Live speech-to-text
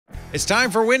It's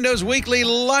time for Windows Weekly.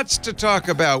 Lots to talk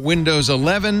about. Windows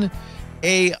 11,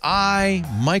 AI,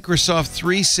 Microsoft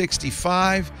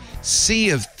 365, Sea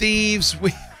of Thieves.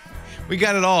 We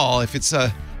got it all. If it's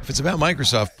about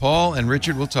Microsoft, Paul and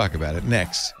Richard will talk about it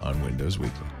next on Windows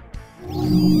Weekly.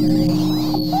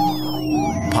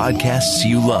 Podcasts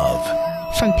you love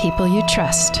from people you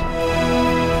trust.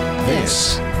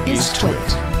 This is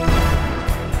Twit.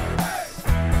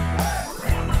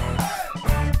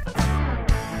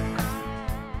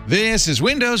 This is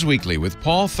Windows Weekly with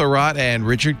Paul Thurrott and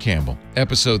Richard Campbell,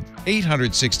 episode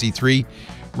 863,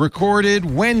 recorded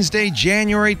Wednesday,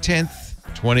 January 10th,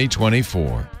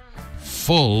 2024.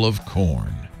 Full of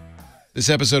corn. This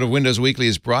episode of Windows Weekly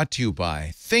is brought to you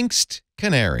by Thinkst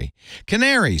Canary.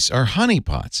 Canaries are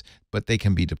honeypots, but they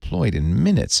can be deployed in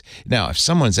minutes. Now, if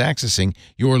someone's accessing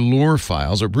your lore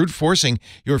files or brute forcing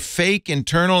your fake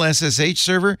internal SSH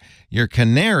server, your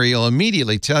canary will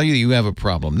immediately tell you have a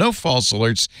problem. No false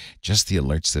alerts, just the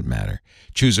alerts that matter.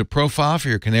 Choose a profile for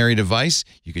your canary device.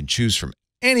 You can choose from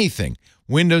anything.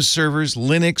 Windows servers,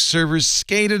 Linux servers,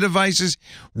 SCADA devices.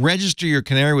 Register your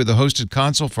canary with a hosted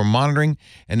console for monitoring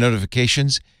and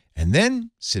notifications, and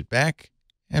then sit back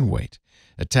and wait.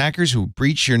 Attackers who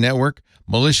breach your network,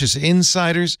 malicious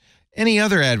insiders, any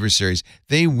other adversaries,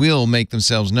 they will make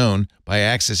themselves known by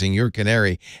accessing your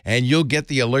canary, and you'll get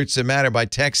the alerts that matter by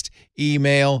text,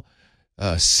 email,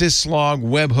 syslog,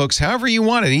 webhooks, however you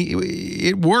want it.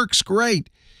 It works great.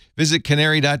 Visit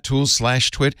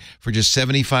canary.tools/twit for just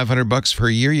 $7,500 per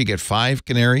year. You get 5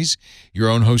 canaries, your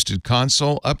own hosted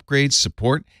console, upgrades,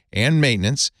 support, and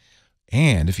maintenance.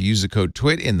 And if you use the code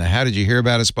TWIT in the How Did You Hear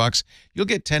About Us box, you'll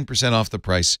get 10% off the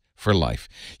price for life.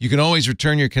 You can always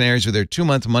return your canaries with their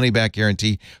 2-month money-back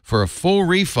guarantee for a full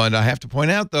refund. I have to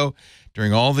point out, though,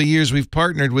 during all the years we've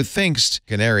partnered with Thinkst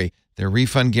Canary, their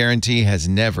refund guarantee has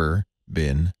never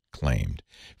been claimed.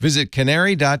 Visit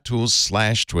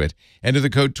canary.tools/twit. Enter the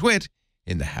code TWIT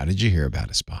in the How Did You Hear About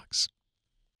Us box.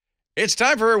 It's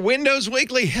time for Windows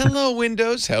Weekly. Hello,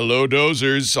 Windows. Hello,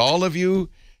 Dozers. All of you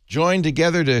joined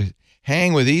together to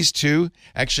hang with these two.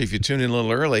 Actually, if you tuned in a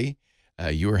little early,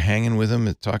 you were hanging with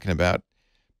them talking about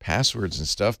passwords and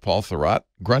stuff. Paul Thurrott,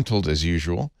 gruntled as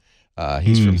usual.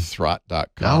 He's from Thrott.com.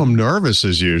 Now I'm nervous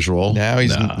as usual. Now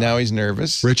he's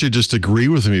nervous. Richard just agreed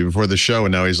with me before the show,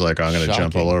 and now he's like, I'm going to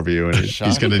jump all over you, and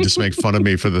he's going to just make fun of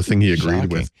me for the thing he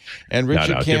agreed with. And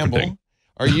Richard Campbell,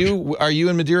 are you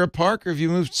in Madeira Park, or have you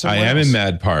moved somewhere I am else? in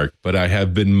Mad Park, but I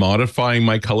have been modifying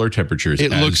my color temperatures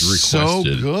It as looks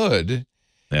requested. so good.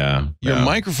 Yeah. Your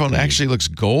microphone actually looks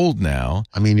gold now.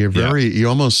 I mean, you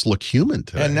almost look human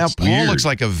today. And now It's Paul weird. looks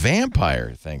like a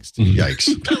vampire, thanks to you.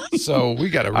 Yikes. So we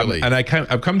got to really...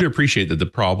 I've come to appreciate that the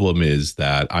problem is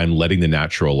that I'm letting the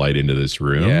natural light into this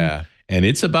room. Yeah. And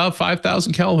it's about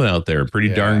 5,000 Kelvin out there, pretty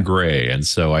darn gray. And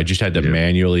so I just had to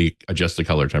manually adjust the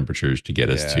color temperatures to get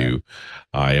us to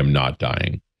I am not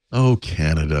dying. Oh,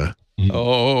 Canada.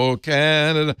 Oh,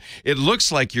 Canada. It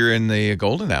looks like you're in the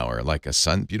golden hour, like a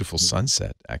beautiful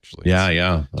sunset, actually.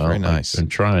 Yeah. It's very nice. I'm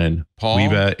trying. Paul,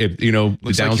 we've,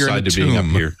 the downside to being up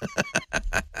here.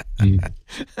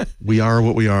 We are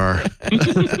what we are.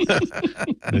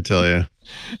 I tell you.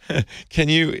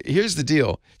 Here's the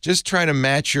deal. Just try to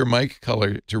match your mic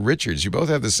color to Richard's. You both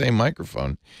have the same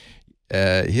microphone.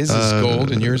 His is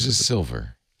gold and yours is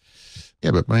silver. Yeah,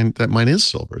 but mine is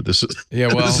silver. This is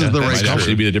this is the right might color.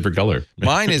 actually be a different color.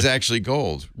 Mine is actually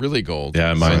gold, really gold.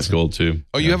 Yeah, mine's gold too.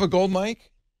 Oh, you have a gold mic?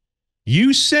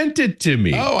 You sent it to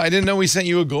me. Oh, I didn't know we sent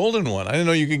you a golden one. I didn't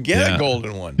know you could get a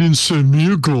golden one. You send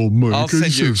me a gold mic. I'll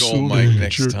send you a gold mic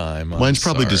next time. Mine's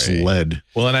probably just lead.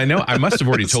 Well, and I must have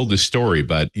already told this story,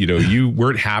 but you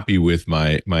weren't happy with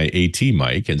my AT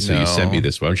mic, and so you sent me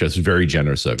this one, which was very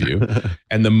generous of you.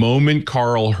 And the moment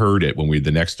Carl heard it, when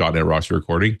the next .NET Rocks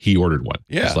recording, he ordered one.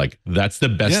 Yeah, it's like that's the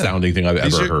best sounding thing I've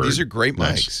ever heard. These are great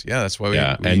mics. Yeah, that's why we.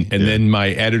 And then my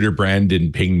editor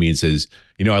Brandon pinged me and says,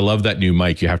 I love that new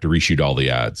mic. You have to reshoot all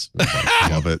the ads. I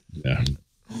love it. Yeah.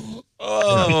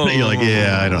 Oh, you're like,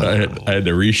 I don't know. I had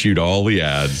to reshoot all the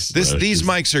ads. These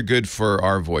mics are good for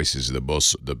our voices. The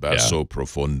basso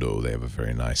profundo. They have a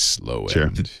very nice low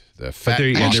end. I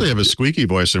actually have a squeaky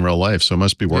voice in real life, so it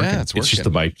must be working. Yeah, it's working. It's just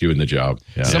the mic doing the job.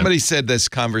 Yeah. Somebody said this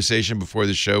conversation before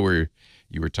the show where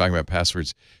you were talking about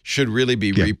passwords should really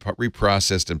be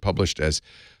reprocessed and published as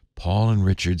Paul and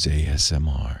Richard's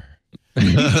ASMR.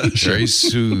 Very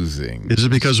soothing. Is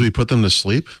it because we put them to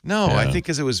sleep? No, I think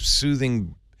because it was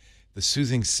soothing, the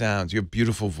soothing sounds. You have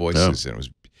beautiful voices, and it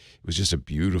was just a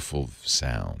beautiful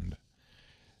sound.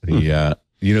 The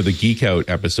Geek Out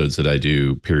episodes that I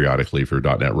do periodically for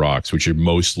 .NET Rocks, which are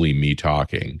mostly me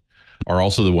talking, are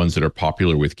also the ones that are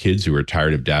popular with kids who are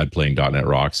tired of dad playing .NET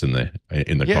Rocks in the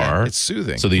car. It's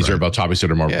soothing. So these are about topics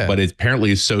that are more, but it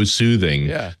apparently is so soothing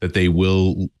that they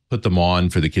will put them on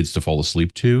for the kids to fall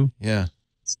asleep to. Yeah.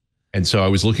 And so I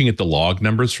was looking at the log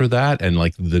numbers for that, and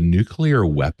like the nuclear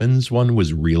weapons one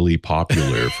was really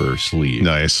popular for sleep.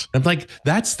 Nice. I'm like,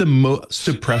 that's the most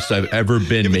depressed I've ever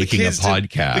been making a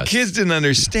podcast. The kids didn't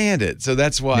understand it, so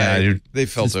that's why they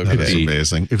felt okay. That's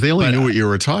amazing. If they only knew what you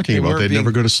were talking about, they'd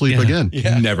never go to sleep again.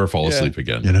 Never fall asleep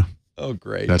again. You know? Oh,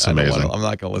 great. That's amazing. I'm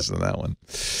not going to listen to that one.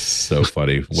 So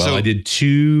funny. Well, I did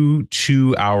two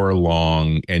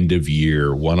 2-hour-long end of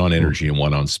year, one on energy and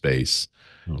one on space.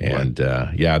 And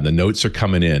the notes are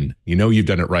coming in. You know you've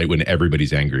done it right when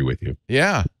everybody's angry with you.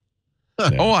 Yeah.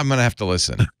 Oh, I'm going to have to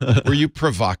listen. Were you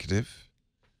provocative?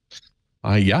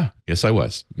 Yes, I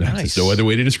was. Nice. There's no other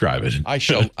way to describe it. I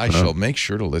shall make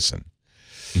sure to listen.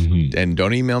 Mm-hmm. And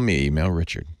don't email me. Email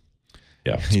Richard.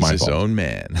 Yeah, he's his own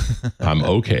man. I'm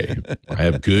okay. I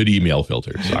have good email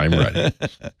filters. I'm ready.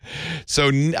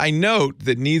 So I note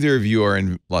that neither of you are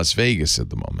in Las Vegas at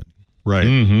the moment. Right.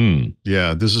 Mm-hmm.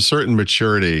 Yeah. There's a certain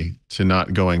maturity to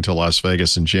not going to Las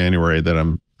Vegas in January that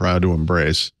I'm proud to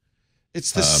embrace.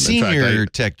 It's the senior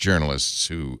tech journalists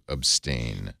who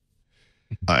abstain.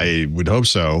 I would hope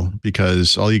so,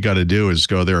 because all you got to do is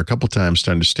go there a couple times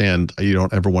to understand you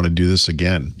don't ever want to do this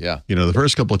again. Yeah. You know, the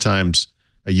first couple of times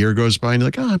a year goes by and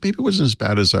you're like, maybe it wasn't as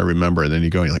bad as I remember. And then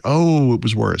you go and you're like, oh, it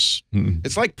was worse.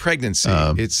 It's like pregnancy.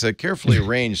 It's carefully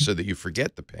arranged so that you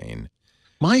forget the pain.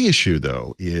 My issue,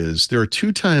 though, is there are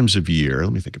 2 times a year.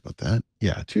 Let me think about that.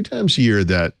 Yeah, 2 times a year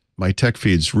that my tech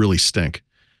feeds really stink.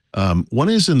 One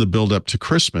is in the build up to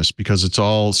Christmas, because it's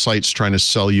all sites trying to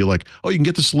sell you like, oh, you can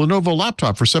get this Lenovo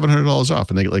laptop for $700 off.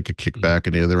 And they get like a kickback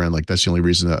at the other end. Like that's the only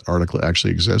reason that article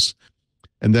actually exists.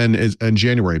 And then in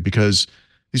January, because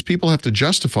these people have to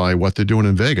justify what they're doing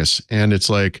in Vegas. And it's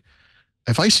like,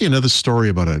 if I see another story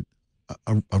about a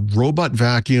robot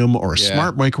vacuum or a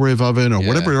smart microwave oven or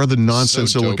whatever other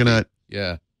nonsense they're looking at.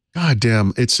 Yeah. God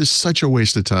damn. It's just such a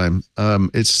waste of time.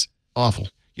 It's awful.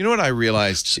 You know what I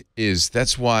realized is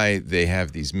that's why they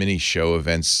have these mini show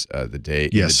events the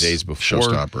days before.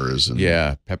 Showstoppers. And,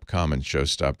 Pepcom and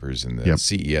Showstoppers, and the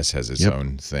CES has its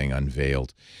own thing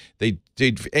unveiled. They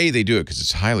do it because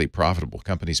it's highly profitable.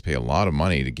 Companies pay a lot of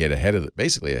money to get ahead of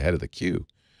the queue.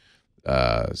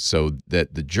 So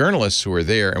that the journalists who are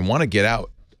there and want to get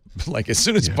out like as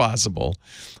soon as possible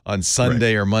on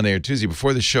Sunday or Monday or Tuesday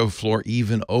before the show floor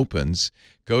even opens,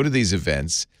 go to these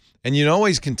events. And you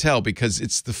always can tell because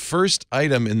it's the first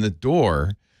item in the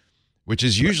door, which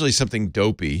is usually something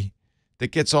dopey, that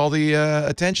gets all the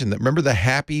attention. Remember the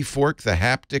Happy Fork, the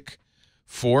haptic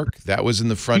fork? That was in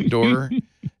the front door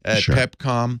at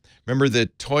Pepcom. Remember the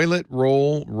toilet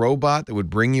roll robot that would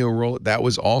bring you a roll? That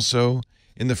was also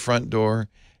in the front door.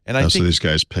 And I think so these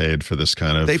guys paid for this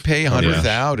kind of. They pay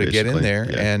 $100,000 to get in there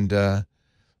and or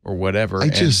whatever.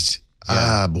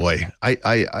 Boy,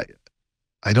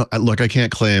 I don't look. I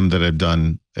can't claim that I've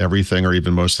done everything or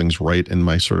even most things right in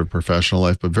my sort of professional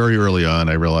life. But very early on,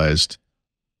 I realized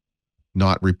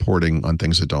not reporting on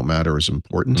things that don't matter is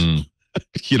important.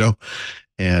 You know,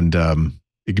 and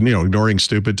ignoring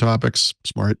stupid topics,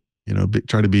 smart. You know,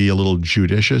 try to be a little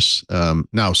judicious.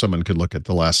 Now, someone could look at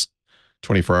the last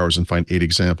 24 hours and find 8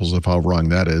 examples of how wrong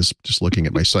that is just looking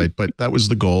at my site. But that was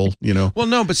the goal, you know. Well,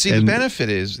 no, but see, the benefit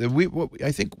is that what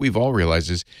I think we've all realized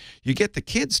is you get the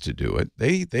kids to do it.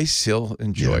 They still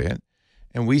enjoy it.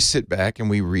 And we sit back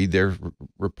and we read their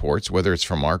reports, whether it's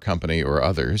from our company or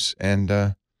others. And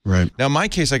now in my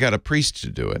case, I got a priest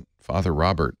to do it. Father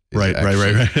Robert. Right.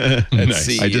 Nice.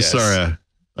 CES. I just saw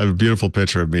I have a beautiful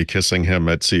picture of me kissing him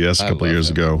at CES a couple of years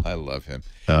ago. I love him.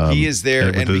 He is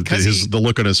there, and because the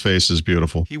look on his face is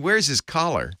beautiful. He wears his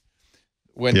collar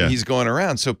when he's going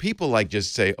around, so people like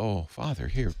just say, "Oh, Father,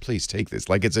 here, please take this,"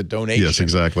 like it's a donation. Yes,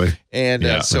 exactly.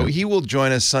 And so he will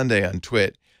join us Sunday on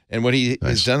Twit. And what he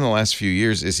has done in the last few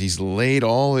years is he's laid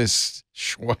all this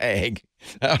swag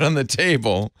out on the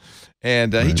table,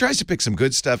 and he tries to pick some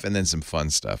good stuff and then some fun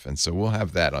stuff. And so we'll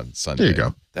have that on Sunday. There you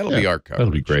go. That'll be our coverage.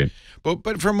 That'll be great.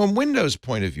 But from a Windows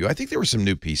point of view, I think there were some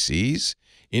new PCs.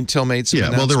 Intel made some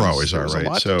well, there always are, right? A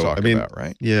lot to talk about,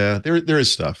 right? Yeah, there is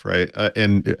stuff, right?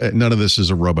 And none of this is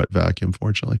a robot vacuum,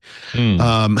 fortunately.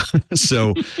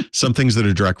 So some things that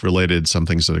are direct related, some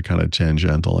things that are kind of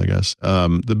tangential, I guess.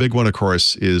 The big one, of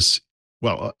course, is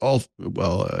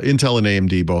Intel and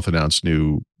AMD both announced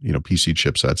new, PC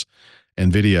chipsets.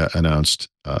 NVIDIA announced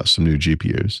some new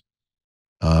GPUs.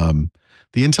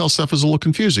 The Intel stuff is a little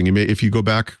confusing. If you go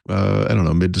back,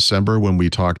 mid-December when we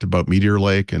talked about Meteor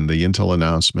Lake and the Intel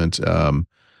announcement,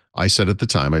 I said at the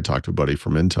time, I talked to a buddy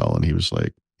from Intel and he was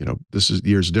like, this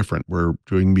year's different. We're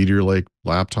doing Meteor Lake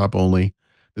laptop only.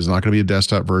 There's not going to be a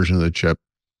desktop version of the chip.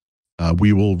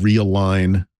 We will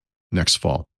realign next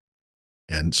fall.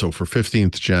 And so for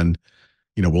 15th gen,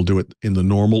 we'll do it in the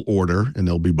normal order, and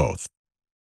they'll be both.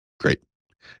 Great.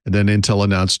 And then Intel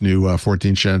announced new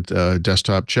 14th gen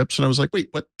desktop chips. And I was like, wait,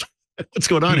 what? What's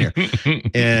going on here?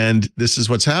 And this is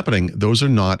what's happening. Those are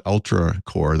not ultra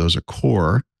core. Those are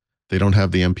core. They don't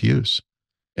have the MPUs.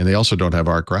 And they also don't have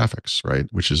ARC graphics, right?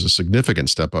 Which is a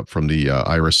significant step up from the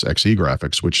Iris Xe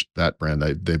graphics, which that brand,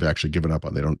 they've actually given up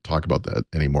on. They don't talk about that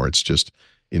anymore. It's just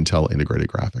Intel integrated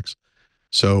graphics.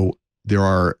 So there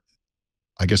are,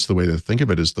 I guess the way to think of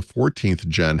it is the 14th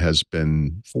gen has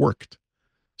been forked.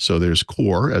 So there's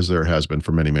Core, as there has been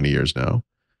for many, many years now,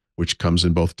 which comes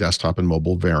in both desktop and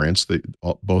mobile variants. They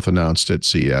both announced at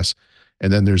CES.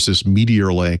 And then there's this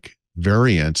Meteor Lake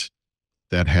variant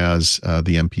that has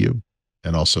the MPU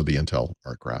and also the Intel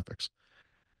ARC graphics.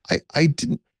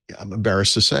 I'm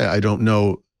embarrassed to say, I don't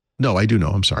know. No, I do know.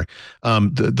 I'm sorry.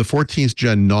 The 14th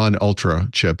gen non-ultra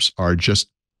chips are just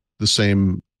the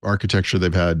same architecture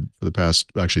they've had for the past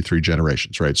actually 3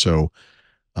 generations, right? So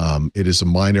it is a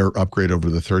minor upgrade over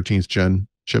the 13th gen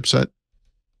chipset.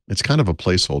 It's kind of a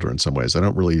placeholder in some ways. I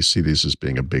don't really see these as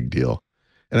being a big deal.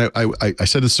 And I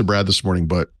said this to Brad this morning,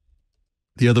 but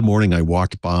the other morning I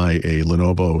walked by a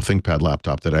Lenovo ThinkPad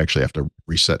laptop that I actually have to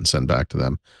reset and send back to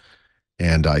them.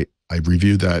 And I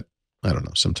reviewed that, I don't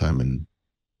know, sometime in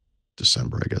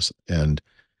December, I guess. And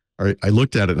I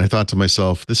looked at it and I thought to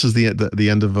myself, this is the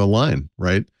end of a line,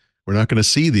 right? We're not going to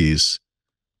see these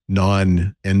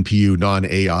non-NPU,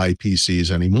 non-AI PCs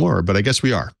anymore, but I guess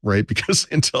we are, right? Because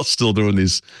Intel's still doing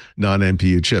these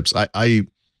non-NPU chips.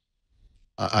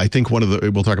 I think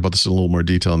we'll talk about this in a little more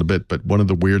detail in a bit, but one of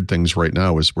the weird things right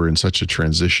now is we're in such a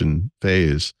transition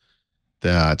phase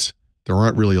that there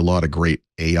aren't really a lot of great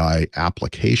AI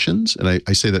applications. And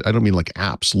I say that, I don't mean like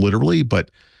apps literally,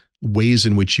 but ways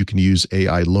in which you can use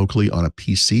AI locally on a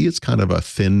PC. It's kind of a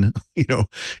thin,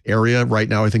 area right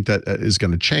now. I think that is going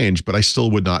to change, but I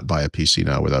still would not buy a PC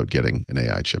now without getting an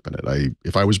AI chip in it.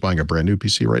 If I was buying a brand new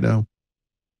PC right now,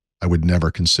 I would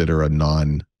never consider a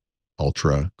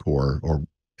non-ultra core or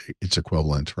its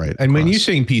equivalent, right? And when you're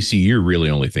saying PC, you're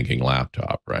really only thinking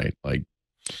laptop, right?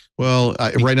 Well,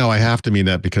 right now I have to mean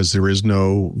that because there is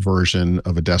no version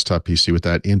of a desktop PC with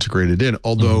that integrated in,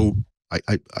 although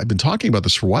I've been talking about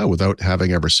this for a while without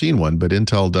having ever seen one, but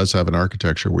Intel does have an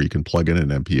architecture where you can plug in an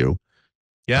MPU.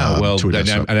 Yeah,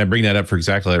 and I bring that up for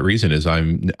exactly that reason. Is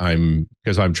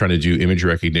because I'm trying to do image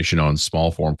recognition on small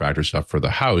form factor stuff for the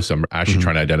house. I'm actually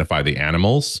trying to identify the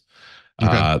animals.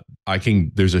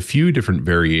 Okay. There's a few different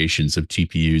variations of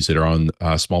TPUs that are on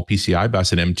small PCI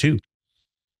bus and M2.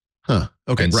 Huh.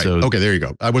 Okay. And right. Okay. There you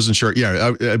go. I wasn't sure.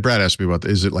 Yeah. Brad asked me about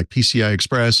that. Is it like PCI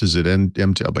Express? Is it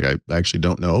M2? Like I actually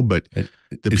don't know, but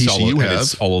the PC you have,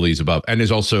 it's all of these above, and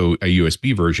there's also a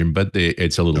USB version, but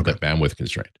it's a little bit bandwidth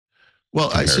constrained.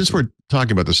 Well, since we're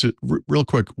talking about this real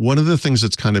quick, one of the things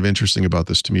that's kind of interesting about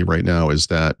this to me right now is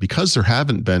that because there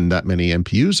haven't been that many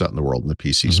MPUs out in the world in the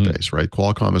PC space, right?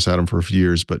 Qualcomm has had them for a few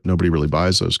years, but nobody really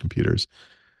buys those computers.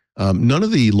 None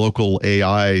of the local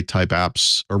AI type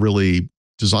apps are really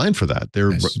designed for that.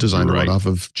 They're designed to run off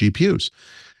of GPUs.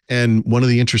 And one of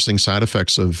the interesting side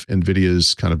effects of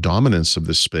NVIDIA's kind of dominance of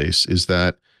this space is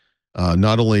that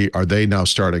not only are they now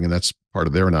starting, and that's part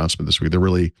of their announcement this week,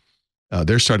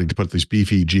 they're starting to put these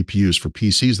beefy GPUs for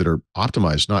PCs that are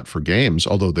optimized not for games,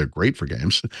 although they're great for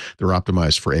games. They're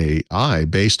optimized for AI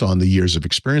based on the years of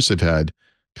experience they've had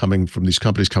coming from these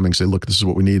companies and say, look, this is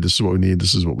what we need. This is what we need.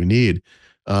 This is what we need.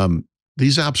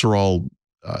 These apps are all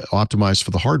optimized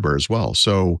for the hardware as well.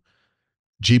 So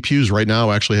GPUs right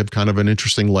now actually have kind of an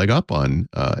interesting leg up on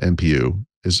NPU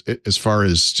as far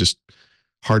as just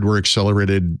hardware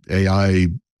accelerated AI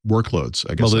workloads,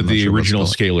 I guess. Well, the original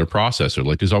scalar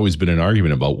processor, there's always been an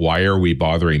argument about why are we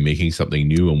bothering making something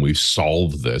new and we've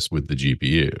solved this with the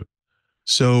GPU.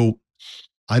 So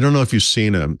I don't know if you've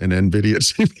seen an NVIDIA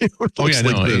CPU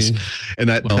like this, and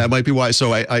that might be why.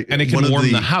 So and it can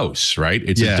warm the house, right?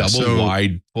 It's a double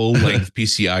wide, full length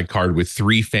PCI card with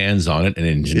 3 fans on it, and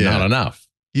it's not enough.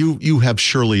 You have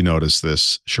surely noticed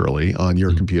this, Shirley, on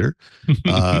your computer,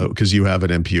 because you have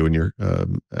an MPU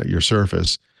in your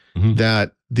Surface.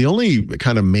 That the only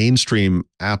kind of mainstream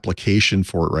application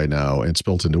for it right now, and it's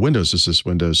built into Windows, is this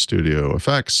Windows Studio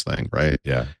Effects thing, right?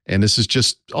 Yeah. And this is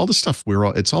just all the stuff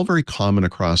it's all very common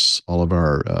across all of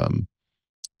our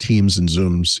Teams and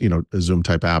Zooms, Zoom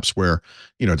type apps where,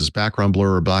 it does background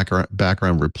blur or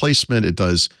background replacement. It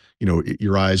does,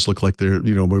 your eyes look like they're,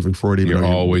 moving forward. Even You're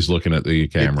always looking at the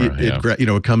camera.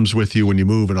 It comes with you when you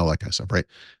move and all that kind of stuff, right?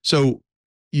 So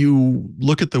you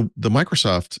look at the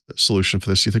Microsoft solution for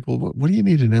this, you think, well, what do you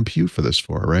need an NPU for this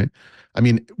for, right? I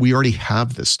mean, we already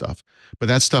have this stuff, but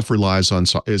that stuff relies on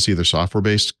is either software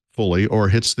based fully or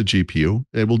hits the GPU.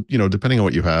 It will, depending on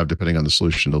what you have, depending on the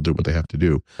solution, they'll do what they have to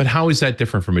do. But how is that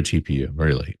different from a GPU?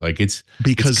 Really, like it's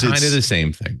kind of the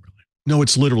same thing. Really. No,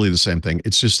 it's literally the same thing.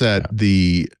 It's just that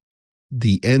the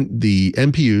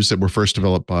NPUs that were first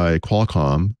developed by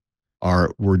Qualcomm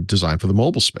were designed for the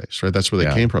mobile space, right? That's where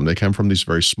they came from. They came from these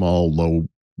very small, low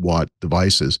watt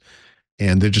devices,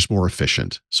 and they're just more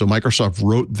efficient. So Microsoft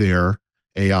wrote their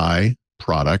AI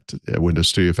product, Windows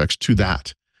Studio Effects, to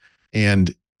that.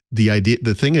 And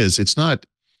the thing is,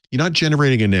 you're not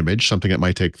generating an image, something that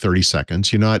might take 30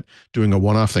 seconds. You're not doing a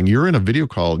one-off thing. You're in a video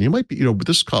call, and you might be,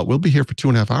 this call, we'll be here for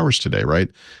 2.5 hours today, right?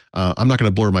 I'm not going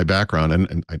to blur my background,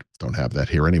 and I don't have that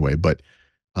here anyway, but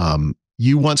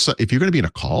if you're going to be in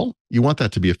a call, you want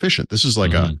that to be efficient. This is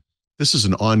like this is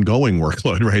an ongoing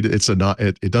workload, right?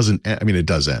 It doesn't, I mean, it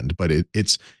does end, but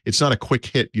it's not a quick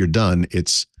hit, you're done.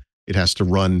 It has to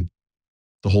run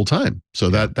the whole time. So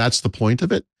that's the point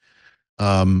of it.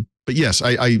 But yes,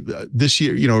 I this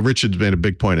year, Richard's made a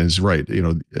big point, and he's right.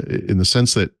 In the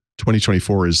sense that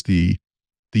 2024 is the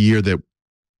year that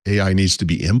AI needs to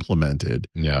be implemented.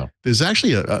 Yeah, there's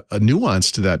actually a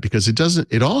nuance to that, because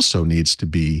it also needs to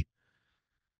be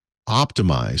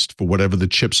optimized for whatever the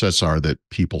chipsets are that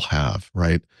people have,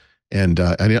 right? And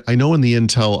I know in the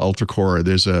Intel Ultra Core,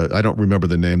 I don't remember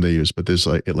the name they use, but there's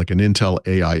like an Intel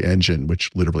AI engine, which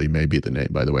literally may be the name,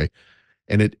 by the way.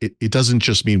 And it doesn't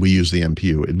just mean we use the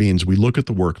NPU. It means we look at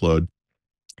the workload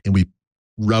and we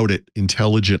route it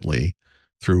intelligently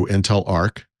through Intel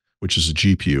Arc, which is a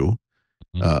GPU,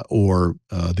 or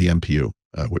the NPU,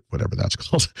 whatever that's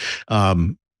called.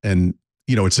 And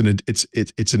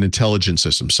it's an intelligent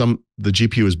system. The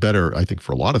GPU is better, I think,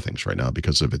 for a lot of things right now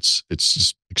because of its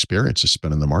experience. It's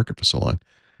been in the market for so long.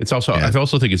 It's also, I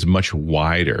also think it's much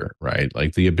wider, right?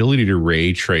 Like the ability to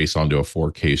ray trace onto a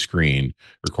 4K screen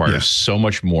requires so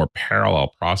much more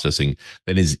parallel processing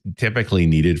than is typically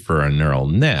needed for a neural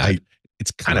net. It's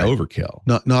kind of overkill.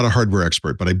 Not a hardware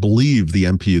expert, but I believe the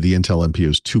Intel NPU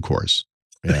is 2 cores.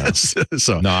 Yeah.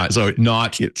 not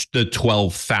the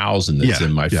 12,000 that's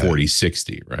in my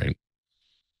 4060, right?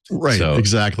 Right,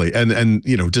 exactly. And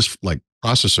just like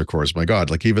processor cores, my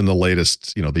God, like even the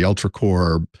latest, the Ultra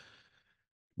Core,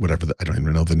 whatever, I don't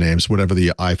even know the names, whatever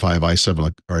the i5,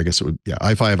 i7, or I guess it would,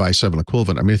 i5, i7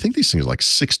 equivalent. I mean, I think these things are like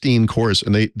 16 cores,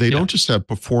 and they don't just have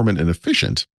performant and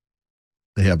efficient.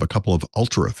 They have a couple of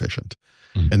ultra efficient.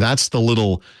 And that's the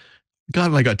little,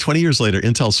 God, my God, 20 years later,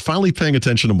 Intel's finally paying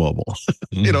attention to mobile.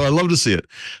 I love to see it.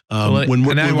 I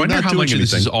wonder how much of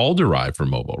this is all derived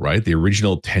from mobile, right? The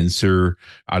original tensor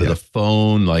out of the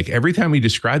phone. Like every time we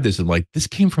describe this, I'm like, this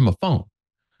came from a phone.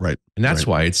 Right. And that's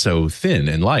why it's so thin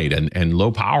and light and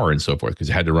low power and so forth, because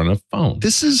it had to run a phone.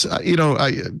 This is,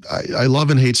 I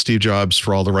love and hate Steve Jobs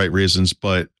for all the right reasons,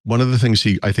 but one of the things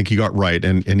I think he got right,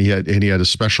 and he had a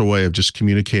special way of just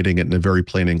communicating it in a very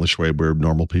plain English way where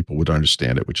normal people would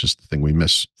understand it, which is the thing we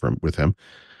miss with him,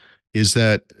 is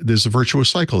that there's a virtuous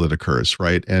cycle that occurs,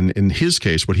 right? And in his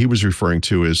case, what he was referring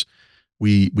to is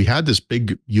we had this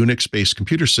big Unix-based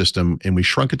computer system, and we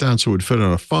shrunk it down so it would fit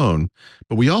on a phone,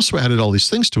 but we also added all these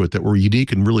things to it that were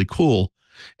unique and really cool.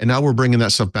 And now we're bringing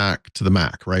that stuff back to the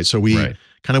Mac, right? So we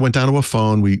kind of went down to a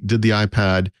phone, we did the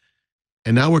iPad,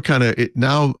 and now we're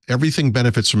now everything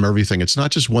benefits from everything. It's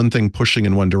not just one thing pushing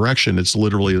in one direction. It's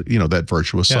literally, that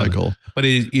virtuous cycle. But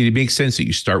it makes sense that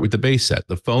you start with the base set.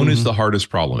 The phone is the hardest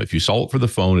problem. If you solve it for the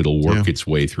phone, it'll work its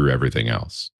way through everything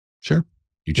else. Sure.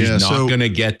 You're just not going to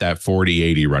get that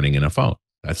 4080 running in a phone.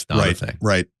 That's not a thing.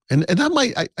 Right. And that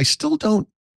might, I still don't,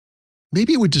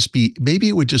 maybe it would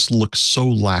just look so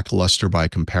lackluster by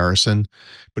comparison.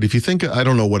 But if you think, I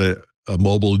don't know what a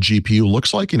mobile GPU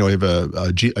looks like, you have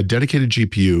a dedicated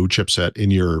GPU chipset in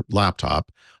your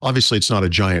laptop. Obviously, it's not a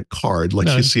giant card like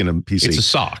you see in a PC. It's a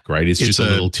sock, right? It's just a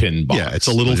little tin box. Yeah, it's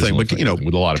a little thing, but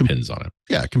with a lot of pins on it.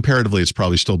 Yeah, comparatively, it's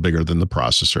probably still bigger than the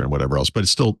processor and whatever else, but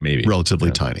it's still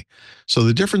relatively tiny. So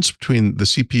the difference between the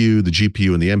CPU, the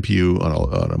GPU, and the NPU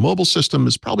on a mobile system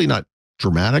is probably not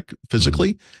dramatic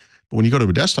physically. But when you go to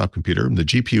a desktop computer, the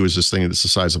GPU is this thing that's the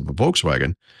size of a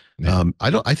Volkswagen.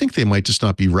 I think they might just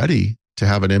not be ready to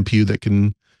have an NPU that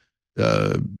can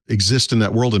exist in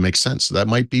that world and make sense. That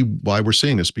might be why we're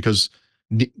seeing this, because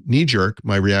knee jerk,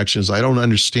 my reaction is I don't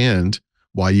understand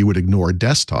why you would ignore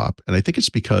desktop. And I think it's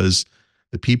because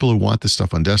the people who want this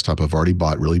stuff on desktop have already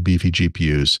bought really beefy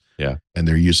GPUs. Yeah. And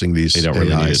they're using these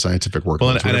AI scientific workloads.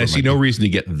 Well, and I see no reason to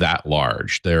get that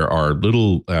large. There are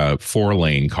little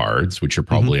 4-lane cards, which are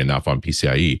probably enough on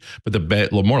PCIe, but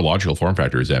the more logical form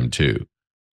factor is M2.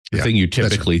 the thing you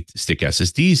typically stick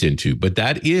SSDs into, but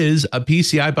that is a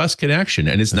PCI bus connection,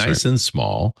 and it's nice and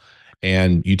small.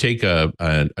 And you take a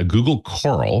Google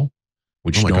Coral,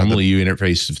 which normally you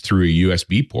interface through a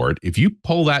USB port. If you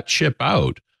pull that chip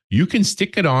out, you can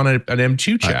stick it on an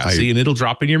M2 chassis and it'll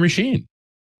drop in your machine.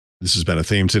 This has been a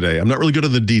theme today. I'm not really good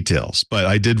at the details, but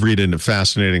I did read in a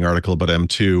fascinating article about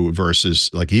M2 versus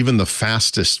like even the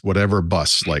fastest whatever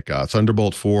bus, like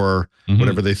Thunderbolt 4,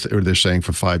 whatever they're saying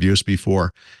for 5 USB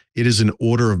 4. It is an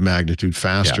order of magnitude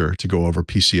faster to go over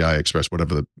PCI Express,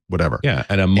 whatever. Yeah,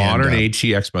 and a modern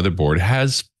ATX motherboard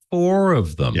has 4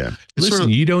 of them. Yeah, listen,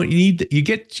 you can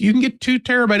get 2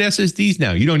 terabyte SSDs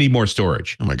now. You don't need more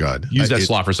storage. Oh my God, use that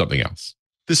slot for something else.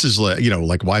 This is like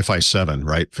Wi-Fi 7,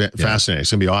 right? Fascinating.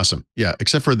 It's gonna be awesome. Yeah,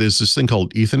 except for there's this thing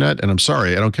called Ethernet, and I'm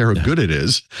sorry, I don't care how good it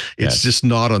is. It's just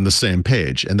not on the same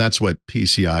page, and that's what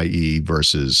PCIe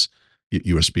versus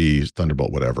USB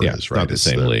Thunderbolt whatever is, right? Not the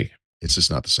same league. It's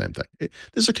just not the same thing.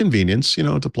 There's a convenience,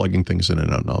 to plugging things in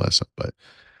and out and all that stuff. But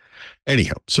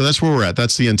anyhow, so that's where we're at.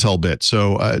 That's the Intel bit.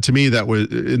 So to me, that was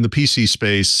in the PC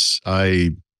space.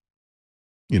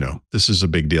 This is a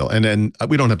big deal. And then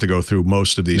we don't have to go through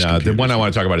most of these. The one I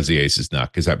want to talk about is the ASUS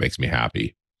NUC because that makes me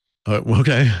happy.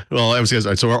 Okay. Well,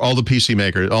 so all the PC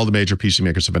makers, all the major PC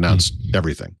makers have announced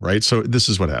everything, right? So this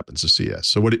is what happens to CES.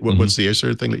 So what's the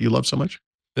Acer thing that you love so much?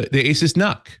 The ASUS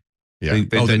NUC. Yeah.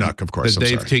 The NUC, of course.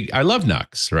 I love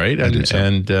NUCs, right?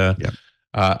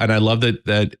 And I love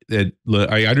that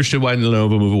I understood why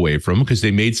Lenovo moved away from them because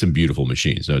they made some beautiful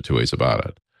machines. No two ways about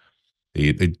it.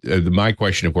 My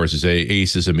question, of course, is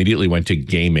ASUS immediately went to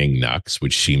gaming NUCs,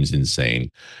 which seems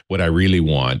insane. What I really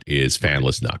want is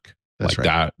fanless NUC. That's right.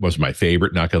 That was my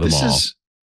favorite NUC of them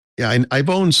all. I've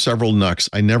owned several NUCs.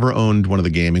 I never owned one of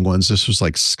the gaming ones. This was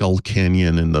like Skull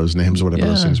Canyon and those names, whatever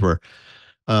those things were.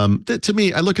 To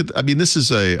me, this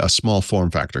is a small form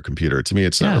factor computer. To me,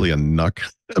 it's not really a NUC,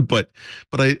 but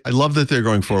I love that they're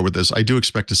going forward with this. I do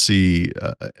expect to see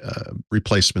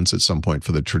replacements at some point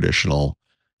for the traditional,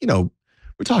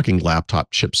 we're talking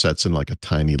laptop chipsets in like a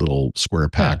tiny little square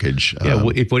package.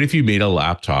 What if you made a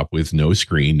laptop with no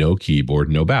screen, no keyboard,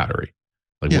 no battery?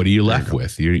 Like, what are you left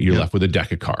with? You're left with a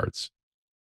deck of cards.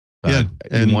 And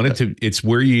it's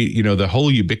where the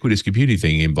whole ubiquitous computing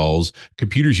thing involves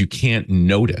computers you can't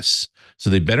notice.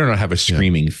 So they better not have a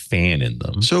screaming fan in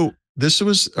them. So this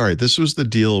was the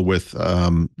deal with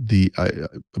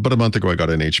about a month ago, I got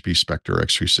an HP Spectre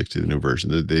X360, the new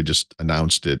version. They just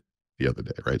announced it the other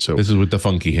day, right? So this is with the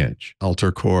funky hinge.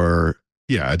 Alter Core.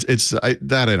 Yeah, I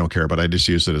don't care, but I just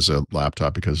use it as a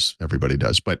laptop because everybody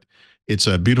does. But it's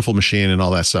a beautiful machine and all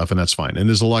that stuff, and that's fine. And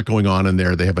there's a lot going on in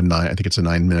there. They have I think it's a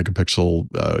 9 megapixel,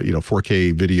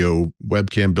 4K video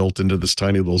webcam built into this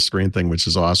tiny little screen thing, which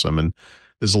is awesome. And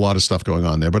there's a lot of stuff going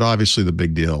on there. But obviously, the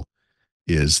big deal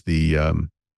is the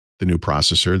new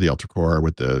processor, the Alter Core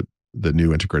with the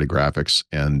new integrated graphics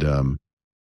and the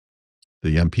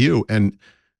MPU. And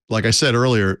like I said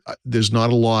earlier, there's not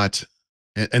a lot,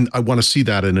 and I want to see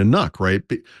that in a NUC,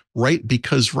 right?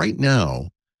 Because right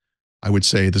now, I would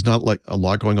say there's not like a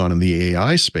lot going on in the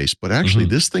AI space, but actually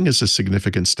this thing is a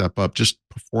significant step up, just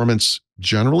performance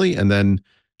generally, and then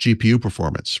GPU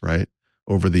performance, right?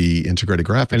 Over the integrated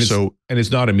graphics. And it's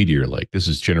not a Meteor Lake. This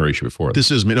is generation before. It's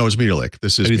Meteor Lake.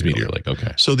 It is Meteor Lake.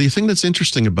 Okay. So the thing that's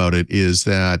interesting about it is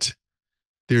that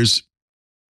there's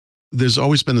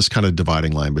always been this kind of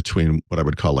dividing line between what I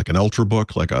would call like an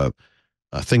ultrabook, like a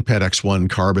ThinkPad X1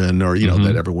 Carbon, or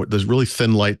there's really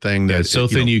thin light thing that it's so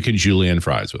thin you can julienne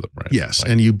fries with them, right? Yes,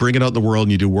 and you bring it out in the world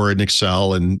and you do Word and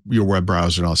Excel and your web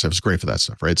browser and all that stuff. It's great for that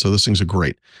stuff, right? So those things are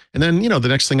great. And then the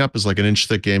next thing up is like an inch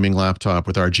thick gaming laptop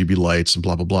with RGB lights and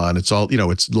blah blah blah, and it's all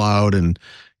it's loud and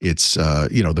it's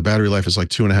the battery life is like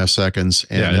 2.5 seconds,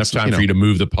 and enough time for you to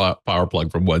move the power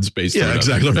plug from one space. Yeah,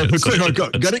 exactly. Got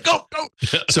it. Go.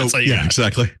 So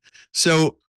exactly.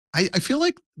 So I feel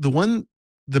like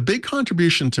the big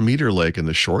contribution to Meteor Lake in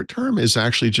the short term is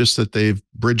actually just that they've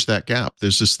bridged that gap.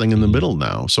 There's this thing in the middle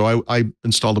now. So I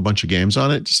installed a bunch of games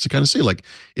on it just to kind of see, like,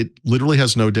 it literally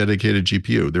has no dedicated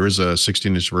GPU. There is a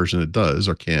 16-inch version that does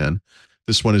or can.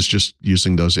 This one is just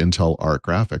using those Intel Arc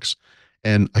graphics.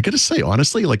 And I got to say,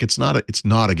 honestly, like it's not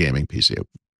a gaming PC. I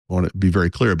want to be very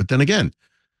clear. But then again,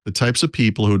 the types of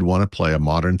people who would want to play a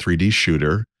modern 3D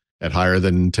shooter at higher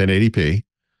than 1080p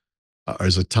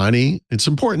is it's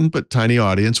important, but tiny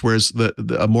audience. Whereas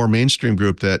a more mainstream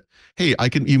group that, hey,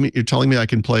 you're telling me I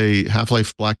can play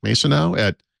Half-Life Black Mesa now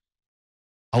at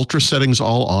ultra settings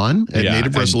all on at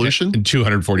native resolution and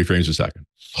 240 frames a second.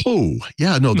 Oh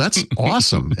yeah, no, that's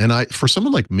awesome. And for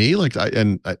someone like me,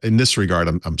 in this regard,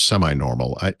 I'm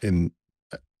semi-normal. I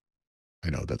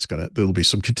know there'll be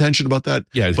some contention about that.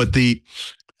 Yeah, but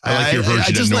I like your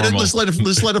version just of let normal.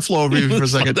 let's let it flow over you for a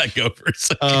second. Let that go for a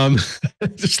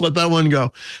second. Just let that one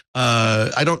go.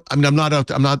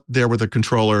 I'm not there with a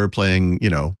controller playing,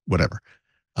 whatever.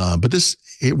 But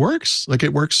it works. Like,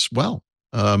 it works well.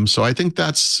 So I think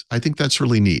that's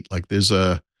really neat. Like, there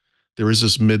is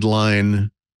this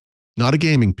midline, not a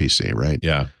gaming PC, right?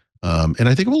 Yeah. And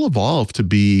I think it will evolve to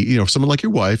be, someone like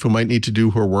your wife who might need to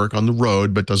do her work on the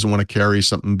road, but doesn't want to carry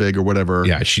something big or whatever.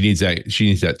 Yeah, she needs that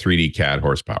 3D CAD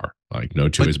horsepower. Like, no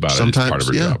two ways about it. It's part of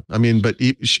her job. I mean, but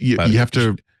you have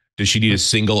to. Does she need a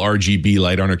single RGB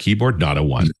light on her keyboard? Not a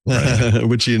one. Right?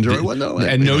 Would she enjoy? Well, no.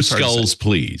 And no skulls,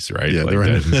 please. Right? Yeah, like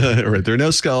right. There are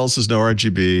no skulls. There's no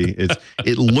RGB.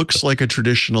 It looks like a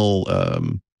traditional,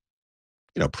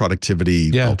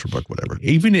 productivity ultrabook, whatever.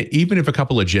 Even if a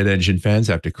couple of jet engine fans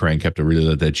have to crank up to really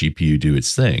let that GPU do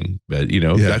its thing, but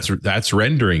that's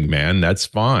rendering, man. That's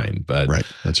fine. But right,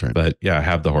 that's right. But yeah,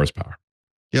 have the horsepower.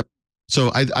 Yep.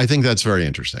 So I think that's very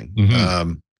interesting.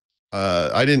 Mm-hmm.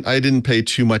 I didn't pay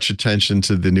too much attention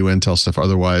to the new Intel stuff.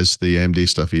 Otherwise, the AMD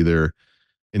stuff either.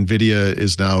 NVIDIA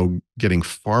is now getting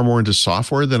far more into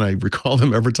software than I recall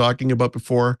them ever talking about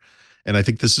before. And I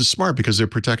think this is smart because they're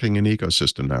protecting an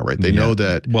ecosystem now, right? They know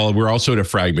that. Well, we're also at a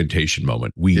fragmentation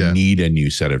moment. We need a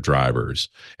new set of drivers,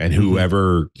 and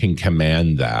whoever can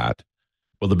command that.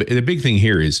 Well, the big thing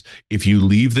here is if you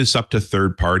leave this up to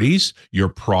third parties, your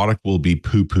product will be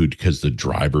poo-pooed because the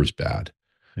driver's bad.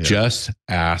 Yeah. Just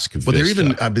ask. Well,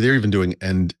 Vista. They're even doing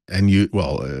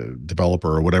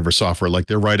developer or whatever software, like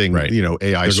they're writing, AI.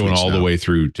 They're going all the way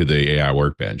through to the AI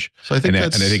workbake. So I think I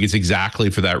think it's exactly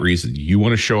for that reason. You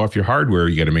want to show off your hardware,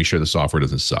 you got to make sure the software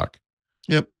doesn't suck.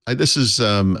 Yep. This is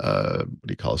what do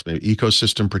you call this? Maybe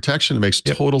ecosystem protection. It makes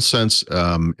total sense.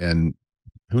 And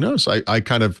who knows? I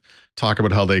kind of talk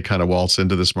about how they kind of waltz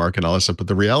into this market and all that stuff, but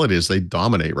the reality is they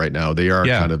dominate right now. They are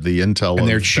kind of the Intel, and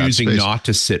they're choosing not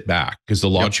to sit back, because the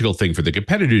logical thing for the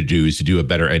competitor to do is to do a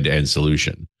better end-to-end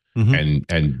solution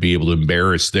and be able to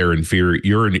embarrass their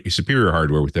superior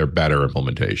hardware with their better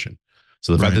implementation.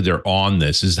 So the fact that they're on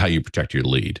this is how you protect your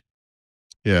lead.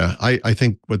 Yeah, I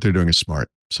think what they're doing is smart.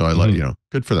 So I let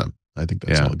good for them. I think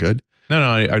that's all good.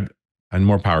 No, and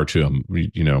more power to them.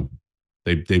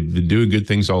 They've been doing good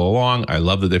things all along. I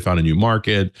love that they found a new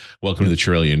market. Welcome to the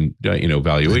trillion,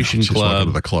 valuation club. Welcome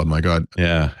to the club. My God.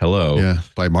 Yeah. Hello. Yeah.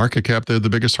 By market cap, they're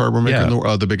the biggest hardware maker in the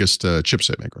world, the biggest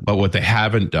chipset maker. But what they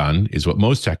haven't done is what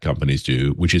most tech companies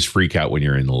do, which is freak out when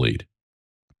you're in the lead.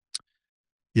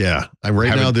 Yeah.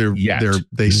 Right now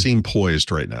they seem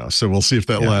poised right now. So we'll see if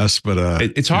that lasts. But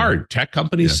it's hard. Tech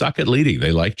companies suck at leading.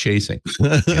 They like chasing.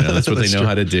 That's what they know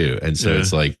how to do. And so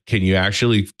it's like, can you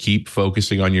actually keep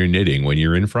focusing on your knitting when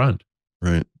you're in front?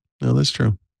 Right. No, that's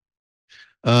true.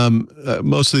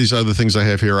 Most of these other things I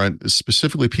have here aren't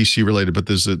specifically PC related, but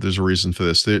there's a reason for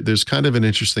this. There's kind of an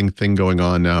interesting thing going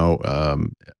on now.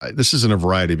 This is in a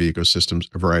variety of ecosystems.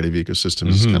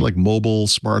 It's kind of like mobile,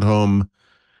 smart home,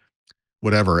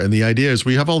 whatever. And the idea is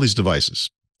we have all these devices,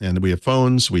 and we have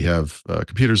phones, we have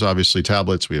computers, obviously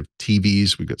tablets, we have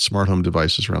TVs, we've got smart home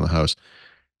devices around the house.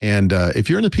 And if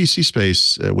you're in the PC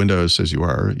space, Windows, as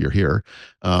you're here,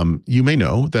 you may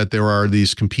know that there are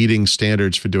these competing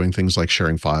standards for doing things like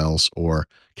sharing files or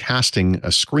casting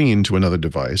a screen to another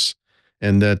device.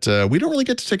 And that we don't really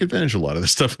get to take advantage of a lot of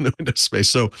this stuff in the Windows space.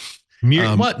 So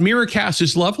Miracast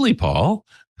is lovely, Paul.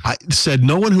 I said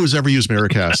no one who has ever used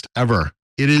Miracast ever.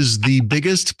 It is the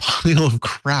biggest pile of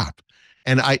crap.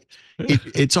 And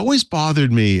it's always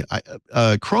bothered me.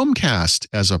 Chromecast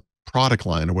as a product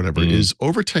line or whatever is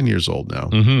over 10 years old now.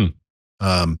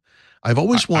 I've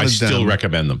always wanted them. I still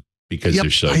recommend them because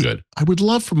they're so good. I would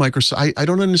love for Microsoft. I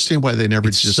don't understand why they never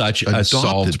just such a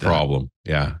solved problem.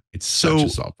 Yeah, it's such a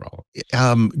solved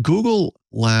problem. Google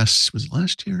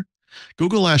last year?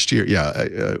 Google last year,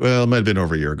 well, it might have been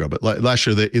over a year ago, but last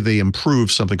year they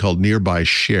improved something called Nearby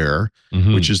Share,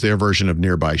 which is their version of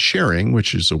Nearby Sharing,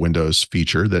 which is a Windows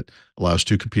feature that allows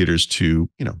two computers to,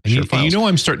 share files.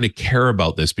 I'm starting to care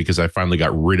about this because I finally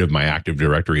got rid of my Active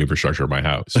Directory infrastructure in my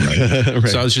house. Right?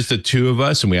 So I was just the two of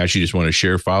us, and we actually just want to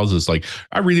share files. It's like,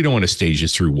 I really don't want to stage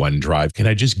this through OneDrive. Can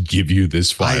I just give you this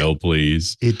file,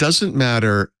 please? It doesn't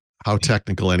matter how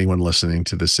technical anyone listening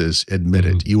to this is, admit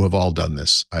it. You have all done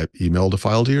this. I emailed a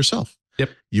file to yourself.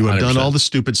 Yep. You have 100%. Done all the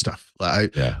stupid stuff.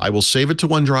 I will save it to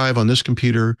OneDrive on this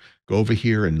computer, go over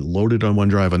here and load it on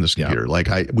OneDrive on this computer.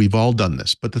 We've all done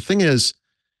this. But the thing is,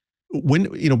 when,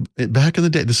 back in the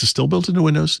day, this is still built into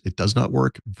Windows. It does not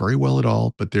work very well at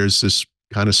all, but there's this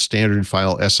kind of standard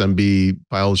file, SMB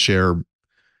file share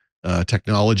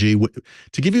technology.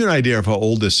 To give you an idea of how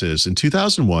old this is, in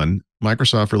 2001,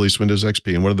 Microsoft released Windows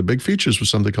XP, and one of the big features was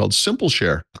something called Simple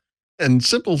Share. And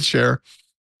Simple Share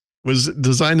was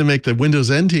designed to make the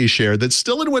Windows NT share that's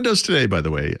still in Windows today, by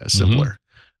the way, simpler.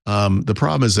 The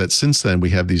problem is that since then we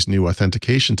have these new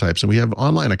authentication types and we have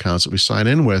online accounts that we sign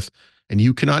in with, and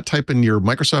you cannot type in your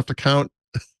Microsoft account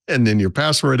and then your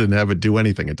password and have it do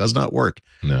anything. It does not work.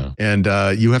 No. And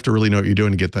you have to really know what you're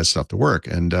doing to get that stuff to work.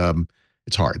 And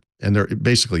it's hard. And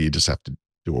basically you just have to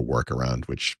do a workaround,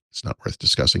 which is not worth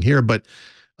discussing here. But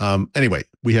anyway,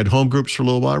 we had home groups for a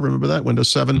little while. Remember that? Windows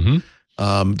 7.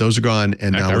 Those are gone.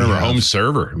 And now I remember home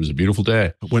server. It was a beautiful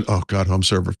day. Oh God, home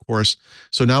server, of course.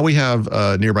 So now we have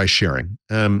nearby sharing.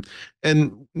 And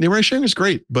nearby sharing is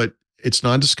great, but it's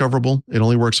non-discoverable. It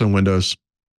only works on Windows.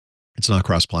 It's not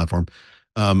cross-platform.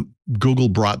 Google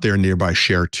brought their nearby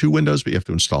share to Windows, but you have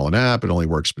to install an app. It only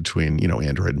works between,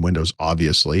 Android and Windows,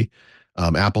 obviously.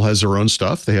 Apple has their own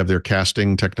stuff. They have their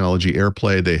casting technology,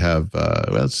 AirPlay. They have,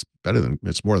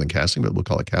 it's more than casting, but we'll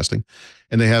call it casting.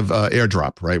 And they have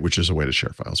AirDrop, right, which is a way to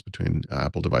share files between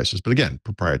Apple devices. But again,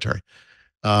 proprietary.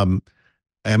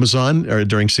 Amazon,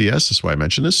 during CES, that's why I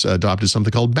mentioned this, adopted something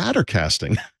called Matter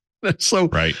casting. So,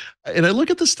 right. And I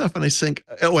look at this stuff and I think,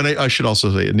 and I should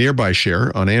also say, a nearby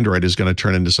share on Android is going to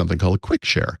turn into something called a quick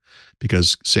share,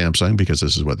 because Samsung, because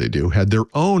this is what they do, had their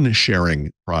own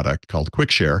sharing product called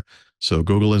Quick Share. So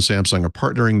Google and Samsung are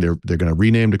partnering. They're going to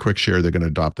rename to Quick Share. They're going to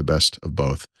adopt the best of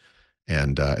both,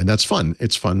 and that's fun.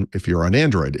 It's fun if you're on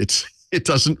Android. It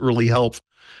doesn't really help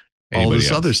all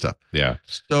this other stuff. Yeah.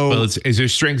 So, well, is there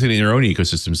strengthening your own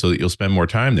ecosystem so that you'll spend more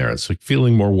time there? It's like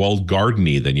feeling more walled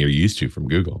gardeny than you're used to from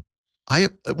Google.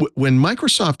 When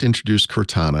Microsoft introduced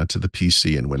Cortana to the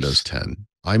PC in Windows 10,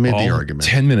 I made the argument.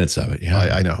 10 minutes of it. Yeah,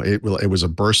 I know it was a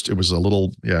burst. It was a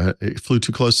little, it flew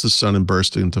too close to the sun and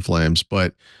burst into flames.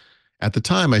 But at the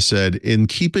time I said, in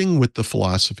keeping with the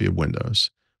philosophy of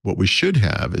Windows, what we should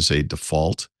have is a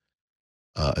default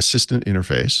assistant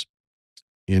interface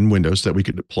in Windows that we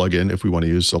could plug in if we want to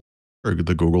use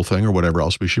the Google thing or whatever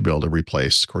else. We should be able to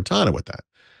replace Cortana with that.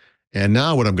 And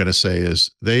now what I'm going to say is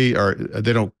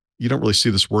you don't really see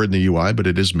this word in the UI, but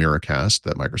it is Miracast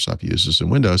that Microsoft uses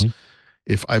in Windows.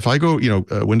 If I go,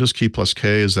 Windows key plus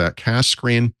K is that cast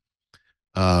screen.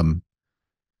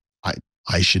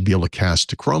 I should be able to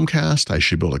cast to Chromecast. I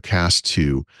should be able to cast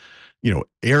to,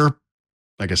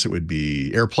 I guess it would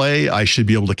be AirPlay. I should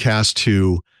be able to cast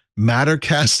to Matter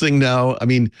casting now. I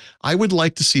mean, I would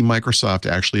like to see Microsoft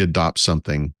actually adopt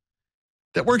something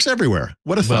that works everywhere.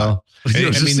 What a thought.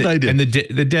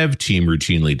 The dev team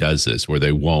routinely does this, where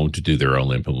they won't do their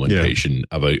own implementation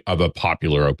of a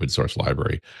popular open source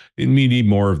library. And we need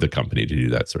more of the company to do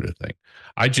that sort of thing.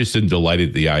 I just am delighted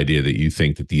at the idea that you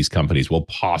think that these companies will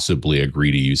possibly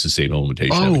agree to use the same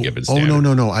implementation of a given standard.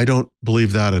 No. I don't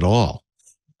believe that at all.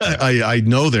 I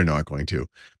know they're not going to.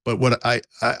 But what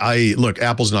I look,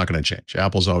 Apple's not going to change.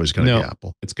 Apple's always going to be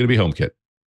Apple. It's going to be HomeKit.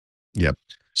 Yep.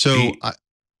 So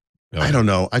I don't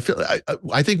know.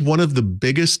 I think one of the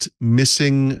biggest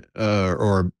missing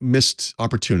or missed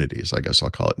opportunities, I guess I'll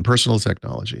call it, in personal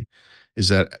technology is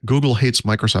that Google hates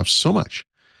Microsoft so much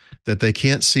that they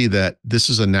can't see that this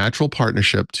is a natural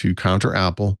partnership to counter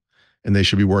Apple and they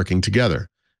should be working together.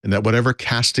 And that whatever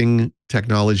casting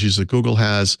technologies that Google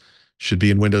has should be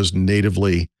in Windows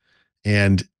natively.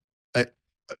 And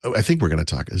I think we're going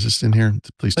to talk. Is this in here?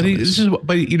 Please tell me.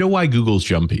 But you know why Google's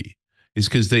jumpy? Is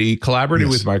because they collaborated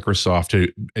with Microsoft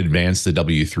to advance the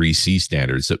W3C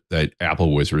standards that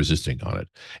Apple was resisting on it.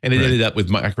 And it ended up with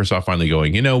Microsoft finally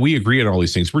going, we agree on all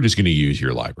these things. We're just going to use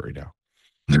your library now.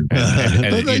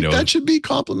 That should be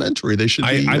complimentary. They should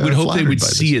be. I would hope they would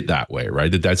see it that way,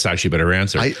 right? That's actually a better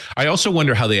answer. I also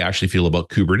wonder how they actually feel about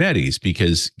Kubernetes,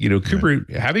 because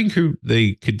having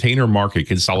the container market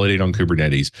consolidate on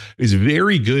Kubernetes is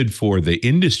very good for the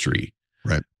industry,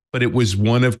 right? But it was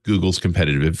one of Google's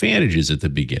competitive advantages at the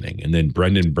beginning, and then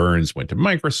Brendan Burns went to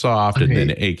Microsoft, and then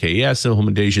AKS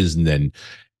implementations, and then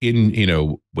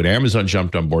when Amazon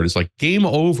jumped on board, it's like game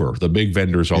over. The big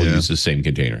vendors all use the same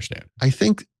container standard. I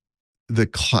think we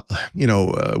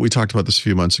talked about this a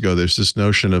few months ago. There's this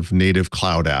notion of native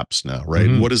cloud apps now,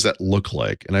 right? What does that look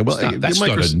like? And that's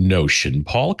not a notion,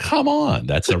 Paul. Come on,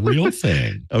 that's a real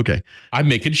thing. Okay, I'm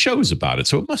making shows about it,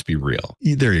 so it must be real.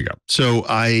 There you go. So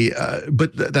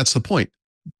but that's the point.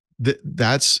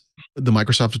 That's the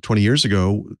Microsoft of 20 years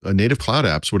ago. Native cloud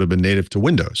apps would have been native to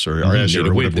Windows or Azure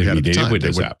or whatever we had at the time.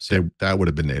 Windows apps. That would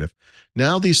have been native.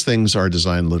 Now these things are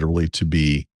designed literally to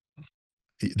be.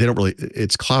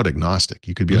 It's cloud agnostic.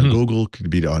 You could be on Google, could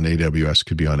be on AWS,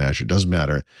 could be on Azure. Doesn't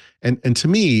matter. And to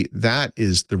me, that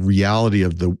is the reality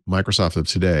of the Microsoft of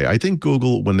today. I think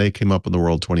Google, when they came up in the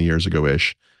world 20 years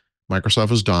ago-ish, Microsoft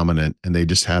was dominant, and they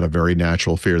just had a very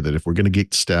natural fear that if we're going to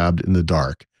get stabbed in the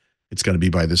dark, it's going to be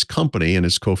by this company, and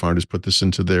his co-founders put this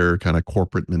into their kind of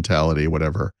corporate mentality,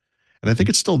 whatever. And I think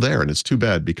it's still there, and it's too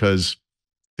bad because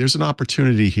there's an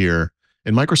opportunity here,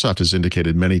 and Microsoft has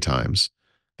indicated many times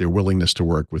their willingness to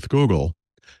work with Google.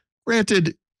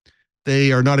 Granted,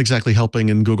 they are not exactly helping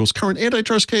in Google's current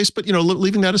antitrust case, but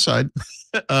leaving that aside.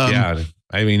 Yeah,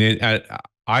 I mean,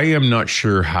 I am not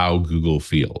sure how Google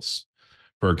feels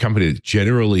for a company that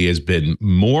generally has been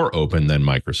more open than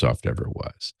Microsoft ever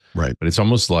was. Right. But it's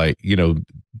almost like, the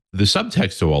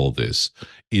subtext to all of this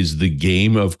is the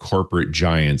game of corporate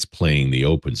giants playing the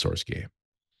open source game.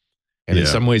 And in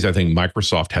some ways, I think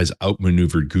Microsoft has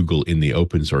outmaneuvered Google in the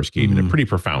open source game in a pretty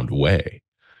profound way.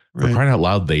 For crying out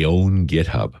loud, they own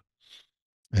GitHub.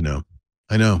 I know.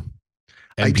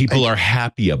 And people are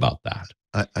happy about that.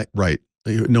 Right.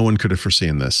 No one could have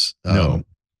foreseen this. No.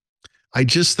 I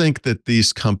just think that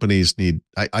these companies need,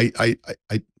 to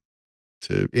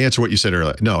answer what you said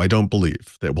earlier, no, I don't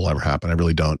believe that will ever happen. I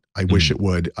really don't. I wish it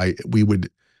would. We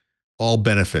would all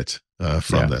benefit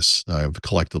from this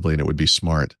collectively, and it would be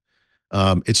smart.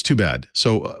 It's too bad.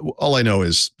 So all I know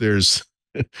is there's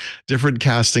different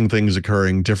casting things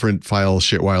occurring, different file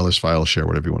share, wireless file share,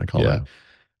 whatever you want to call that.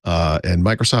 And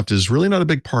Microsoft is really not a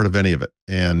big part of any of it.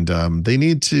 And they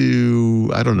need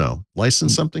to, I don't know,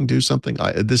 license something, do something.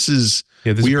 This is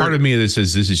there's a part of me that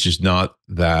says this is just not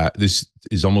that. This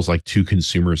is almost like too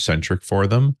consumer centric for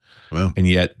them. Well, and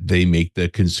yet they make the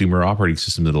consumer operating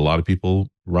system that a lot of people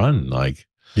run. Like,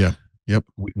 Yep.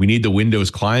 We need the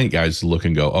Windows client guys to look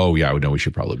and go, oh yeah, we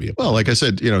should probably be. Well, like I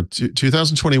said,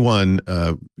 2021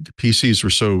 PCs were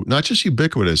so not just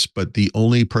ubiquitous, but the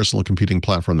only personal computing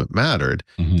platform that mattered,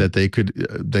 that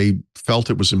they felt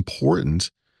it was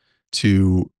important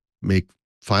to make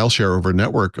file share over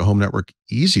a home network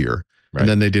easier. Right. And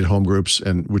then they did home groups,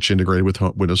 which integrated with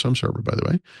Windows Home Server, by the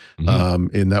way.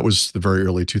 And that was the very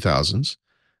early 2000s.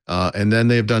 And then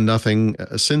they've done nothing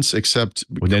since except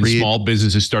then small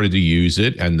businesses started to use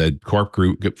it, and the corp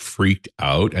group got freaked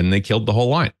out, and they killed the whole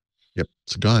line. Yep,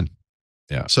 it's gone.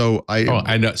 Yeah. So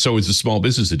so is the small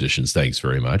business editions. Thanks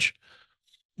very much.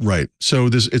 Right. So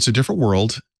it's a different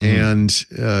world, and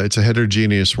it's a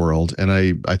heterogeneous world, and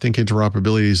I think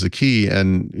interoperability is the key.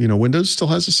 And Windows still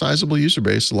has a sizable user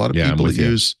base. A lot of people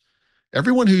use.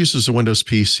 Everyone who uses a Windows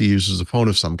PC uses a phone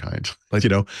of some kind,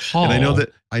 Paul, and I know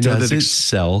that does it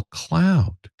sell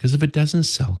cloud? Because if it doesn't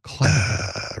sell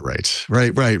cloud, right.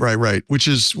 Which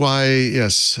is why,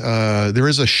 yes, there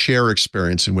is a share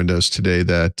experience in Windows today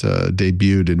that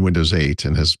debuted in Windows 8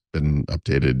 and has been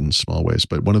updated in small ways.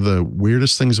 But one of the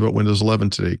weirdest things about Windows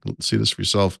 11 today, see this for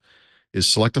yourself, is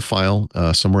select a file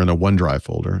somewhere in a OneDrive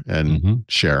folder and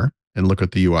share, and look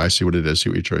at the UI, see what it is, see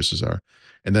what your choices are.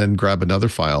 And then grab another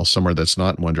file somewhere that's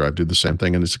not in OneDrive, do the same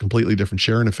thing, and it's a completely different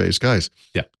share interface. Guys,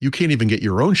 you can't even get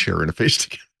your own share interface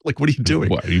together. Like, what are you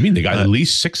doing? What do you mean? They got at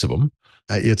least 6 of them.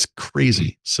 It's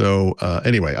crazy. So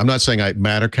anyway, I'm not saying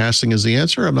Mattercasting is the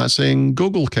answer. I'm not saying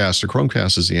Google Cast or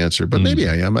Chromecast is the answer, but maybe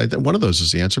I am. One of those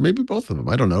is the answer. Maybe both of them.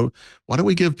 I don't know. Why don't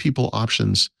we give people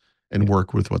options and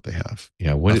work with what they have?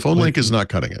 Yeah. Phone link is not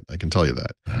cutting it. I can tell you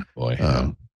that.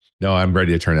 Boy. No, I'm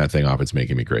ready to turn that thing off. It's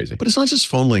making me crazy. But it's not just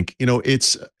phone link,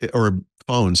 or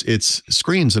phones, it's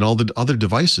screens and all the other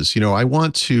devices. I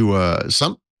want to,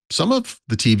 some of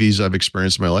the TVs I've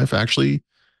experienced in my life, actually,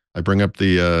 I bring up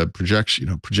the project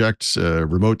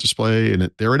remote display,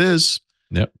 and there it is.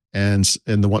 Yep. And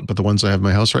the ones I have in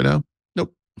my house right now,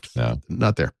 nope, no,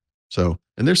 not there. So,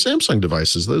 and they're Samsung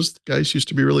devices. Those guys used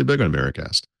to be really big on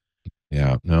Miracast.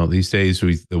 Yeah, no, these days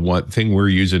the one thing we're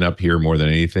using up here more than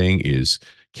anything is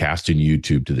casting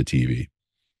YouTube to the TV.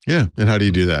 Yeah. And how do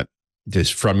you do that?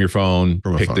 Just from your phone,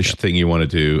 pick the thing you want to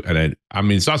do. And I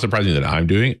mean, it's not surprising that I'm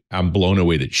doing it. I'm blown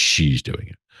away that she's doing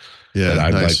it. Yeah. And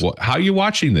I'm like, well, how are you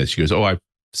watching this? She goes, oh, I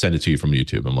sent it to you from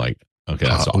YouTube. I'm like, okay,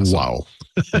 that's awesome. Wow.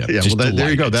 Well, there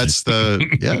you go. That's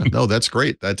that's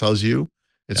great. That tells you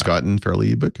it's gotten fairly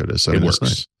ubiquitous. So it works.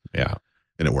 Nice. Yeah.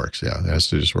 And it works. Yeah. It has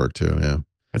to just work too. Yeah.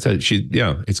 That's it.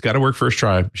 It's got to work first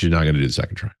try. She's not going to do the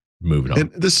second try. Moving on.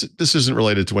 And this isn't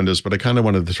related to Windows, but I kind of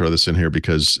wanted to throw this in here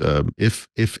because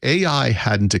if AI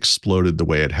hadn't exploded the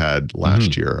way it had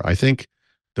last year, I think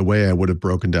the way I would have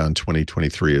broken down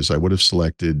 2023 is I would have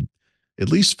selected at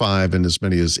least 5 and as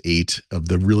many as 8 of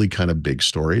the really kind of big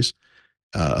stories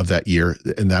of that year,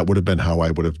 and that would have been how I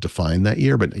would have defined that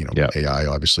year. But AI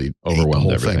obviously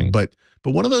overwhelmed everything. But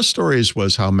one of those stories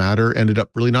was how matter ended up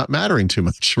really not mattering too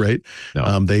much, right?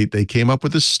 No. They came up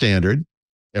with a standard.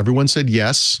 Everyone said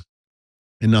yes.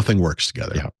 And nothing works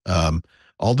together. Yeah.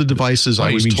 All the devices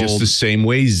I was told, just the same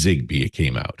way Zigbee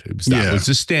came out. That was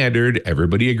the standard.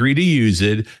 Everybody agreed to use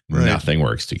it. Right. Nothing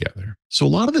works together. So a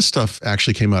lot of this stuff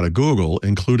actually came out of Google,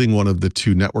 including one of the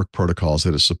 2 network protocols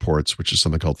that it supports, which is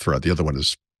something called Thread. The other one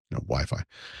is Wi-Fi.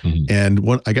 And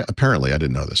apparently I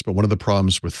didn't know this, but one of the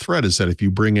problems with Thread is that if you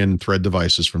bring in Thread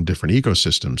devices from different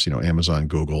ecosystems, Amazon,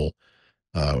 Google,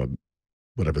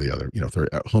 whatever the other,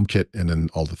 HomeKit, and then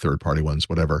all the third-party ones,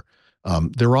 whatever.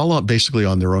 They're all basically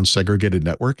on their own segregated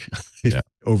network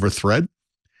over Thread.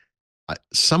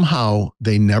 Somehow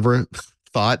they never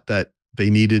thought that they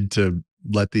needed to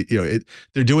let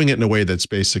they're doing it in a way that's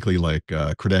basically like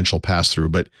credential pass-through,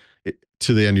 but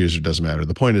to the end user, it doesn't matter.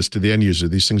 The point is, to the end user,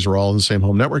 these things are all in the same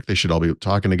home network. They should all be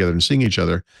talking together and seeing each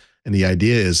other. And the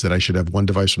idea is that I should have one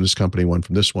device from this company, one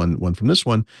from this one from this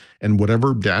one, and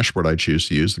whatever dashboard I choose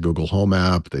to use, the Google Home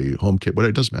app, the HomeKit,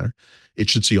 whatever, it doesn't matter. It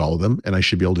should see all of them, and I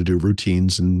should be able to do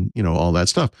routines and all that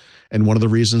stuff. And one of the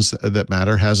reasons that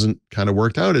Matter hasn't kind of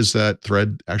worked out is that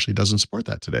Thread actually doesn't support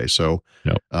that today. So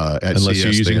unless CES,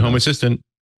 you're using Home Assistant.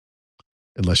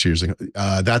 Unless you're using,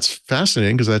 that's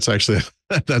fascinating because that's actually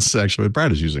what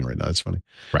Brad is using right now. That's funny.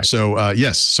 Right. So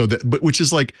yes. So but which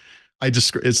is like,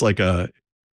 it's like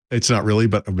it's not really,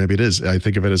 but maybe it is. I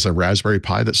think of it as a Raspberry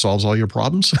Pi that solves all your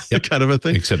problems, kind of a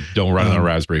thing. Except don't run it on a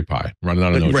Raspberry Pi. Run it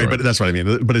on a Node. Right, but that's what I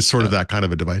mean. But it's sort of that kind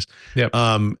of a device. Yep.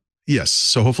 Yes.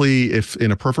 So hopefully, if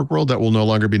in a perfect world, that will no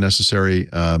longer be necessary,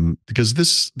 because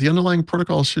the underlying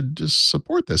protocol should just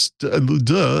support this.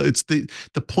 It's the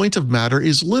point of Matter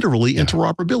is literally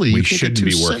interoperability. We shouldn't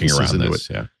be working around this.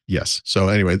 Yeah. Yes. So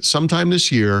anyway, sometime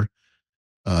this year,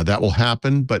 that will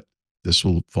happen, but this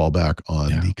will fall back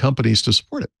on the companies to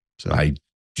support it. So I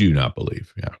do not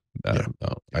believe.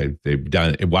 They've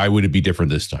done it. Why would it be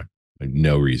different this time?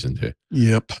 No reason to.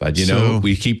 Yep. But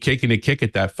we keep kicking a kick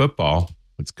at that football.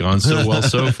 It's gone so well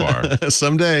so far.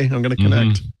 Someday I'm going to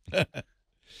connect.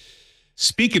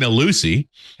 Speaking of Lucy.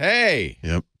 Hey.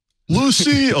 Yep.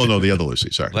 Lucy. Oh no, the other Lucy.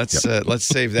 Sorry. Let's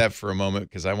save that for a moment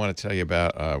because I want to tell you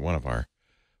about one of our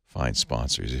fine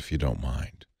sponsors, if you don't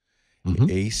mind.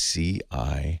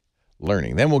 ACI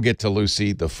Learning. Then we'll get to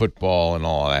Lucy, the football, and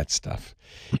all of that stuff.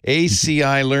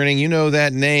 ACI Learning, you know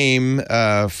that name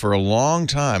for a long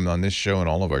time on this show and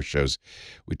all of our shows.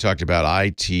 We talked about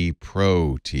IT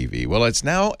Pro TV. Well, it's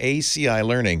now ACI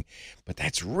Learning, but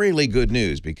that's really good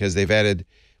news because they've added,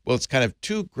 it's kind of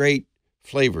 2 great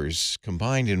flavors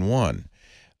combined in one.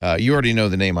 You already know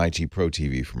the name IT Pro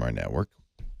TV from our network.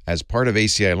 As part of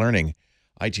ACI Learning,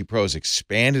 IT Pro has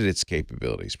expanded its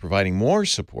capabilities, providing more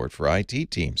support for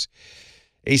IT teams.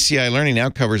 ACI Learning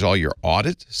now covers all your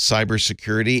audit,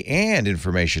 cybersecurity, and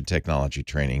information technology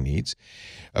training needs.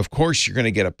 Of course, you're going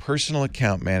to get a personal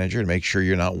account manager to make sure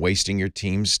you're not wasting your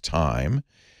team's time.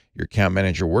 Your account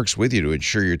manager works with you to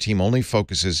ensure your team only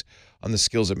focuses on the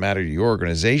skills that matter to your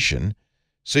organization,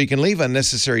 so you can leave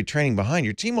unnecessary training behind.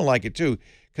 Your team will like it too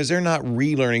because they're not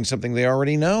relearning something they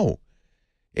already know.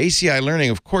 ACI Learning,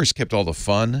 of course, kept all the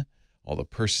fun, all the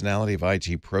personality of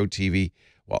IT Pro TV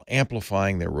while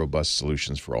amplifying their robust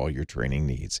solutions for all your training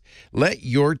needs. Let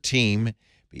your team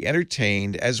be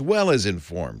entertained as well as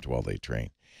informed while they train.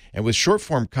 And with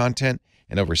short-form content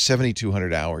and over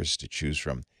 7,200 hours to choose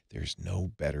from, there's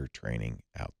no better training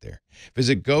out there.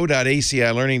 Visit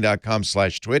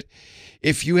go.acilearning.com/twit.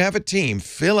 If you have a team,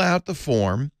 fill out the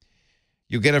form.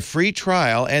 You'll get a free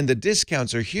trial, and the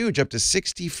discounts are huge, up to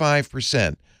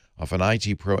 65% off an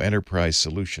IT Pro Enterprise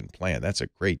Solution plan. That's a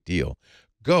great deal.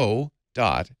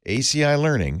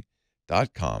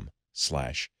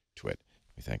 Go.acilearning.com/twit.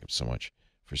 We thank them so much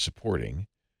for supporting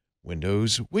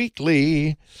Windows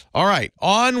Weekly. All right,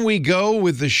 on we go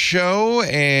with the show,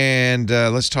 and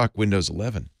let's talk Windows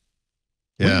 11.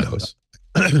 Yeah. Windows.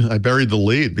 I buried the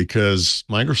lead because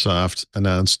Microsoft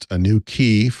announced a new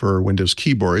key for Windows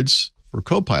keyboards for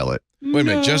Copilot. Wait a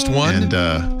minute, just one? And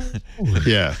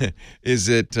yeah. Is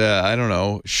it, I don't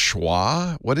know,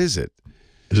 schwa? What is it?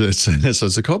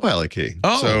 It's a Copilot key.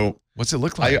 Oh, so what's it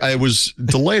look like? I was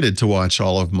delighted to watch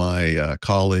all of my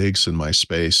colleagues in my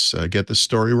space get this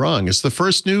story wrong. It's the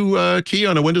first new key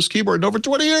on a Windows keyboard in over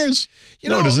 20 years.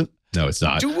 No, it isn't. No, it's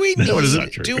not. Do we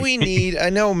need, I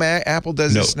know Apple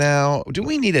does this now. Do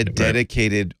we need a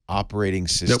dedicated operating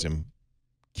system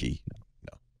key?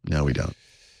 No, we don't.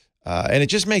 And it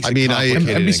just makes it complicated.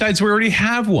 And besides, we already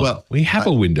have one. Well, we have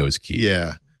a Windows key.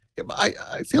 Yeah.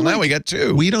 I feel like now we got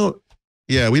 2. We don't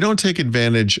take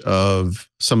advantage of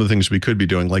some of the things we could be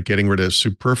doing, like getting rid of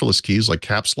superfluous keys like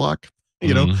caps lock,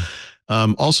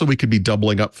 Also, we could be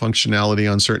doubling up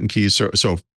functionality on certain keys.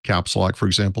 So caps lock, for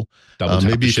example. Double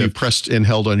Maybe if you shift. pressed and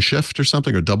held on shift or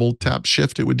something, or double tap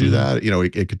shift, it would do that.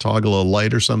 It could toggle a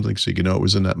light or something so you could know it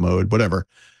was in that mode, whatever.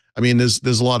 I mean,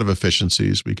 there's a lot of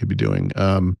efficiencies we could be doing.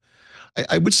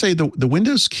 I would say the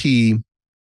Windows key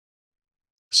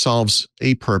solves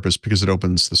a purpose because it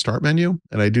opens the start menu.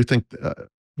 And I do think,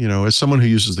 as someone who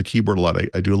uses the keyboard a lot,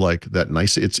 I do like that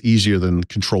nice. It's easier than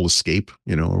Control Escape,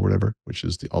 or whatever, which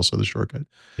is also the shortcut.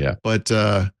 Yeah. But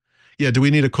do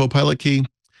we need a Copilot key?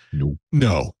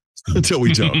 No, until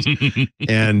we don't.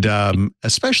 And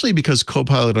especially because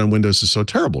Copilot on Windows is so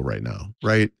terrible right now,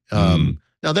 right?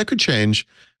 Now that could change.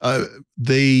 I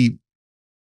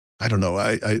don't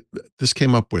know. This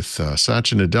came up with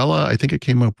Satya Nadella. I think it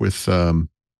came up with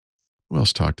who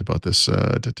else talked about this?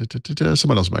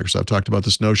 Someone else, Microsoft, talked about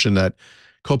this notion that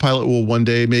Copilot will one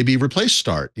day maybe replace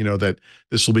Start. That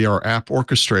this will be our app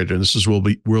orchestrator, and this is where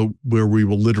we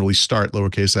will literally start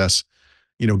lowercase s,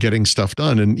 getting stuff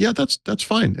done. And yeah, that's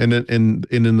fine. And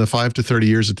in the 5 to 30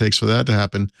 years it takes for that to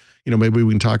happen, maybe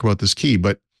we can talk about this key.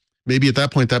 But maybe at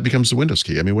that point that becomes the Windows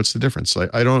key. I mean, what's the difference?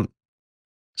 I don't.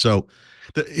 So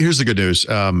here's the good news.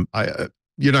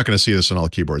 You're not going to see this on all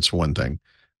keyboards for one thing.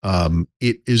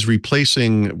 It is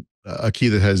replacing a key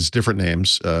that has different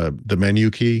names. The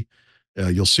menu key,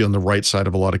 you'll see on the right side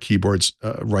of a lot of keyboards,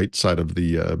 right side of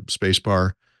the space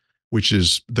bar, which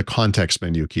is the context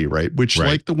menu key, right? Which,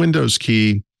 like the Windows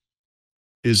key,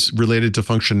 is related to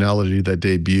functionality that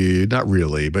debuted, not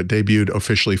really, but debuted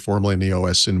officially formally in the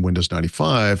OS in Windows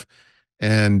 95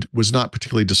 and was not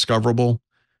particularly discoverable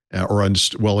or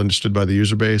well understood by the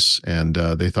user base. And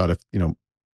they thought if,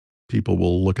 people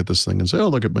will look at this thing and say, oh,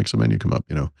 look, it makes a menu come up,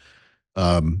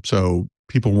 So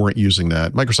people weren't using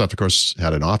that. Microsoft, of course,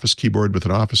 had an Office keyboard with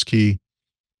an Office key.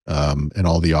 And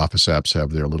all the Office apps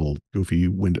have their little goofy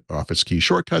Office key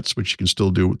shortcuts, which you can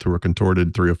still do through a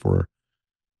contorted 3 or 4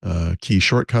 key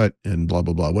shortcut and blah,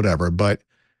 blah, blah, whatever. But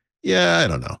yeah, I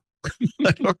don't know.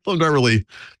 I'm not really.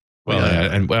 Well,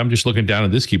 and I'm just looking down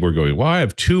at this keyboard going, well, I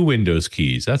have 2 Windows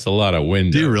keys. That's a lot of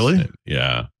Windows. Do you really?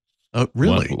 Yeah. Oh,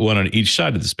 really? One on each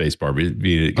side of the space bar.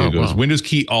 It goes Windows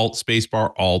key, Alt, space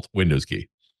bar, Alt, Windows key.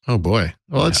 Oh boy.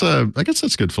 Well, it's I guess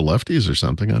that's good for lefties or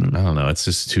something. I don't know. It's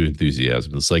just too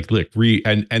enthusiasm. It's like, look,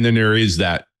 and then there is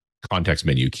that context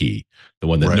menu key, the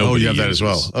one that nobody uses. That as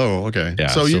well. Oh, okay. Yeah,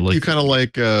 so you kind of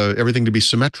like everything to be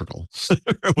symmetrical.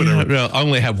 Whatever. Yeah, I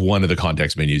only have one of the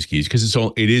context menus keys because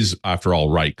it is after all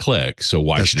right click. So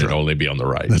why should it only be on the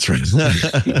right? That's right.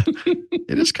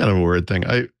 It is kind of a weird thing.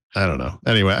 I don't know.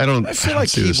 Anyway, I feel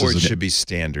like keyboards should be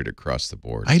standard across the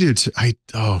board. I do too.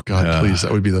 Oh God, please,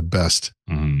 that would be the best.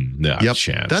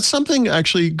 Chance. That's something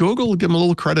actually. Google, give them a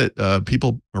little credit.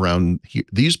 People around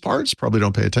these parts probably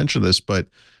don't pay attention to this, but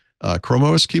Chrome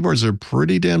OS keyboards are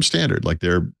pretty damn standard. Like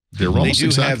they're almost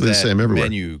exactly the same everywhere.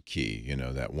 Menu key,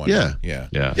 that one. Yeah.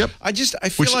 Yep. I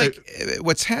feel like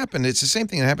what's happened. It's the same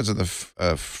thing that happens on the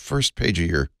first page of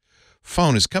your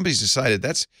phone. Is companies decided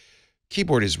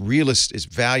keyboard is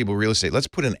valuable real estate. Let's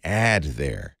put an ad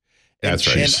there. That's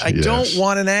right. And I don't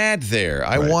want an ad there.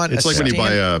 I want. It's like when you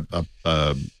buy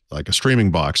a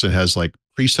streaming box. It has like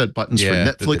preset buttons for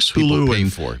Netflix, Hulu,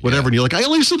 and whatever. And you're like, I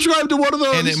only subscribe to one of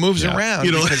those. And it moves around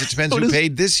because it depends who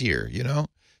paid this year.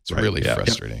 It's really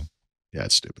frustrating. Yeah,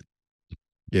 it's stupid.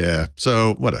 Yeah.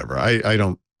 So whatever. I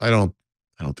don't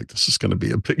think this is going to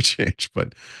be a big change,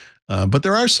 but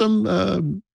there are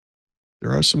some.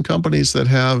 There are some companies that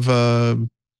have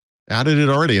added it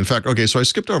already. In fact, okay, so I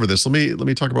skipped over this. Let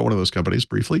me talk about one of those companies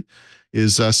briefly.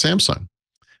 Is Samsung.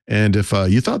 And if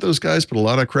you thought those guys put a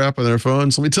lot of crap on their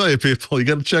phones, let me tell you, people, you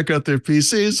got to check out their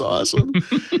PC. It's awesome.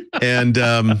 And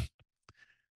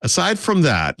aside from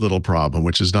that little problem,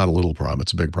 which is not a little problem,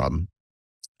 it's a big problem.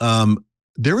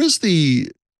 There's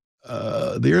the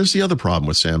other problem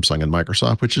with Samsung and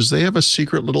Microsoft, which is they have a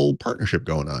secret little partnership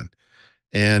going on.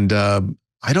 And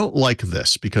I don't like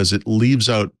this because it leaves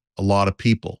out a lot of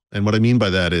people. And what I mean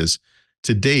by that is,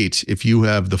 to date, if you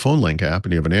have the Phone Link app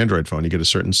and you have an Android phone, you get a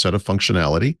certain set of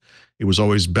functionality. It was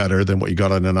always better than what you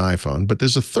got on an iPhone. But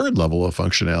there's a third level of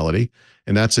functionality,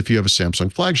 and that's if you have a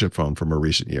Samsung flagship phone from a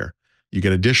recent year. You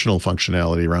get additional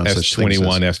functionality around such things as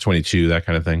S21, S22, that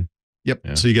kind of thing. Yep.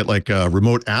 Yeah. So you get like a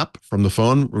remote app from the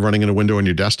phone running in a window on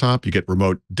your desktop. You get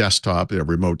remote desktop,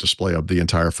 remote display of the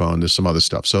entire phone. There's some other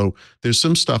stuff. So there's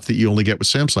some stuff that you only get with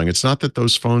Samsung. It's not that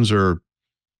those phones are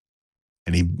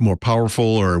any more powerful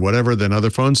or whatever than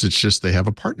other phones. It's just they have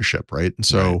a partnership, right? And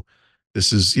so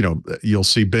this is, you'll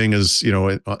see Bing as,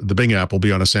 the Bing app will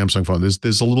be on a Samsung phone.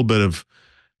 There's a little bit of,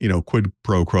 quid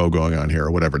pro quo going on here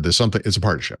or whatever. There's something, it's a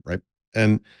partnership, right?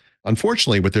 And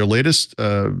unfortunately, with their latest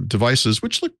devices,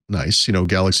 which look nice,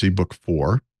 Galaxy Book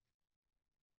 4,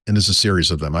 and there's a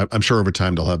series of them. I'm sure over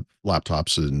time they'll have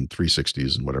laptops and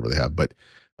 360s and whatever they have, but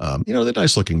they're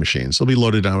nice looking machines. They'll be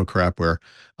loaded down with crapware.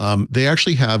 They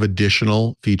actually have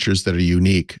additional features that are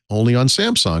unique only on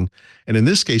Samsung. And in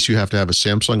this case, you have to have a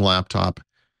Samsung laptop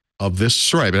of this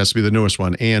stripe. It has to be the newest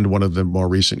one and one of the more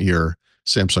recent year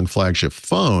Samsung flagship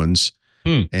phones.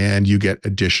 And you get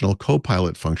additional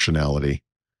Copilot functionality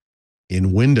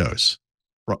in Windows.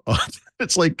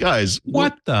 It's like, guys,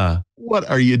 what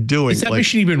are you doing? Does that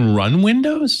machine even run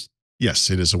Windows?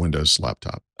 Yes, it is a Windows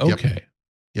laptop. Okay.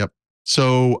 Yep.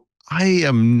 So I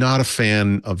am not a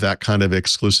fan of that kind of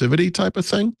exclusivity type of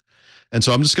thing. And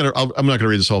so I'm not going to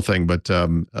read this whole thing, but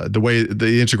the way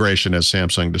the integration, as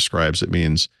Samsung describes it,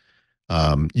 means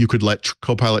you could let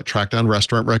Copilot track down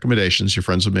restaurant recommendations your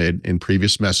friends have made in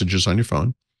previous messages on your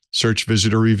phone, search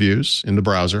visitor reviews in the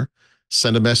browser,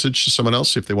 send a message to someone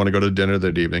else if they want to go to dinner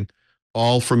that evening,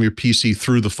 all from your PC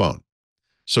through the phone.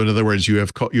 So in other words, you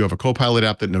have a Copilot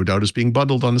app that no doubt is being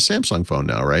bundled on the Samsung phone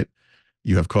now, right?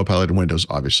 You have Copilot in Windows,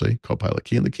 obviously, Copilot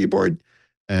key in the keyboard.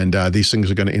 And these things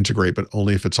are going to integrate, but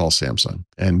only if it's all Samsung.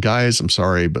 And guys, I'm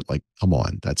sorry, but come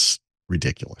on, that's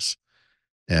ridiculous.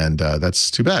 And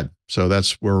that's too bad. So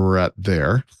that's where we're at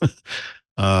there.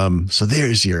 So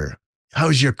there's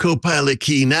how's your Copilot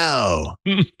key now?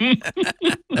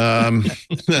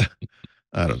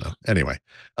 I don't know. Anyway,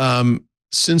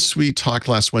 since we talked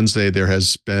last Wednesday, there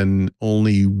has been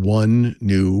only one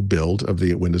new build of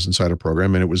the Windows Insider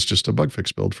program, and it was just a bug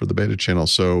fix build for the beta channel.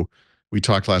 So we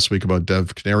talked last week about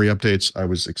Dev Canary updates. I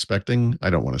was expecting, I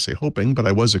don't want to say hoping, but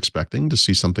I was expecting to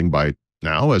see something by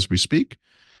now as we speak.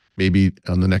 Maybe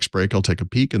on the next break, I'll take a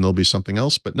peek and there'll be something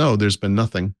else. But no, there's been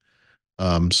nothing.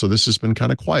 So this has been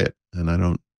kind of quiet, and I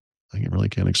really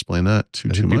can't explain that too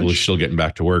much. People are still getting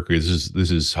back to work. This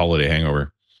is holiday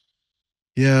hangover.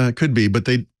 Yeah, it could be, but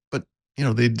they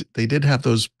did have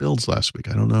those builds last week.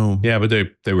 I don't know. Yeah, but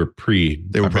they were pre.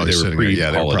 They were probably sitting there.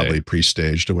 Yeah, they were probably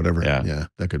pre-staged or whatever. Yeah,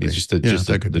 that could be. It's just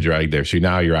the drag there. So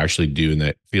now you're actually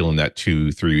feeling that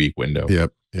 2-3 week window.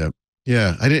 Yep.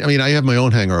 Yeah, I have my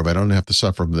own hangover. I don't have to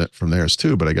suffer from theirs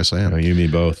too, but I guess I am. You and me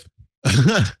both.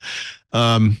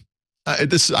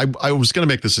 I was going to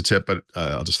make this a tip, but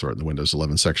I'll just throw it in the Windows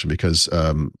 11 section because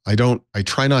I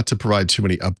try not to provide too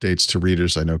many updates to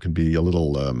readers. I know can be a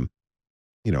little, a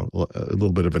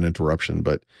little bit of an interruption,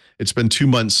 but it's been 2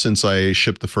 months since I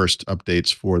shipped the first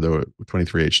updates for the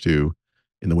 23H2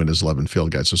 in the Windows 11 field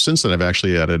guide. So since then, I've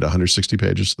actually added 160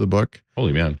 pages to the book.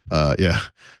 Holy man. Yeah.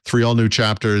 3 all new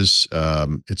chapters.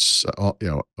 It's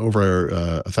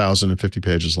over 1,050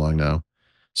 pages long now.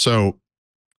 So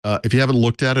if you haven't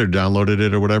looked at it or downloaded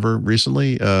it or whatever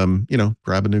recently,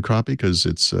 grab a new copy because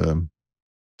it's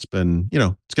been,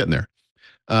 it's getting there.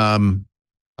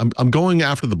 I'm going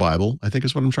after the Bible, I think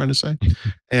is what I'm trying to say.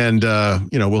 And,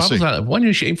 we'll see. Why don't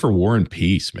you aim for war and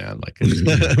peace, man?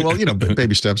 Well,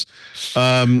 baby steps.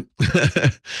 And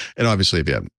obviously if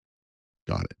you haven't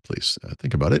got it, please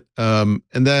think about it. And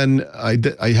then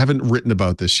I haven't written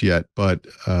about this yet, but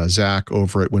Zach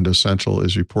over at Windows Central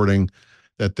is reporting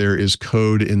that there is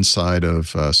code inside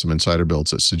of some insider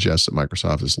builds that suggests that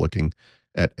Microsoft is looking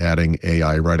at adding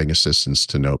AI writing assistance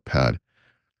to Notepad.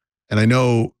 And I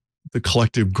know the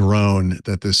collective groan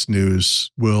that this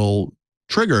news will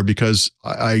trigger because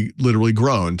I literally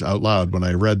groaned out loud when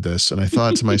I read this. And I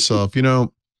thought to myself,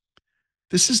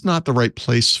 this is not the right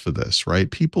place for this, right?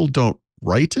 People don't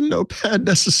write in Notepad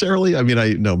necessarily. I mean,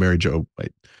 I know Mary Jo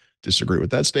might disagree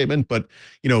with that statement, but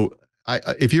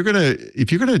if you're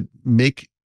gonna make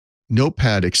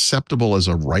Notepad acceptable as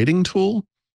a writing tool,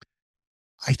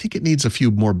 I think it needs a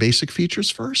few more basic features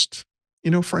first.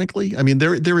 Frankly, I mean,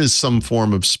 there is some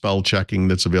form of spell checking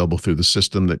that's available through the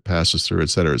system that passes through, et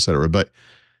cetera, et cetera. But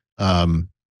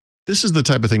this is the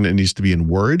type of thing that needs to be in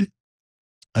Word.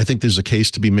 I think there's a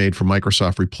case to be made for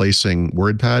Microsoft replacing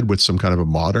WordPad with some kind of a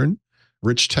modern,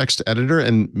 rich text editor,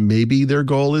 and maybe their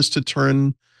goal is to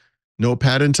turn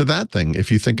Notepad into that thing.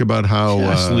 If you think about how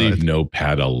just leave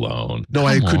Notepad alone. No,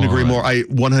 I couldn't agree more. I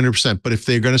 100%. But if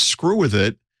they're going to screw with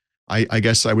it, I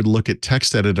guess I would look at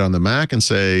text edit on the Mac and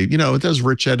say, it does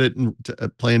rich edit and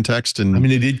plain text. And I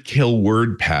mean, they did kill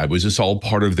WordPad. Was this all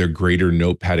part of their greater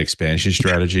Notepad expansion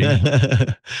strategy?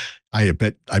 I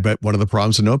bet one of the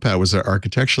problems in Notepad was that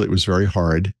architecturally it was very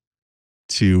hard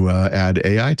to add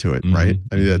AI to it, right?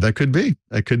 I mean, that could be.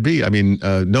 It could be. I mean,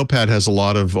 Notepad has a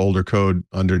lot of older code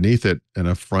underneath it and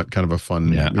a front, kind of a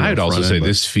fun. Yeah, I'd also say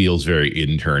this feels very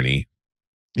interny.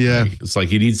 Yeah. It's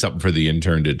like you need something for the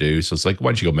intern to do. So it's like, why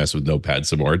don't you go mess with Notepad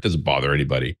some more? It doesn't bother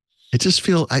anybody. It just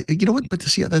feel you know what? But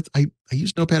see, I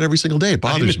use Notepad every single day. It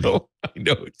bothers me.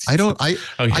 I know.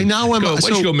 I now am. Once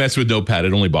you go mess with Notepad,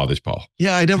 it only bothers Paul.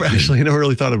 Yeah, I never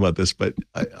really thought about this, but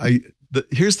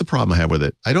here's the problem I have with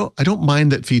it. I don't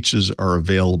mind that features are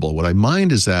available. What I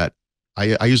mind is that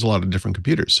I use a lot of different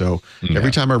computers. So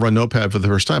every time I run Notepad for the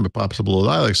first time, it pops up a little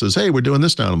dialog, says, "Hey, we're doing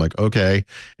this now." And I'm like, okay.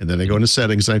 And then I go into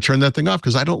settings and I turn that thing off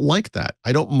because I don't like that.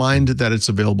 I don't mind that it's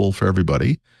available for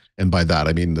everybody. And by that,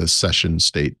 I mean the session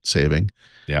state saving.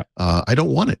 Yeah. I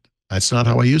don't want it. That's not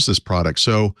how I use this product.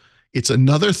 So it's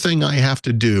another thing I have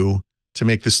to do to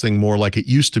make this thing more like it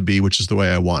used to be, which is the way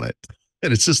I want it.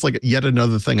 And it's just like yet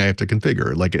another thing I have to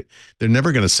configure. Like they're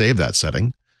never going to save that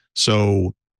setting.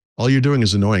 So all you're doing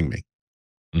is annoying me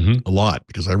a lot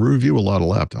because I review a lot of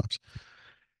laptops.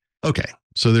 Okay.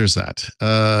 So there's that.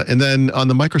 And then on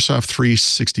the Microsoft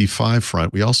 365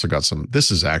 front, we also got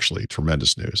this is actually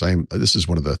tremendous news. This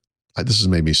has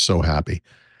made me so happy.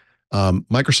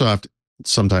 Microsoft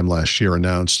sometime last year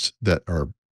announced that, or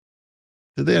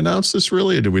did they announce this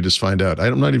really, or did we just find out?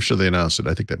 I'm not even sure they announced it.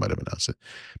 I think they might have announced it,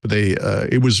 but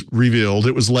it was revealed,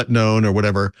 it was let known or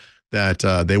whatever, that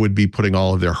they would be putting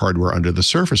all of their hardware under the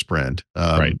Surface brand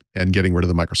and getting rid of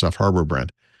the Microsoft hardware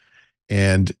brand.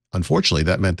 And unfortunately,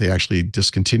 that meant they actually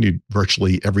discontinued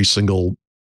virtually every single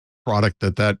product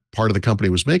that part of the company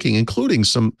was making, including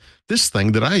this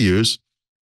thing that I use,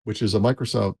 which is a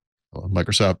Microsoft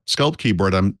Sculpt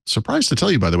keyboard. I'm surprised to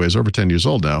tell you, by the way, is over 10 years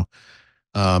old now.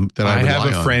 That I have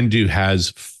a friend who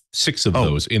has 6 of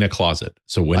those in a closet.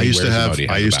 So when I used to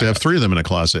have 3 of them in a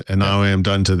closet, and now I am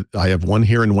done to. I have one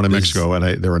here and one in Mexico,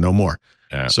 and there are no more.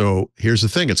 Yeah. So here's the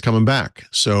thing, it's coming back.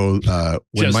 So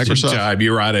when Microsoft,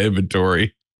 you're out of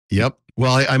inventory. Yep.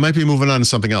 Well, I might be moving on to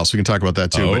something else. We can talk about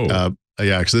that too. But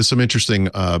yeah, because there's some interesting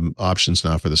options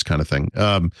now for this kind of thing.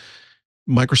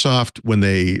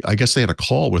 Microsoft, I guess they had a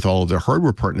call with all of their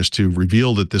hardware partners to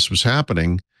reveal that this was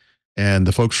happening. And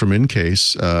the folks from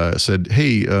Incase said,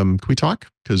 "Hey, can we talk?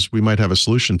 Because we might have a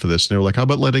solution for this." And they were like, "How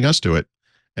about letting us do it?"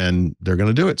 And they're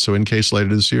going to do it. So Incase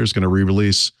later this year is going to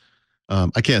re-release.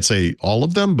 I can't say all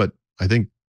of them, but I think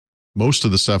most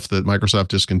of the stuff that Microsoft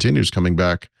discontinues coming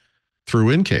back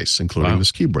through Incase, including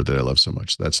this keyboard that I love so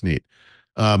much. That's neat.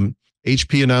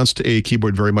 HP announced a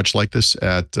keyboard very much like this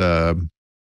at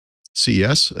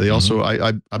CES. They also,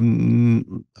 I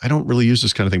don't really use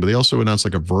this kind of thing, but they also announced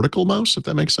like a vertical mouse, if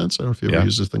that makes sense. I don't know if you ever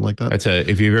use this thing like that.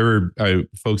 If you've ever,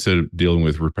 folks that are dealing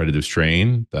with repetitive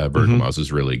strain, the vertical mouse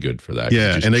is really good for that.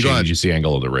 Yeah, and they changes the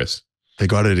angle of the wrist. They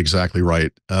got it exactly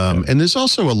right. And there's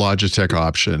also a Logitech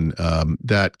option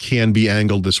that can be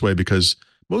angled this way, because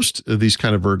most of these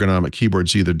kind of ergonomic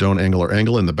keyboards either don't angle or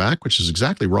angle in the back, which is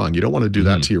exactly wrong. You don't want to do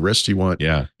that to your wrist. You want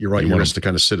your wrist to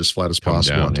kind of sit as flat as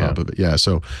possible on top of it. Yeah.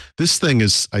 So this thing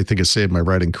I think has saved my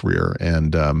writing career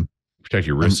and protect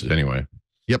your wrists anyway.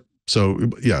 Yep.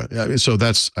 So yeah. So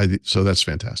that's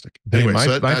fantastic. Anyway,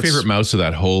 my favorite mouse of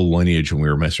that whole lineage when we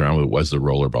were messing around with it was the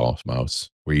rollerball mouse,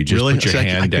 where you just put your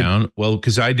hand down. Well,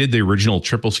 because I did the original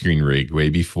triple screen rig way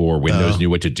before Windows knew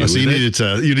what to do. So you needed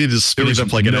to speed it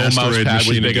up like an asteroid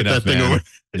machine to get that thing over.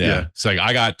 Yeah. It's like,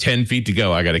 I got 10 feet to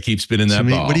go. I got to keep spinning that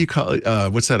ball. What do you call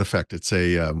it? What's that effect? It's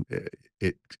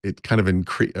it kind of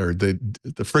increase, or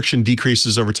the friction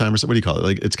decreases over time, or something. What do you call it?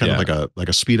 Like it's kind of like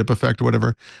a speed up effect or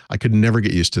whatever. I could never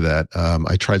get used to that.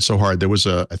 I tried so hard. There was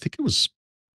I think it was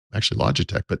actually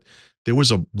Logitech, but there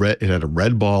was it had a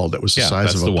red ball that was the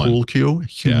size of a pool cue.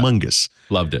 Humongous.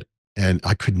 Loved it. And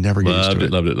I could never get used to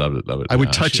it. Loved it. I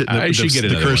would touch it.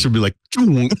 The cursor would be like,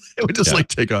 it would just like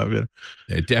take off. Yeah.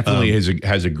 It definitely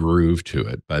has a groove to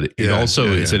it, but it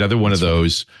also it's another one of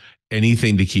those,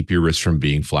 anything to keep your wrist from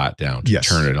being flat down, to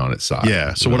turn it on its side.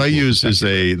 Yeah. So what I use is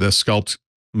the Sculpt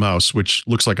mouse, which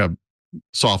looks like a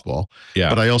softball. Yeah.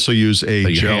 But I also use a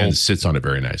your gel. hand sits on it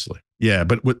very nicely. Yeah,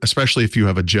 but especially if you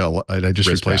have a gel, I just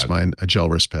replaced mine, a gel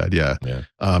wrist pad. Yeah.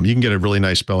 You can get a really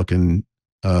nice Belkin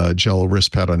gel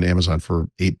wrist pad on Amazon for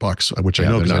 $8, which I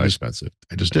know because not expensive.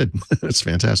 I just did. It's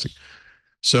fantastic.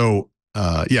 So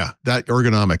that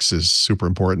ergonomics is super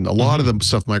important. A lot of the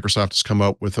stuff Microsoft has come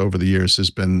up with over the years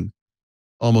has been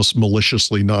almost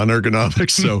maliciously non-ergonomic.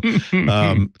 So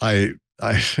I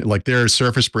like their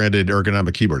Surface branded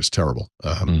ergonomic keyboard is terrible.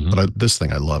 But this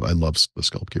thing I love. I love the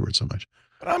Sculpt keyboard so much.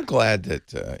 But I'm glad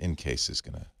that Incase is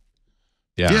going to.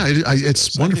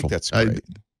 It's wonderful. I think that's great.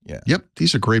 Yep.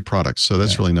 These are great products. So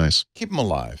that's really nice. Keep them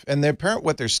alive. And they're apparent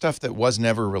with their stuff that was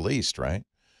never released, right?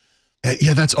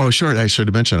 Sure. I should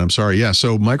have mentioned. I'm sorry. Yeah.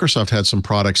 So Microsoft had some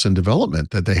products in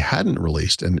development that they hadn't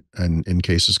released, and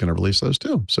Incase is going to release those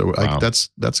too. So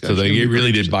that's so they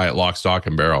really did buy it lock, stock,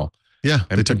 and barrel. Yeah.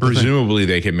 And presumably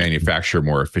they can manufacture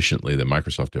more efficiently than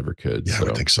Microsoft ever could. Yeah, I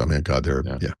would think so. Man, God, they're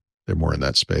They're more in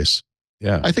that space.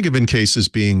 Yeah. I think of Incase as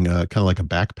being kind of like a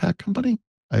backpack company.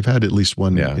 I've had at least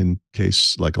one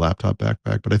Incase like laptop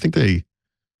backpack, but I think they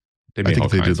do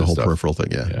the whole peripheral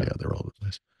thing. Yeah, they're all over the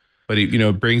place. But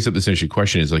it brings up this interesting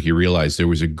question: is like you realize there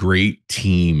was a great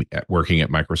team working at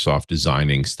Microsoft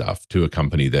designing stuff to a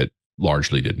company that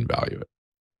largely didn't value it.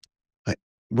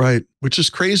 Right, which is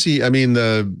crazy. I mean,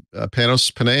 the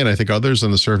Panos Panay and I think others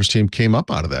on the Surface team came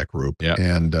up out of that group,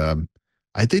 and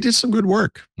they did some good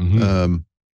work. Mm-hmm.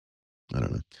 I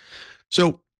don't know.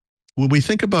 So when we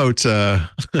think about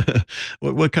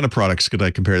what kind of products could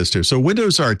I compare this to? So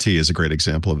Windows RT is a great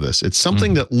example of this. It's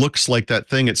something that looks like that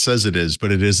thing it says it is,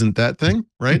 but it isn't that thing,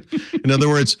 right? In other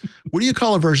words, what do you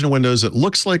call a version of Windows that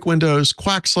looks like Windows,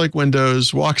 quacks like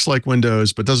Windows, walks like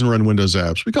Windows, but doesn't run Windows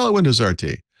apps? We call it Windows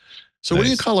RT. So what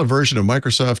do you call a version of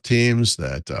Microsoft Teams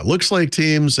that looks like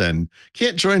Teams and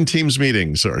can't join Teams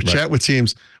meetings or chat with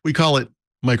Teams? We call it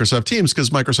Microsoft Teams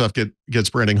because Microsoft gets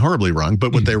branding horribly wrong.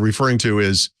 But what they're referring to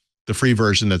is the free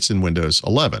version that's in Windows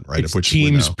 11, right? It's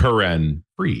Teams paren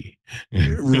free.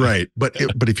 Right. But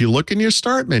if you look in your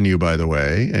start menu, by the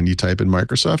way, and you type in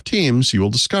Microsoft Teams, you will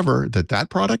discover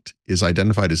that product is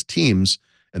identified as Teams.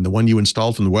 And the one you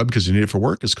installed from the web because you need it for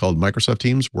work is called Microsoft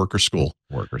Teams Work or School.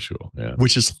 Work or School, yeah.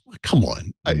 Which is, come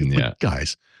on,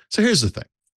 guys. So here's the thing.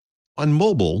 On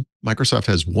mobile, Microsoft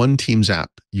has one Teams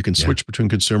app. You can switch between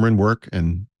consumer and work,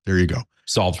 and there you go.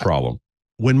 Solves problem.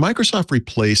 When Microsoft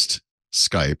replaced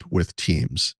Skype with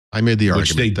Teams, I made the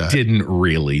argument that they didn't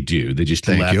really do. They just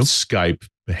left Skype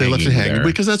hanging. They left it hanging there.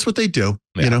 Because that's what they do.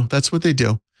 Yeah. You know, that's what they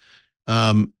do.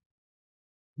 The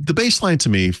baseline to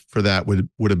me for that would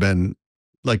have been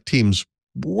like Teams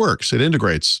works. It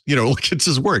integrates, like it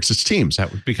just works. It's Teams.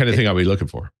 That would be kind of thing I'll be looking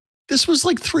for. This was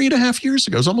like 3.5 years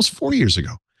ago. It was almost 4 years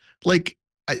ago. Like,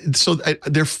 this is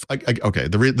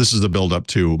the build up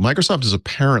to Microsoft is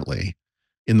apparently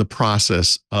in the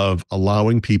process of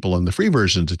allowing people in the free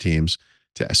version to Teams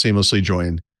to seamlessly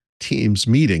join Teams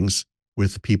meetings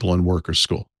with people in work or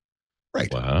school.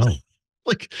 Right. Wow.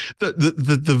 Like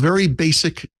the very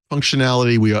basic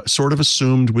functionality we sort of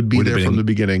assumed would be there from the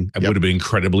beginning. It would have been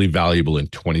incredibly valuable in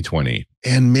 2020.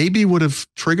 And maybe would have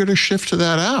triggered a shift to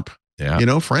that app.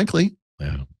 Yeah. Frankly.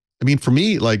 Yeah. I mean, for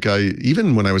me, like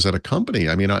even when I was at a company,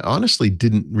 I mean, I honestly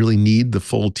didn't really need the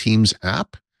full Teams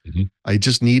app. Mm-hmm. I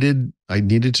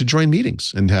needed to join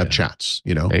meetings and have chats,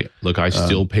 Hey, look, I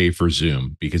still pay for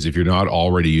Zoom because if you're not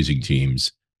already using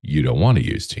Teams, you don't want to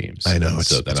use Teams. I know.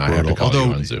 So then I have to call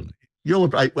you on Zoom.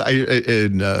 Matt,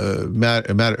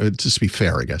 just to be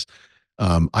fair, I guess,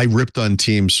 I ripped on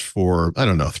Teams for,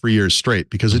 3 years straight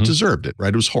because it deserved it,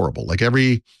 right? It was horrible. Like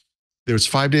there was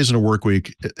 5 days in a work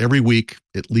week. Every week,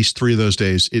 at least 3 of those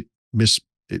days, it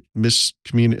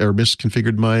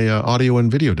misconfigured my audio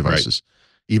and video devices,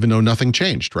 even though nothing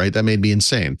changed, right? That made me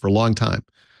insane for a long time.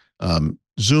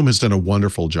 Zoom has done a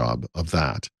wonderful job of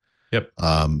that. Yep.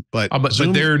 But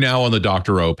Zoom, they're now on the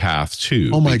Dr. O path too.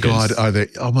 Oh my God. Are they?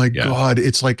 Oh my God.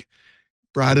 It's like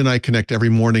Brad and I connect every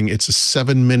morning. It's a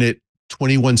 7-minute,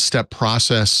 21-step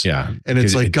process. Yeah. And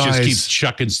it's like, guys, just keeps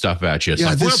chucking stuff at you. It's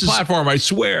yeah, like, we're a platform, I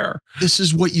swear. This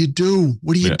is what you do.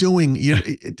 What are you doing?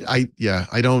 I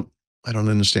don't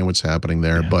understand what's happening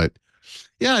there, but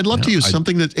I'd love to use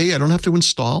something that, I don't have to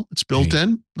install. It's built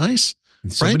in. Nice.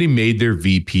 Somebody made their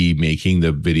VP making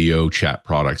the video chat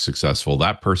product successful.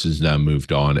 That person's now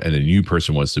moved on, and a new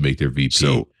person wants to make their VP.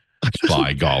 So,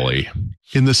 by golly.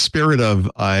 In the spirit of,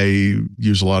 I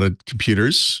use a lot of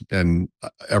computers, and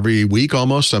every week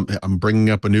almost, I'm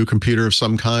bringing up a new computer of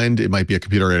some kind. It might be a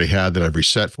computer I already had that I've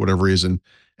reset for whatever reason.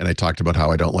 And I talked about how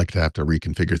I don't like to have to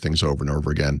reconfigure things over and over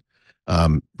again.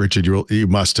 Richard, you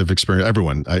must have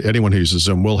experienced, anyone who uses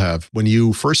Zoom will have, when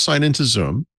you first sign into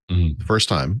Zoom, the first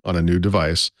time on a new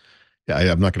device,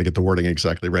 I'm not going to get the wording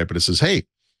exactly right, but it says, hey,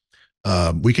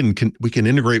 we can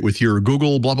integrate with your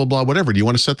Google, blah, blah, blah, whatever. Do you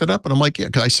want to set that up? And I'm like, yeah,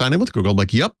 can I sign in with Google? I'm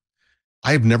like, yep.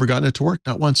 I have never gotten it to work,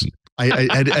 not once.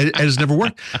 It has never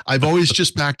worked. I've always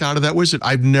just backed out of that wizard.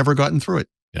 I've never gotten through it.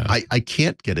 Yeah. I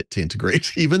can't get it to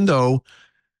integrate, even though,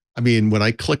 I mean, when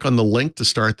I click on the link to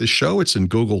start the show, it's in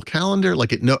Google Calendar.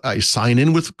 I sign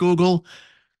in with Google.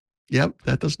 Yep,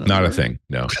 that does not work. A thing.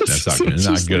 No, that's not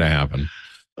going to happen.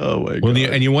 Oh my God. Well,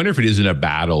 and you wonder if it isn't a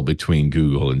battle between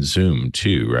Google and Zoom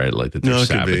too, right? Like that they're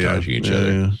sabotaging each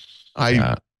other.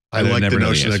 I like the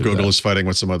notion that Google is fighting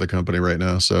with some other company right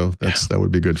now. So that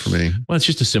would be good for me. Well, it's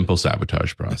just a simple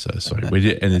sabotage process. And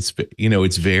it's,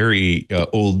 it's very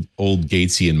old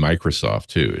Gatesian Microsoft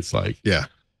too. It's like,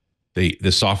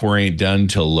 the software ain't done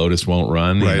till Lotus won't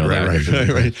run.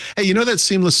 Right. Hey, that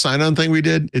seamless sign-on thing we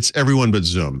did? It's everyone but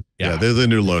Zoom. Yeah, they're the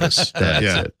new Lotus.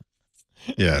 That's it.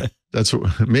 Yeah. That's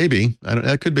what, maybe. I don't.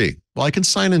 That could be. Well, I can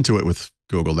sign into it with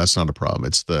Google. That's not a problem.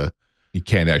 It's the. You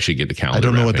can't actually get the calendar. I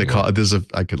don't know what they call it.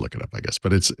 I could look it up, I guess,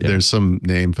 but there's some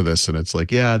name for this, and it's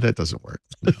like, yeah, that doesn't work.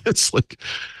 It's like,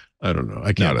 I don't know.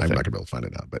 I'm not gonna be able to find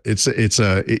it out, but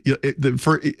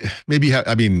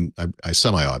I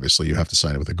semi obviously you have to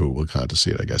sign it with a Google account to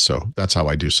see it, I guess. So that's how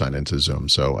I do sign into Zoom.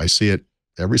 So I see it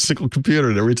every single computer,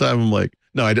 and every time I'm like,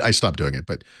 no, I stopped doing it,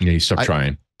 but yeah, you stopped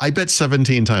trying. I bet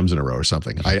 17 times in a row or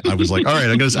something. I was like, all right,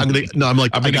 I'm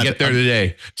gonna get there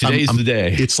today. Today's the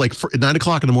day. It's like 9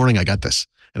 o'clock in the morning. I got this.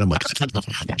 And I'm like,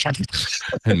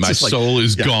 and my soul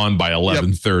is gone by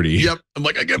 11:30. Yep. I'm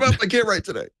like, I give up. I can't write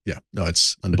today. Yeah. No,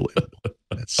 it's unbelievable.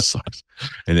 That sucks.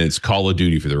 And it's Call of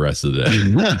Duty for the rest of the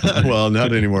day. Well,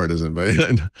 not anymore. It isn't.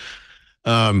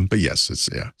 But yes, it's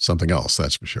something else.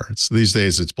 That's for sure. These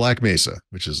days it's Black Mesa,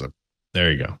 which is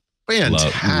there you go.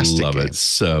 Fantastic. Love it.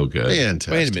 So good.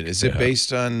 Fantastic. Wait a minute. Is it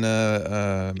based on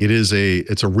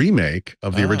it's a remake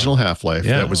of the original Half-Life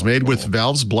that was made with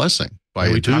Valve's blessing by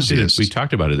enthusiasts. We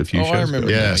talked about it a few shows I remember.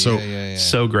 ago. Yeah.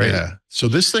 So great. Yeah. So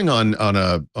this thing on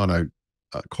a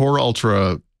Core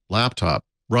Ultra laptop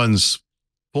runs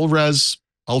full res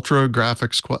ultra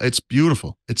graphics. It's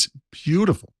beautiful. It's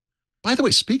beautiful. By the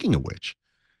way, speaking of which,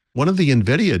 one of the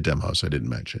NVIDIA demos I didn't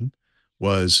mention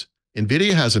was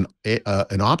NVIDIA has an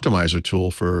optimizer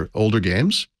tool for older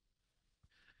games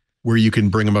where you can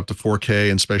bring them up to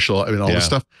 4K and spatial, all this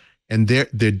stuff. And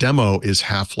their demo is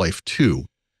Half-Life 2.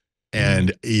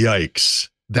 And yikes,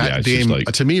 that game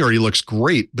to me already looks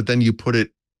great. But then you put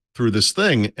it through this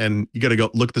thing and you got to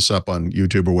go look this up on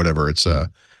YouTube or whatever. It's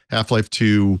Half-Life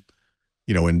 2,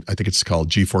 and I think it's called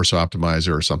GeForce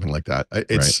Optimizer or something like that.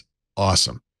 It's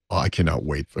awesome. Oh, I cannot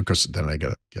wait. Of course, then I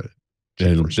got to get it.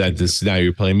 And now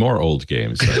you're playing more old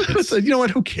games. You know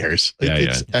what? Who cares?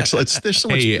 It's excellent. There's so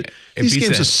much. These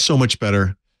games are so much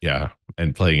better. Yeah,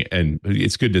 and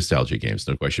it's good nostalgia games,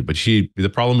 no question. But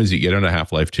the problem is you get on a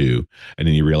Half-Life 2, and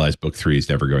then you realize Book 3 is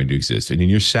never going to exist, and then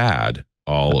you're sad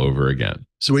all over again.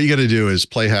 So what you got to do is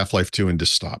play Half-Life 2 and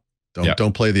just stop.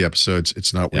 Don't play the episodes.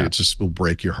 It's not weird. It just will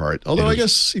break your heart. Although I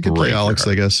guess you could play Alex,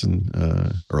 I guess, and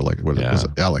or like what was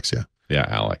it? Alex, yeah,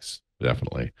 Alex,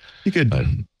 definitely. You could.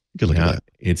 You could look at that.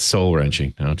 It's soul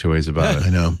wrenching. No two ways about it. I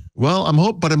know. Well, I'm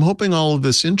hoping all of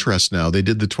this interest now. They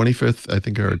did the 25th, I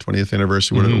think, or 20th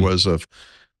anniversary, whatever it was, of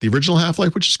the original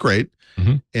Half-Life, which is great.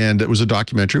 And it was a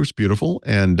documentary. It was beautiful.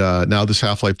 And now this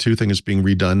Half-Life 2 thing is being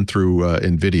redone through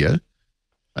NVIDIA.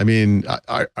 I mean,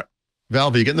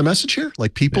 Valve, are you getting the message here?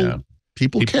 Like people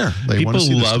care. They want to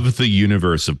see love the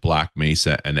universe of Black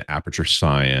Mesa and Aperture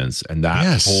Science and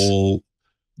that whole.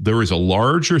 There was a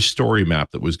larger story map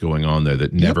that was going on there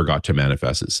that never got to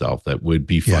manifest itself. That would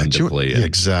be fun to play.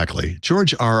 Exactly.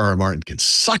 George R.R. Martin can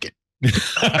suck it.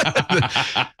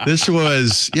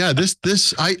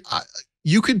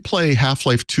 You could play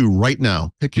Half-Life 2 right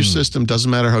now. Pick your system. Doesn't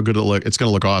matter how good it looks. It's going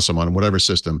to look awesome on whatever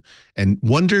system. And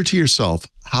wonder to yourself,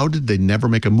 how did they never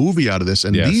make a movie out of this?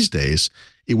 And these days,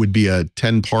 it would be a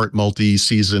 10-part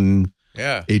multi-season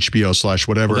HBO /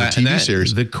 whatever TV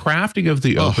series. The crafting of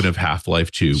the open of Half-Life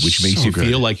 2, which makes you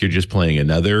feel like you're just playing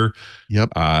another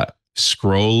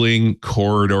scrolling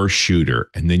corridor shooter,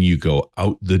 and then you go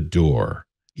out the door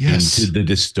into the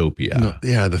dystopia.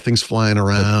 The things flying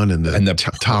around and the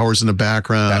towers in the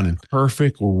background. And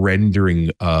perfect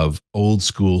rendering of old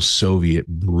school Soviet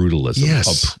brutalism.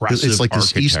 Oppressive it's like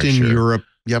this Eastern Europe.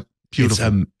 Yep.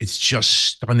 Beautiful. It's just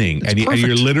stunning. And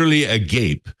you're literally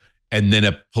agape. And then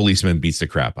a policeman beats the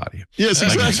crap out of you. Yes,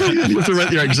 exactly.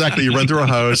 Exactly. You run through a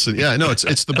house, and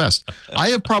it's the best. I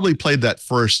have probably played that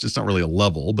first. It's not really a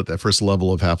level, but that first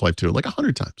level of Half-Life 2 like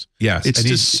 100 times. Yes, it's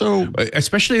just so.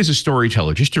 Especially as a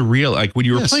storyteller, just to like when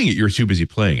you were playing it, you were too busy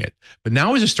playing it. But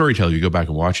now as a storyteller, you go back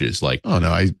and watch it. It's like,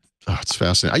 it's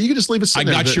fascinating. You can just leave it. I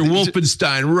got your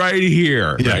Wolfenstein right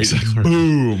here. Yeah, right? Exactly.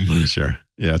 Boom. Sure.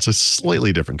 Yeah, it's a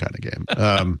slightly different kind of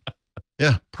game.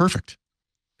 Perfect.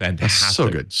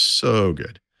 Fantastic. So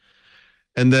good.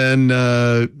 And then,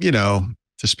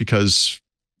 just because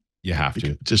you have to,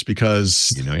 you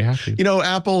have to,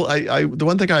 Apple, the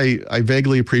one thing I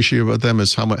vaguely appreciate about them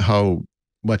is how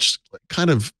much kind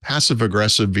of passive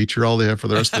aggressive vitriol they have for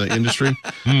the rest of the industry.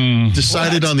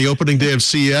 Decided on the opening day of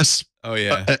CES. Oh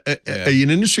yeah.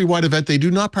 An industry-wide event they do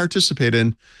not participate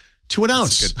in, to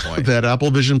announce that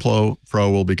Apple Vision Pro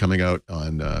will be coming out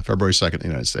on February 2nd in the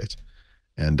United States.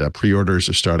 And pre-orders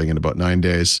are starting in about 9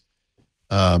 days.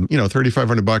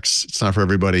 $3,500. It's not for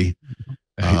everybody.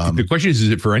 The question is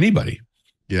it for anybody?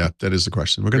 Yeah, that is the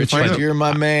question. We're going to find out. You're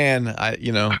my man. I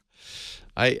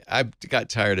got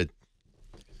tired of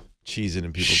cheesing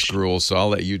in people's gruel, so I'll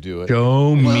let you do it.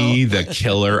 Show me the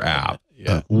killer app.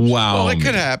 Yeah. Wow. Well, it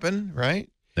could happen, right?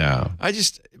 No. I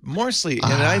just mostly,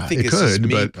 and I think it this is could,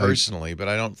 me but personally, but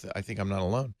I think I'm not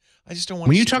alone. I just don't want.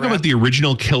 When you talk about the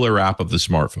original killer app of the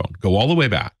smartphone, go all the way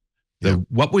back.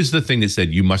 What was the thing that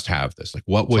said you must have this? Like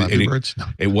what was it? No.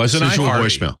 It wasn't Visual iPhone.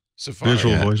 voicemail. Safari.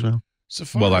 Visual voicemail.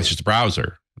 Safari. Well, that's just a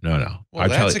browser. No. Well,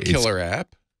 that's a killer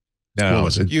app. No, What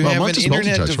was it? You Well, have not an just internet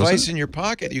multi-touch, was device it? in your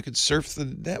pocket you could surf the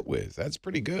net with. That's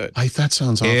pretty good. That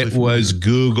sounds awfully it was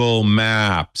Google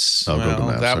Maps. Oh, Google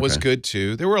Maps. That was okay. good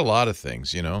too. There were a lot of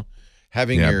things,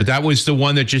 having But that was the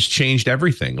one that just changed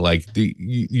everything. Like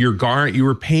you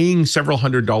were paying several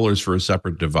 $100s for a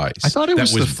separate device. I thought it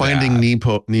was the Finding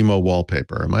Nemo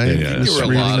wallpaper. Am I? Yeah. there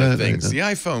were a lot of things. That? The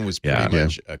iPhone was pretty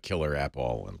much a killer app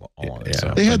all on its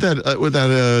own. They had that with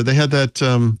that. They had that.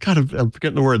 God, I'm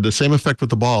forgetting the word. The same effect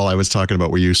with the ball I was talking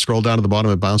about, where you scroll down to the bottom,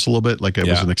 it bounced a little bit, like it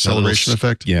was an acceleration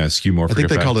effect. Yeah, skeuomorphic. I think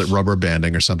they effect. called it rubber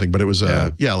banding or something, but it was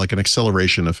like an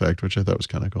acceleration effect, which I thought was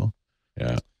kind of cool.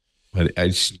 Yeah. But I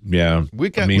you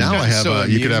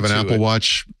could have an Apple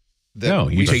Watch. No,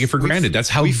 you take it for granted. That's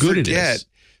how good it is.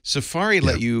 Safari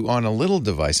let you on a little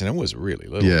device, and it was really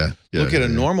little. Look at a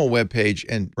normal web page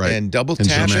and double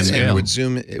tap it, and it would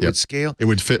zoom. It would scale. It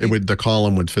would fit. The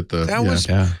column would fit the. That was.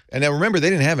 And now remember, they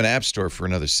didn't have an app store for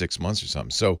another 6 months or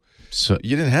something. So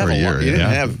you didn't have a year. You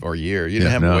didn't have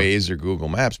Waze or Google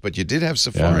Maps, but you did have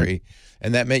Safari,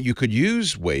 and that meant you could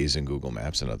use Waze and Google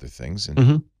Maps and other things.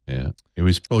 And it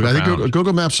was. Well, I think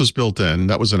Google Maps was built in.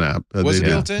 That was an app. Was it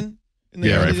built in?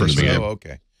 Right from the beginning. Oh,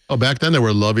 okay. Oh, back then they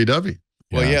were lovey-dovey.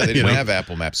 Well, they didn't have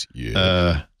Apple Maps.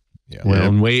 Well,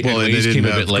 and Waze came a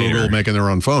bit later. Google making their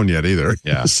own phone yet either.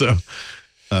 Yeah. So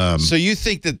you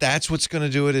think that's what's going to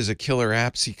do it as a killer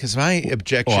app? See, because my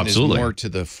objection is more to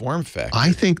the form factor.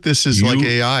 I think this is like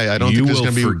AI. I don't think there's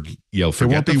going to be. You'll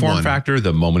forget the form factor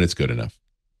the moment it's good enough.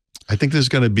 I think there's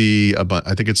going to be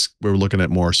I think we're looking at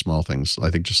more small things. I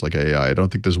think just like AI. I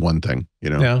don't think there's one thing.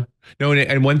 No,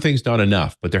 and one thing's not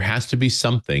enough, but there has to be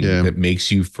something that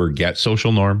makes you forget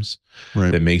social norms,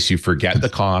 that makes you forget the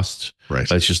cost. Right.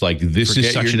 That's just like, this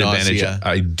is such an advantage.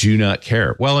 I do not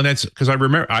care. Well, and that's because I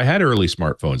remember I had early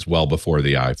smartphones well before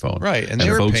the iPhone. Right. And they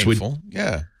were painful.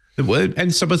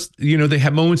 And some of us, they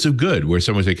have moments of good where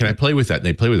someone say, "Can I play with that?" And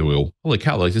they play with it. We go, "Holy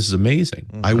cow, like this is amazing."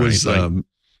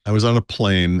 I was on a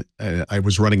plane. I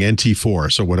was running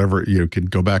NT4, so whatever, you can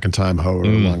go back in time, however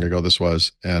long ago this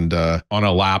was, and on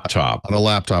a laptop, and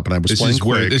I was playing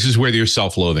Quake. This is where your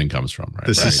self-loathing comes from, right?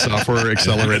 This is software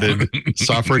accelerated,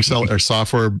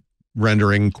 software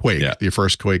rendering Quake, the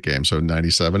first Quake game, so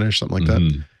 97ish, something like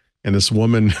that. And this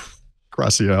woman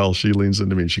across the aisle, she leans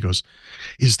into me and she goes,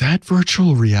 "Is that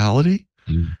virtual reality?"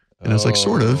 And I was like,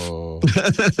 sort of.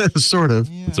 Sort of.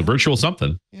 Yeah. It's a virtual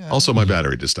something. Yeah. Also, my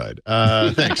battery just died.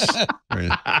 Thanks for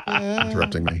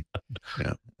interrupting me.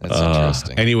 Yeah. That's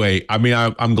interesting. Anyway, I mean,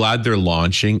 I'm glad they're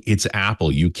launching. It's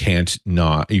Apple. You can't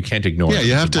ignore it.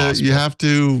 You have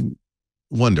to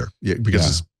wonder. Yeah,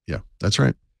 because that's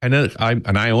right. And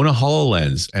I own a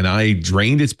HoloLens, and I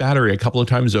drained its battery a couple of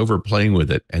times over playing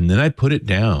with it, and then I put it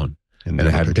down. And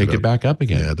I had to pick it back up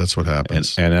again. Yeah, that's what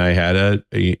happens. And I had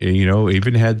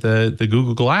even had the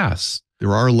Google Glass.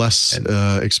 There are less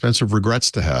expensive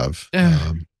regrets to have.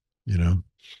 Yeah,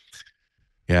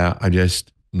 I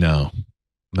just no.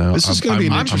 This is going to be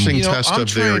an interesting test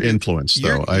of their influence,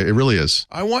 though. It really is.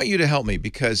 I want you to help me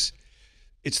because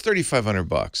it's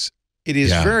 $3,500. It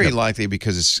is very likely,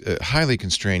 because it's highly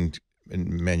constrained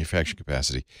in manufacturing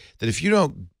capacity, that if you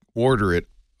don't order it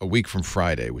a week from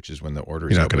Friday, which is when the order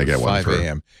is open at 5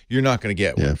 a.m., you're not going to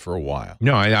get one for a while.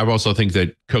 No, I also think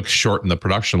that Cook's shortened the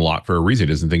production lot for a reason.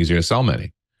 He doesn't think he's going to sell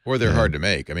many. Or they're hard to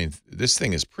make. I mean, this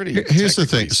thing is pretty. Here's the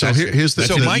thing. So here's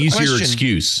the my easier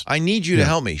excuse. I need you to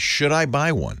help me. Should I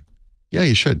buy one? Yeah,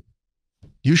 you should.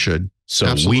 You should. So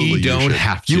absolutely, we don't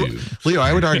have to. Leo,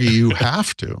 I would argue you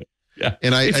have to. Yeah.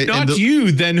 And if not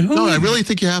you, then who? No, I really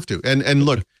think you have to. And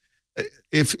look,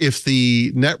 if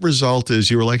the net result is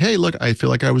you were like, hey, look, I feel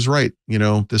like I was right.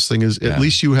 This thing is, at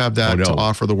least you have that to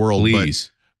offer the world.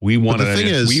 Please. We want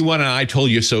an I told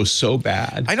you so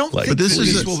bad. I don't think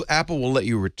Apple will let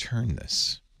you return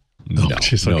this. No,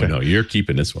 you're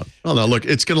keeping this one. Well, no, look,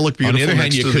 it's going to look beautiful. On the other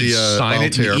hand, you could sign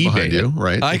it and behind you,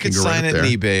 right? I could sign it and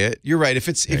eBay it. You're right. If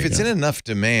it's in enough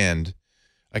demand,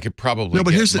 I could probably. No,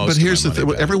 but here's the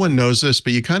thing. Everyone knows this,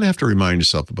 but you kind of have to remind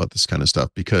yourself about this kind of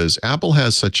stuff because Apple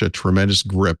has such a tremendous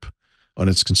grip on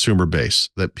its consumer base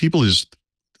that people just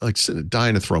like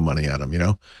dying to throw money at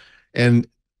them, And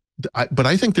but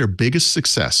I think their biggest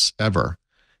success ever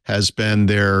has been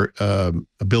their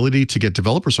ability to get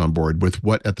developers on board with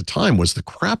what at the time was the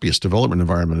crappiest development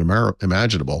environment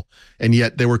imaginable, and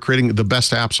yet they were creating the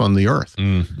best apps on the earth.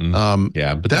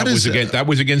 Yeah, but that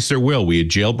was against their will. We had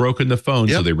jailbroken the phone,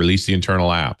 so they released the internal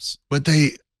apps. But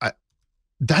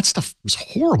that stuff was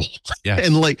horrible. Yeah,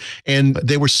 and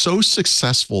they were so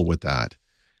successful with that.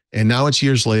 And now it's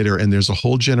years later, and there's a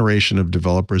whole generation of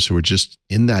developers who are just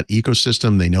in that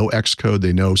ecosystem. They know Xcode,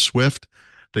 they know Swift,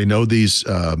 they know these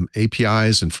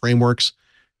APIs and frameworks,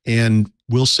 and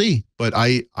we'll see. But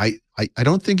I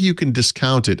don't think you can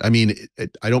discount it. I mean,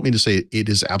 I don't mean to say it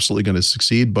is absolutely going to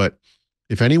succeed, but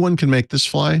if anyone can make this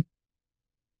fly,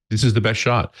 this is the best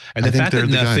shot. And the fact that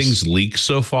nothing's leaked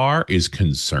so far is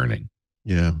concerning.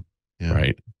 Yeah.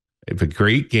 Right. If a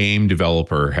great game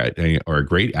developer or a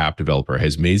great app developer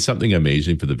has made something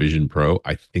amazing for the Vision Pro,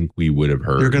 I think we would have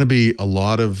heard. There are going to be a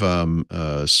lot of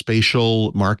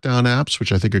spatial markdown apps,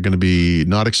 which I think are going to be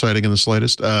not exciting in the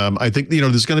slightest. I think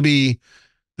there's going to be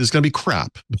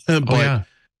crap,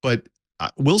 but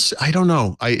we'll see. I don't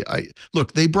know. I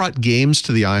look. They brought games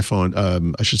to the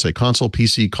iPhone. I should say console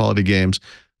PC quality games.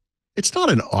 It's not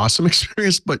an awesome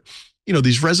experience, but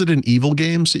these Resident Evil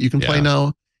games that you can play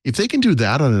now. If they can do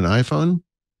that on an iPhone,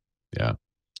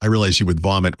 I realize you would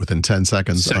vomit within 10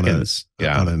 seconds. on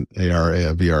an AR,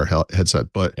 VR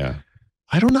headset. But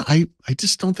I don't know. I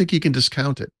just don't think you can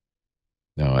discount it.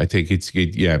 No, I think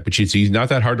but it's not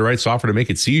that hard to write software to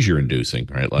make it seizure inducing,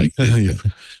 right? Like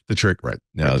the trick, right?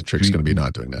 No, the trick's going to be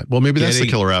not doing that. Well, maybe that's the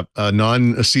killer app,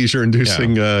 non-seizure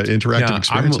inducing interactive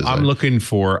experiences. I'm looking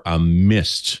for a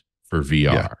Mist for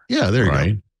VR. Yeah, there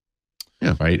you go.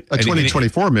 Yeah, right. A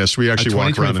 2024 Mist, we actually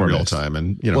walk around in real time,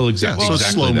 and exactly. So it's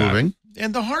slow moving,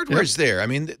 and the hardware's there. I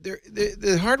mean,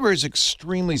 the hardware is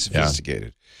extremely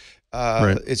sophisticated.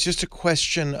 It's just a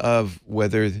question of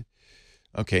whether.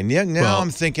 Okay, now I'm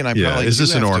thinking I probably is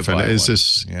this an orphan? Is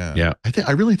this? Yeah.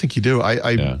 I really think you do.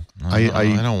 I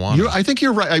don't want. I think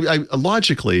you're right. I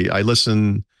logically, I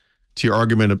listen to your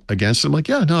argument against him. Like,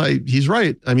 he's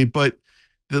right. I mean, but.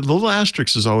 The little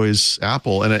asterisk is always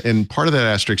Apple, and part of that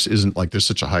asterisk isn't like they're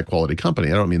such a high quality company.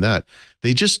 I don't mean that.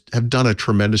 They just have done a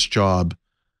tremendous job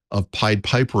of Pied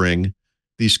Pipering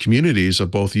these communities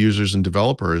of both users and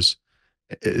developers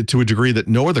to a degree that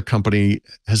no other company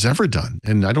has ever done,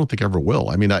 and I don't think ever will.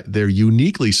 I mean, they're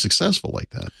uniquely successful like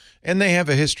that. And they have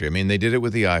a history. I mean, they did it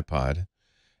with the iPod,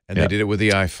 and they did it with the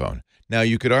iPhone. Now,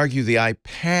 you could argue the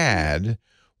iPad.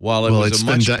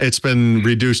 It's been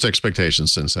reduced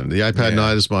expectations since then. The iPad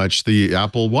not as much. The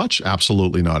Apple Watch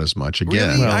absolutely not as much.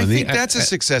 Again, really? I think that's a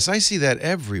success. I see that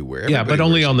everywhere. Everybody but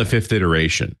only on the 5th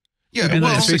iteration. Yeah, and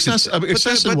success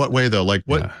in what way though? Like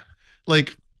what?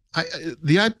 Like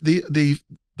the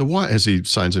watch as he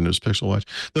signs into his Pixel Watch.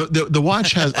 The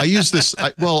watch has. I use this.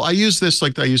 I use this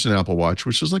like I use an Apple Watch,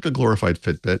 which is like a glorified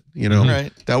Fitbit.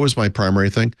 That was my primary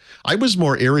thing. I was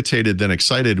more irritated than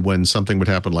excited when something would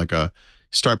happen, like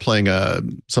start playing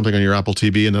something on your Apple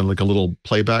TV and then like a little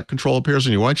playback control appears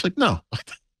on your watch. Like, no,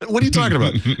 what are you talking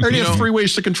about? I already have 3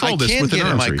 ways to control this with an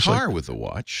arm I can't get in my car with a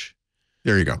watch.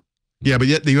 There you go. Yeah, but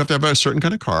yet you have to have a certain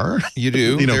kind of car. You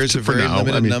do. There's a very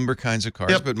limited number of kinds of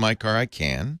cars, but my car I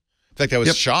can. In fact, I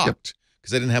was shocked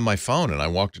because I didn't have my phone and I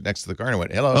walked next to the car and I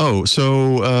went, hello. Oh,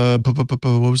 so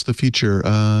what was the feature?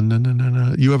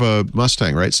 No. You have a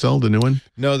Mustang, right? Still the new one?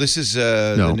 No, this is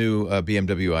the new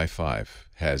BMW i5.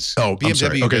 Has BMW I'm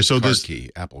sorry. Okay, so car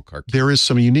key, Apple car key. There is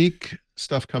some unique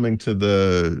stuff coming to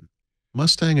the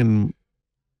Mustang, and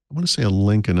I want to say a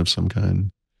Lincoln of some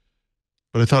kind,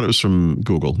 but I thought it was from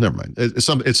Google. Never mind. It's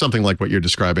something like what you're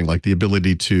describing, like the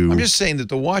ability to. I'm just saying that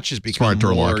the watch has become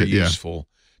more useful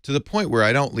to the point where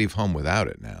I don't leave home without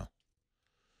it now.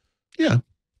 Yeah,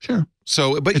 sure.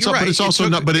 So, but you're right. But it's also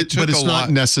not. But it's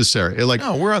not necessary. Like,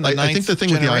 no, we're on the 9th I think the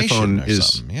thing with the iPhone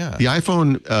is the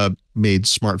iPhone made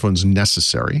smartphones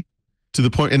necessary to the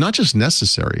point, and not just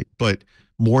necessary, but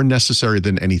more necessary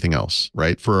than anything else.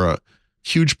 Right, for a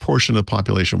huge portion of the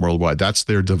population worldwide, that's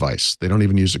their device. They don't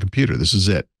even use a computer. This is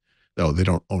it. No, they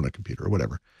don't own a computer or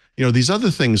whatever. These other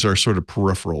things are sort of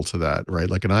peripheral to that, right?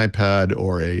 Like an iPad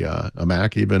or a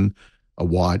Mac, even a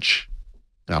watch,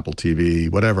 Apple TV,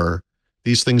 whatever.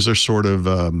 These things are sort of,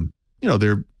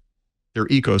 they're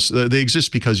ecos. They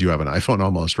exist because you have an iPhone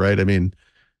almost, right? I mean,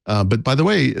 but by the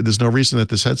way, there's no reason that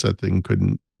this headset thing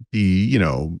couldn't be,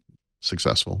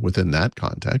 successful within that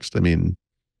context. I mean,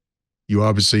 you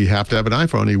obviously have to have an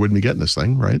iPhone or you wouldn't be getting this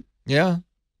thing, right? Yeah.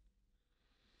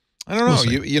 I don't know.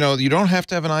 You don't have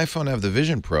to have an iPhone to have the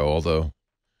Vision Pro, although.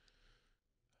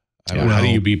 How do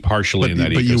you be partially in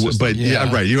that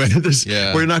ecosystem?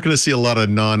 Right. We're not going to see a lot of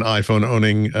non-iPhone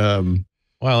owning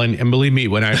Well, and believe me,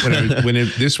 when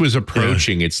this was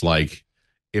approaching, it's like,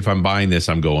 if I'm buying this,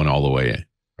 I'm going all the way in.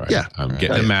 Right? Yeah. I'm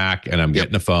getting a Mac and I'm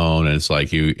getting a phone, and it's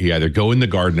like you either go in the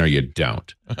garden or you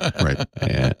don't. Right.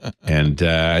 And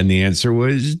the answer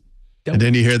was don't. And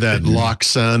then you hear that lock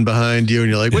sound behind you and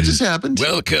you're like, what just happened?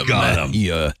 Welcome.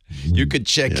 You could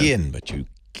check in, but you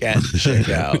can't check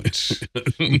out.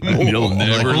 You'll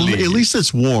never leave. At least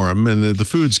it's warm and the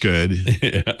food's good.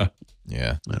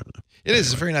 Yeah. I don't know. It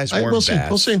is a very nice warm we'll bath.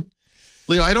 see. We'll see.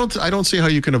 Leo, I don't see how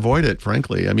you can avoid it,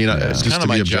 frankly. I mean, just kind to of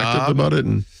my be objective job. about it.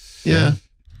 And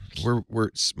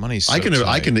We're money's so I can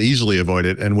tight. easily avoid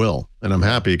it and will. And I'm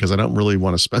happy because I don't really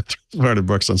want to spend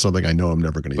 $300 on something I know I'm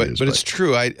never going to use. But it's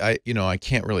true. I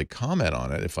can't really comment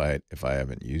on it if I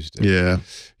haven't used it. Yeah.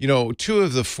 2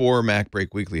 of the 4 Mac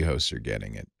Break Weekly hosts are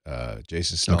getting it.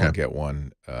 Jason Snell will get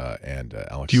one, and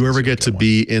Alex. Do you ever will get to one.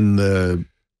 be in the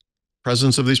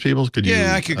presence of these people? Could you?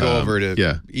 Yeah, I could go over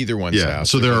to either one's house.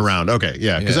 So they're around. Okay.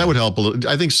 Yeah. Because that would help a little.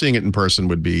 I think seeing it in person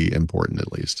would be important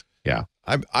at least. Yeah.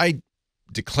 I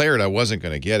declared I wasn't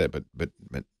going to get it, but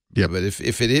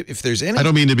if there's any, I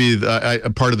don't mean to be a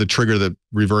part of the trigger that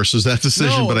reverses that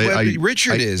decision, but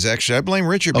Richard is actually. I blame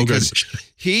Richard because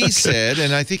he said,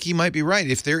 and I think he might be right.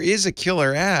 If there is a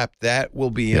killer app, that will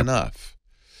be enough.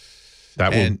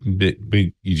 That will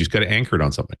be. You just got to anchor it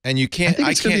on something, and you can't.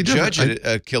 I can't judge it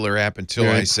a killer app until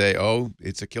I say, "Oh,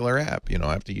 it's a killer app."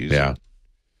 I have to use it.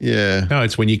 Yeah. No,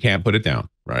 it's when you can't put it down,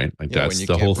 right? Like that's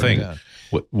the whole thing.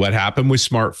 What happened with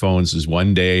smartphones is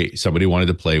one day somebody wanted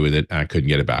to play with it and I couldn't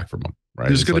get it back from them. Right?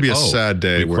 There's going to be a sad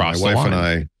day where my wife and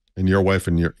I and your wife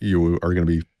and you are going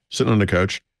to be sitting on the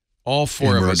couch. All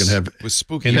 4 of us going to have with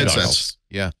spooky headsets.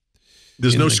 Yeah.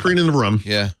 There's no screen in the room.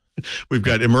 Yeah. We've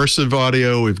got immersive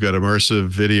audio. We've got immersive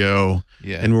video.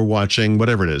 Yeah. And we're watching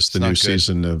whatever it is, the new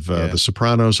season of The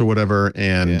Sopranos or whatever.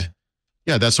 And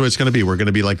that's the way it's going to be. We're going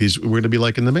to be like these. We're going to be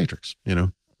like in the Matrix,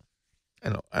 I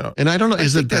don't. And I don't know.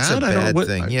 Is it that's bad? a bad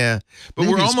thing? Yeah, but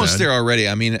we're almost bad. there already.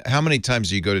 I mean, how many times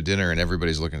do you go to dinner and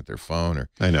everybody's looking at their phone? Or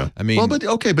I know. I mean, well, but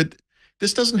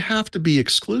this doesn't have to be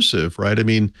exclusive, right? I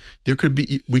mean,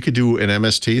 we could do an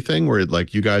MST thing where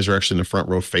like you guys are actually in the front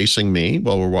row facing me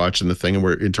while we're watching the thing and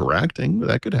we're interacting.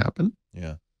 That could happen.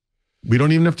 Yeah. We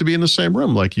don't even have to be in the same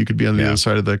room. Like you could be on the other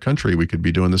side of the country. We could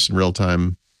be doing this in real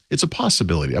time. It's a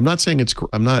possibility. I'm not saying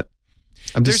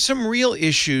There's some real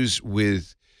issues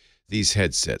with these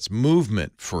headsets.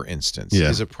 Movement, for instance,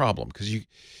 is a problem because you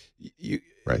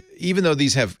even though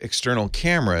these have external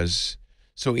cameras,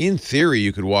 so in theory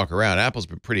you could walk around. Apple's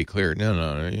been pretty clear. No,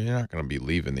 you're not going to be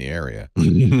leaving the area.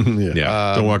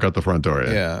 Don't walk out the front door.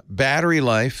 Yeah. Battery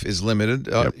life is limited,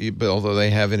 but although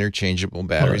they have interchangeable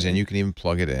batteries and you can even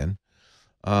plug it in.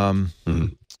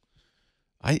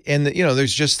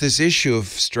 There's just this issue of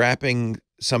strapping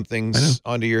something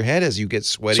onto your head as you get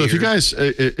sweaty. So if you guys,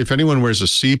 if anyone wears a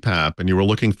CPAP and you were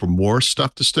looking for more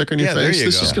stuff to stick on your face,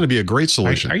 this is going to be a great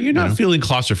solution. Are you not feeling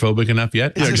claustrophobic enough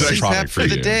yet? It's exactly. a CPAP for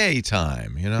the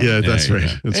daytime, Yeah, that's right.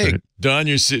 Hey, don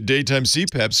your daytime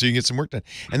CPAP so you can get some work done.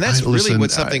 And that's really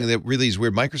what's something that really is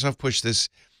weird. Microsoft pushed this,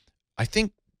 I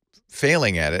think,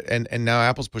 failing at it, and now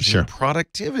Apple's pushing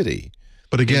productivity.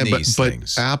 But again,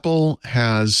 but Apple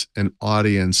has an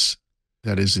audience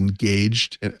that is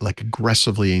engaged, like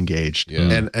aggressively engaged.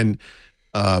 Yeah. And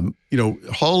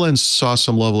HoloLens saw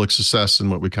some level of success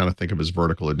in what we kind of think of as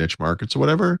vertical or niche markets or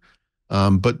whatever.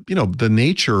 But the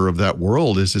nature of that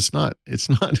world is it's not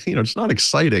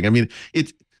exciting. I mean,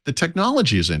 the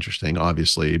technology is interesting,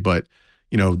 obviously, but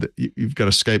you've got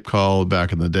a Skype call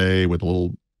back in the day with a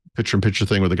little picture-in-picture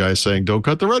thing where the guy's saying, don't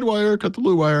cut the red wire, cut the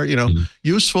blue wire,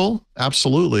 useful,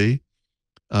 absolutely.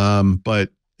 But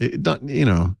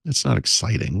it's not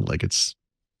exciting. Like I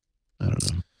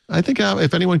don't know. I think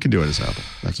if anyone can do it, it's Apple.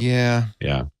 Yeah.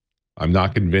 I'm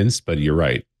not convinced, but you're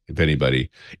right. If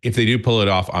they do pull it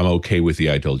off, I'm okay with the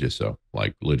I told you so.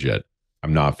 Like legit.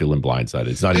 I'm not feeling blindsided.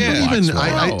 It's not even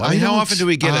I mean, how often do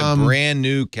we get a brand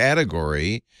new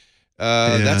category?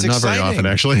 That's exciting. Not very often,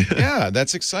 actually. Yeah,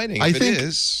 that's exciting.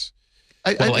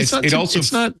 It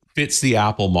also fits the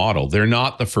Apple model. They're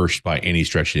not the first by any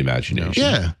stretch of the imagination.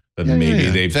 Yeah. But maybe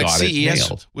they've got CES it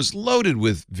nailed. Was loaded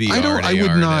with VR. I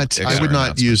would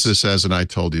not use this as an I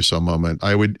told you so moment.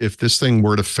 I would, if this thing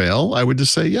were to fail, I would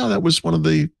just say, yeah, that was one of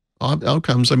the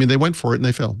outcomes. I mean, they went for it and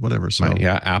they failed, whatever. So right,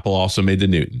 Apple also made the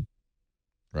Newton.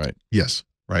 Right. Yes.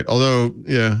 Right. Although,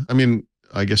 I mean,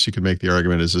 I guess you could make the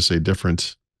argument, is this a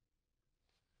different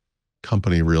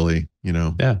company really,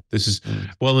 Yeah, this is,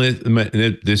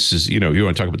 this is, you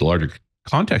want to talk about the larger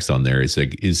context on there. It's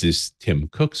like, is this Tim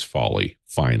Cook's folly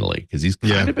finally? Because he's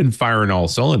kind of been firing all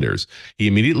cylinders. He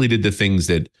immediately did the things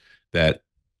that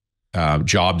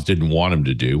Jobs didn't want him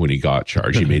to do when he got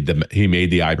charged. He made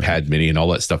the iPad Mini and all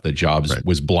that stuff that Jobs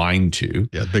was blind to.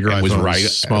 Yeah, bigger iPhones,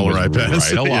 smaller iPads.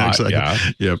 Right a lot.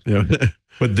 Exactly. Yep.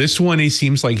 But this one, he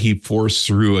seems like he forced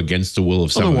through against the will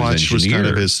of some of his engineers. The watch was kind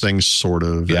of his thing, sort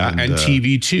of. Yeah, and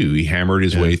TV too. He hammered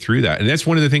his way through that. And that's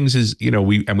one of the things is,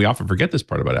 we often forget this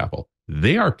part about Apple.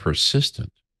 They are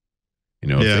persistent.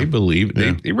 If they believe,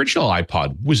 the original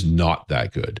iPod was not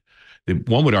that good.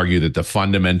 One would argue that the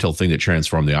fundamental thing that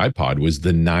transformed the iPod was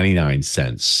the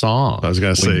 99-cent song. I was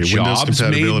going to say Windows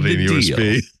compatibility and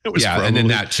USB. And then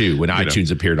that too, when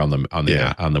iTunes appeared on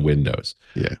the Windows.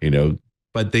 Yeah.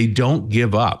 But they don't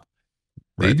give up.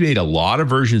 They made a lot of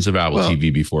versions of Apple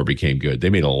TV before it became good. They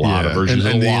made a lot of versions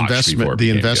of the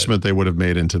investment they would have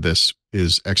made into this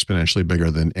is exponentially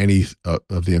bigger than any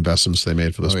of the investments they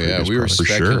made for those previous we were products.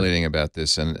 speculating about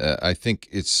this, and I think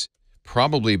it's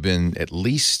probably been at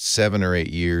least 7 or 8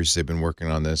 years they've been working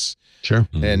on this. Sure.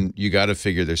 And you got to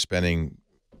figure they're spending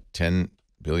 $10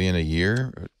 billion a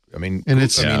year. I mean,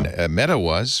 Meta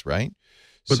was, right?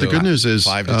 But the good news is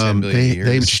 $5 to $10 billion a year.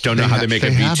 They just don't know how they make a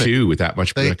V2 with that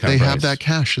much. They have that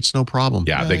cash. It's no problem.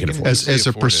 Yeah, they can afford it. As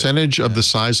a percentage of the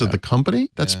size of the company,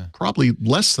 that's probably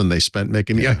less than they spent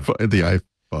making the iPhone.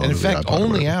 And in fact,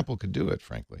 only Apple could do it,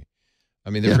 frankly. I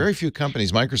mean, there are very few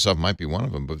companies, Microsoft might be one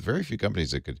of them, but very few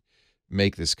companies that could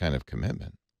make this kind of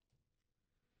commitment.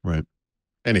 Right.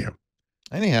 Anyhow.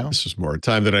 This is more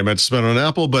time than I meant to spend on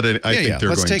Apple, but I think they're going to.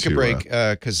 Let's take a break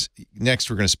because next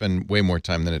we're going to spend way more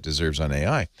time than it deserves on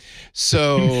AI.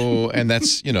 So, and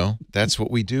that's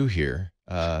what we do here.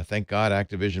 Thank God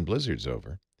Activision Blizzard's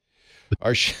over.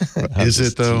 Is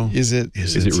it though? Is it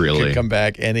really? Could come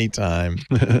back anytime.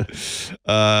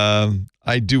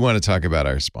 I do want to talk about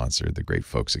our sponsor, the great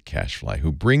folks at CashFly,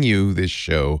 who bring you this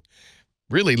show.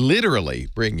 Really, literally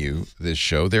bring you this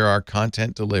show. They're our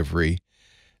content delivery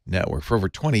network. For over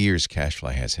 20 years,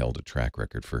 CashFly has held a track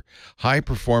record for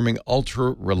high-performing,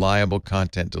 ultra-reliable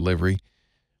content delivery.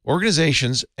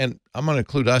 Organizations, and I'm going to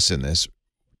include us in this,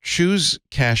 choose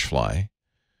CashFly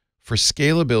for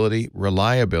scalability,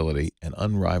 reliability, and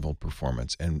unrivaled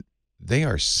performance. And they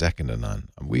are second to none.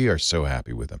 We are so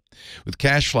happy with them. With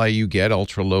CashFly, you get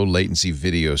ultra-low latency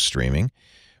video streaming,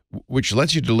 which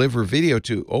lets you deliver video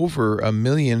to over 1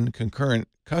 million concurrent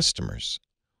customers.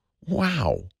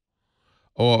 Wow.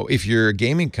 Oh, if you're a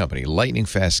gaming company, lightning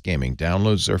fast gaming,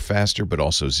 downloads are faster, but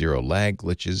also zero lag,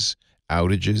 glitches,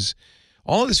 outages.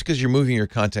 All of this because you're moving your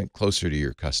content closer to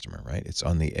your customer, right? It's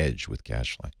on the edge with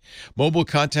CashFly. Mobile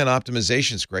content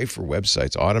optimization is great for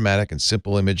websites, automatic and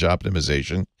simple image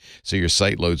optimization, so your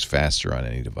site loads faster on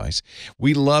any device.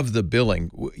 We love the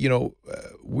billing.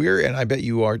 We're, and I bet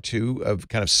you are too, of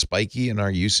kind of spiky in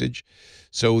our usage.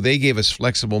 So they gave us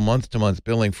flexible month-to-month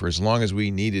billing for as long as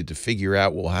we needed to figure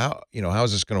out, well, how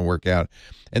is this going to work out?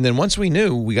 And then once we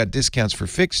knew, we got discounts for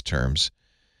fixed terms.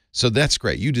 So that's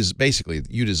great. You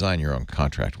design your own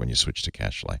contract when you switch to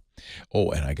CashFly.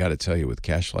 Oh, and I got to tell you, with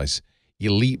CashFly's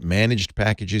elite managed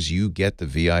packages, you get the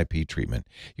VIP treatment.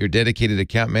 Your dedicated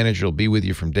account manager will be with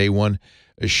you from day one,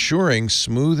 assuring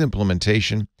smooth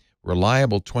implementation,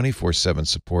 reliable 24/7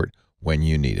 support when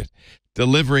you need it.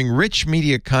 Delivering rich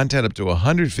media content up to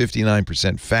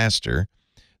 159% faster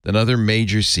than other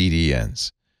major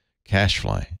CDNs.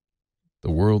 CashFly, the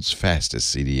world's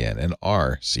fastest CDN, and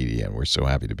our CDN. We're so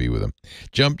happy to be with them.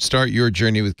 Jumpstart your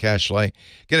journey with CashFly.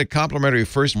 Get a complimentary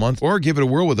first month or give it a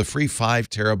whirl with a free 5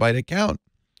 terabyte account.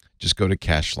 Just go to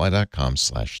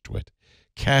cashfly.com/twit.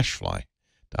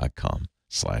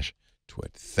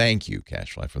 Cashfly.com/twit. Thank you,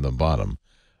 CashFly, from the bottom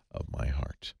of my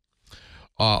heart.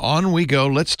 On we go.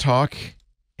 Let's talk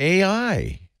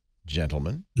AI,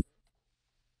 gentlemen.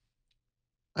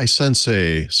 I sense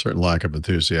a certain lack of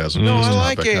enthusiasm. No, I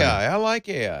like AI. I like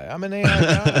AI. I'm an AI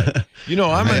guy.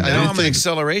 I'm an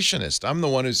accelerationist. I'm the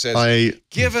one who says,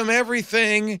 give him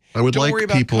everything. I would like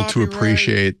people to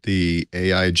appreciate the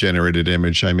AI-generated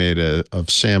image I made of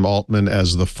Sam Altman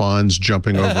as the Fonz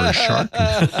jumping over a shark.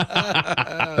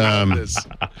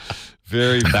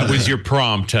 That was your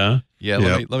prompt, huh? Yeah,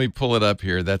 let me pull it up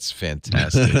here. That's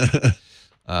fantastic.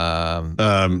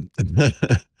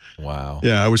 Wow.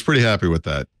 Yeah, I was pretty happy with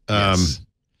that. Yes.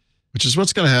 Which is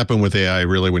what's going to happen with AI,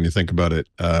 really, when you think about it.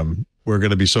 We're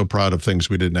going to be so proud of things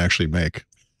we didn't actually make.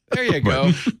 There you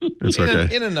go. It's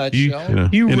okay. In a nutshell.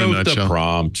 You wrote the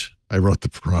prompt. I wrote the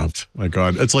prompt. My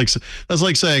God. That's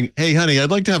like saying, hey, honey,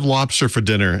 I'd like to have lobster for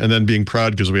dinner, and then being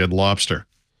proud because we had lobster.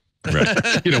 Right.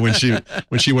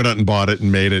 When she went out and bought it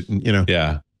and made it, and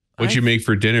Yeah. What'd you make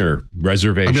for dinner?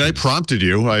 Reservation. I mean, I prompted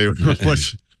you.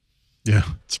 Yeah,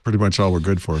 it's pretty much all we're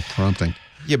good for, prompting.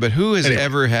 Yeah, but who has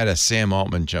ever had a Sam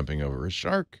Altman jumping over a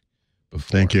shark before?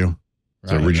 Thank you.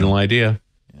 It's an original idea.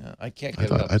 Yeah, I can't get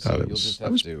it up. I thought So it you'll was.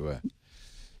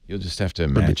 you'll just have to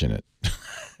imagine it.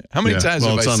 How many times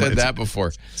have I said that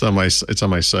before? It's on my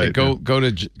site. Go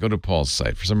to Paul's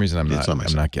site. For some reason, I'm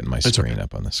not getting my screen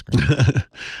up on the screen.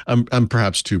 I'm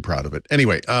perhaps too proud of it.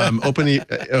 Anyway, OpenAI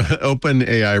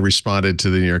responded to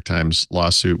the New York Times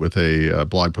lawsuit with a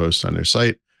blog post on their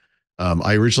site.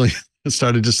 I originally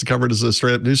started just to cover it as a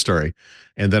straight up news story,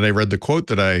 and then I read the quote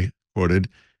that I quoted,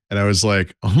 and I was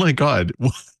like, "Oh my God,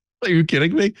 what? Are you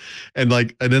kidding me?" And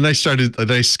then I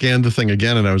scanned the thing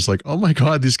again, and I was like, "Oh my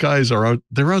God, these guys are out.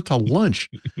 They're out to lunch."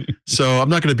 So I'm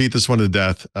not going to beat this one to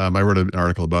death. I wrote an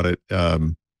article about it.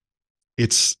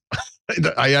 It's,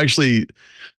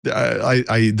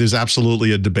 there's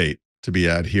absolutely a debate to be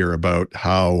had here about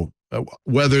how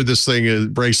whether this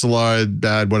thing breaks the law,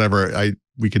 bad, whatever.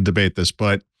 We can debate this,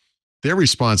 but their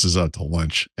response is out to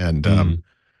lunch, and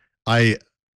I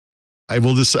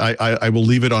will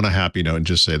leave it on a happy note and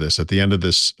just say this. At the end of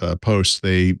this post,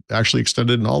 they actually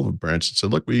extended an olive branch and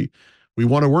said, "Look, we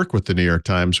want to work with the New York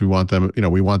Times. We want them,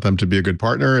 we want them to be a good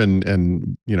partner."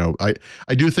 And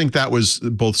I do think that was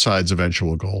both sides'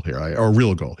 eventual goal here, or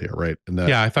real goal here, right? And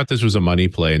I thought this was a money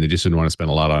play, and they just didn't want to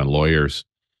spend a lot on lawyers.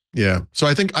 Yeah. So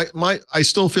I think I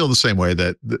still feel the same way,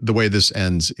 that the way this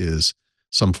ends is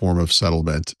some form of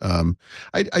settlement.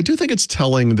 I do think it's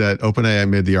telling that OpenAI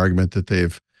made the argument that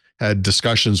they've had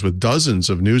discussions with dozens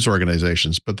of news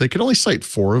organizations, but they could only cite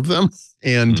 4 of them,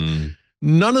 and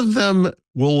none of them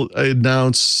will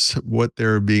announce what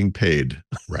they're being paid,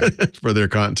 right, for their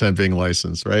content being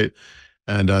licensed, right?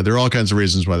 And there are all kinds of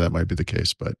reasons why that might be the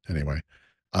case. But anyway,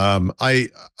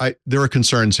 there are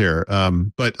concerns here,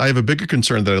 but I have a bigger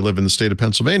concern that I live in the state of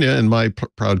Pennsylvania, and my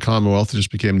proud Commonwealth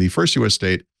just became the first U.S.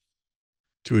 state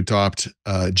to adopt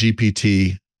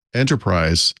GPT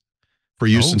Enterprise for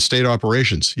use in state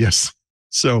operations. Yes.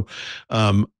 So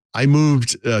I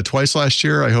moved twice last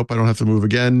year. I hope I don't have to move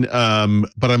again.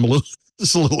 But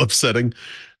it's a little upsetting.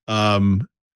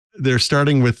 They're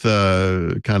starting with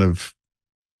kind of,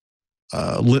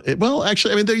 well,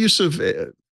 actually, I mean, their use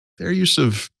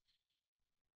of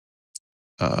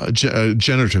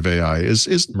generative AI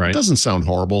is right. Doesn't sound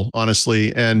horrible,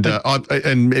 honestly. And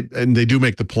they do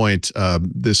make the point,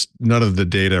 none of the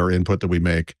data or input that we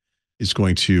make is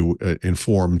going to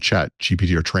inform Chat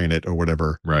GPT or train it or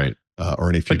whatever, right? Or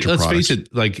any future Let's products. face it,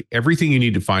 like everything you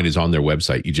need to find is on their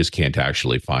website. You just can't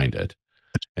actually find it.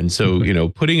 And so,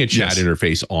 putting a chat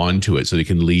interface onto it so they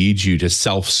can lead you to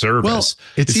self-service. Well,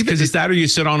 it's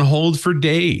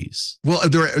Well,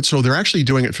 they're actually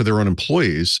doing it for their own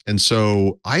employees. And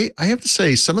so I have to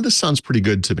say, some of this sounds pretty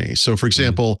good to me. So for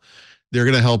example, they're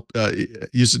going to help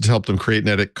use it to help them create and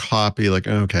edit copy. Like,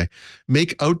 okay,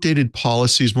 make outdated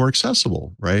policies more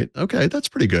accessible, right? Okay, that's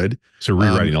pretty good. So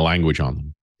rewriting the language on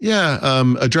them.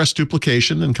 Yeah, address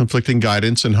duplication and conflicting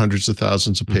guidance in hundreds of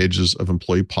thousands of pages of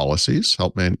employee policies.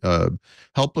 Help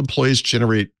employees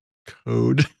generate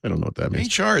code. I don't know what that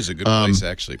means. HR is a good place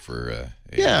actually for.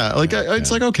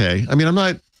 It's like, okay. I mean, I'm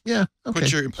not. Yeah. Okay.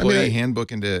 Put your employee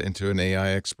handbook into an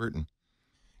AI expert, and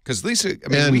because Lisa, I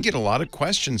mean, we get a lot of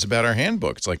questions about our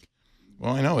handbook. It's like,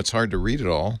 well, I know it's hard to read it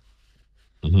all.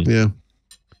 Yeah.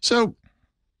 So,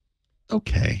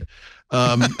 okay.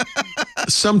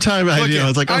 Sometime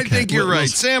it's like, okay, I think you're right.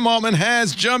 Sam Altman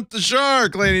has jumped the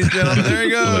shark, ladies and gentlemen. There he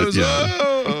goes.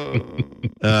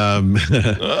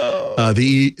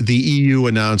 The EU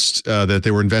announced that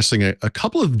they were investing a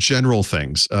couple of general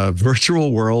things,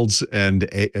 virtual worlds and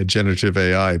generative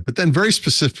AI, but then very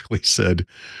specifically said,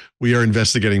 we are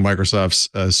investigating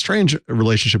Microsoft's strange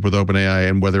relationship with OpenAI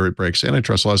and whether it breaks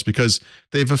antitrust laws, because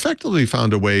they've effectively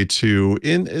found a way to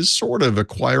sort of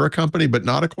acquire a company, but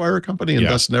not acquire a company, and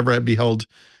thus never be held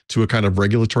to a kind of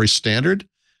regulatory standard.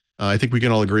 I think we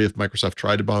can all agree if Microsoft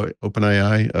tried to buy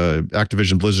OpenAI,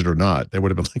 Activision Blizzard or not, they would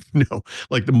have been like, no,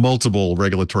 like the multiple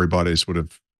regulatory bodies would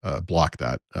have blocked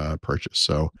that purchase.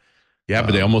 So, yeah,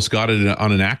 but they almost got it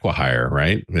on an acqui-hire,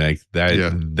 right? Like that. Yeah,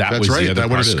 that's was right. That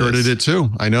would have skirted it too.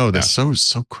 I know. That's so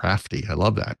crafty. I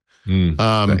love that.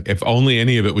 If only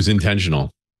any of it was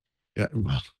intentional. Yeah.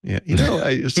 Well, yeah.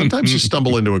 Sometimes you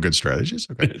stumble into a good strategy. It's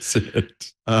okay. That's it.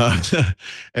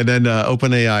 And then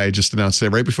OpenAI just announced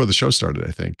today, right before the show started,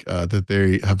 I think, that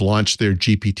they have launched their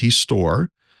GPT store.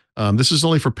 This is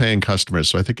only for paying customers.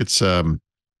 So I think it's Chat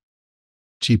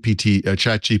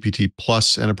GPT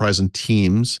Plus Enterprise and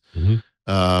Teams.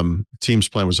 Teams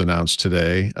plan was announced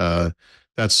today.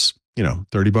 That's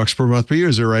 $30 per month per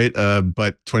user, right?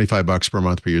 But $25 per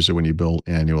month per user when you bill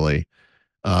annually.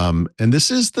 And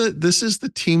this is the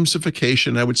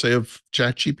Teamsification, I would say, of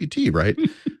Chat GPT, right?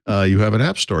 You have an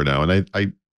app store now, and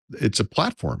it's a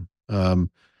platform.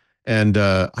 And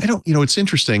I don't, it's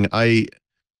interesting.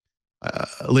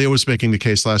 Leo was making the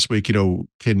case last week,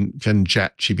 can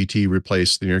Chat GPT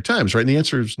replace the New York Times, right? And the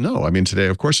answer is no. I mean, today,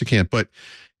 of course it can't. But,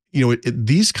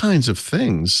 these kinds of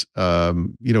things,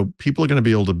 people are going to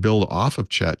be able to build off of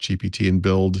Chat GPT and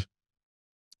build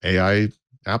AI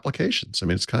applications. I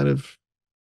mean, it's kind of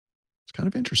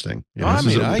interesting.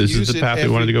 This is the path we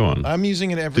wanted to go on. I'm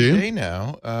using it every day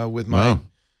now with my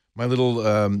little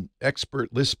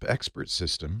Lisp expert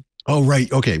system. Oh,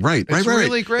 right. Okay. Right. It's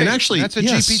really great. And actually, that's a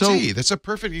GPT. That's a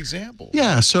perfect example.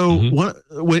 Yeah. So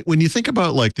when you think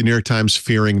about like the New York Times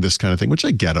fearing this kind of thing, which I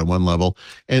get on one level,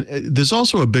 and there's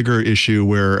also a bigger issue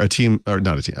where a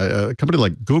company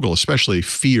like Google especially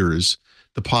fears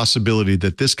the possibility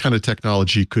that this kind of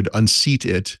technology could unseat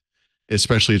it,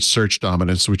 especially its search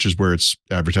dominance, which is where its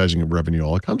advertising revenue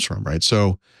all comes from, right?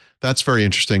 So that's very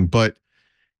interesting. But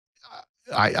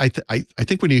I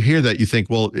think when you hear that, you think,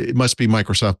 well, it must be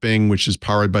Microsoft Bing, which is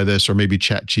powered by this, or maybe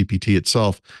Chat GPT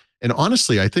itself. And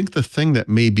honestly, I think the thing that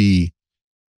may be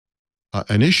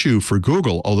an issue for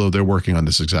Google, although they're working on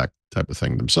this exact type of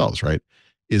thing themselves, right,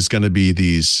 is going to be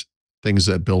these things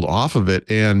that build off of it.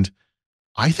 And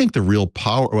I think the real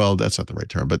power, well, that's not the right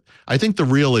term, but I think the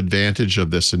real advantage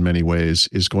of this in many ways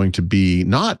is going to be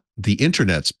not the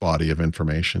internet's body of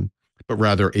information, but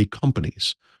rather a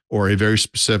company's or a very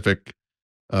specific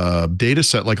data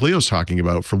set like Leo's talking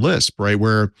about for Lisp, right?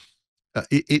 Where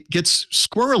it gets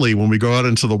squirrely when we go out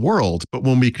into the world, but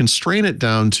when we constrain it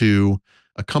down to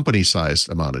a company-sized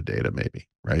amount of data, maybe,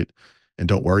 right? And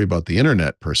don't worry about the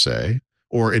internet per se,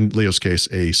 or in Leo's case,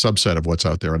 a subset of what's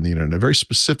out there on the internet, very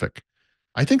specific.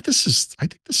 I think this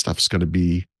stuff's going to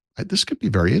be, this could be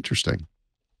very interesting.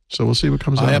 So we'll see what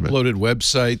comes out of it. I uploaded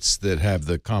websites that have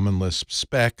the Common Lisp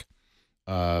spec,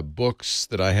 books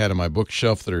that I had on my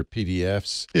bookshelf that are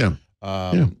PDFs.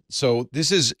 Yeah. So this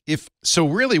is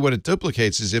really what it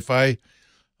duplicates is I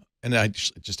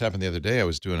just happened the other day, I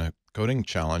was doing a coding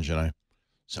challenge and I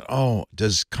said, oh,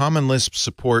 does Common Lisp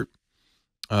support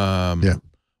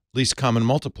least common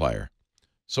multiplier?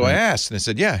 So I asked and it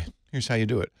said, yeah, here's how you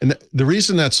do it. And the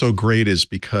reason that's so great is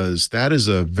because that is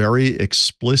a very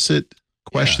explicit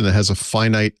question that has a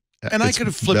finite. And I could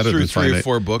have flipped through 3 or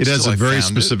 4 books. It has a very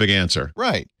specific answer.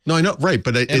 Right. No, I know. Right.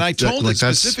 But I told it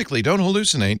specifically, don't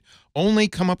hallucinate. Only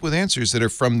come up with answers that are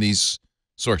from these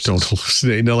sources. Don't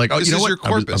hallucinate. They're like, oh, you know what? Your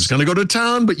corpus. I was going to go to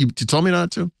town, but you told me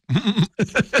not to.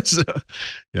 So,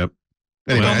 yep.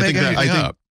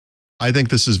 Anyway, I think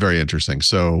this is very interesting.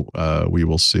 So we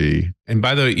will see. And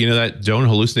by the way, that don't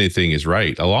hallucinate thing is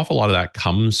right. An awful lot of that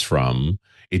comes from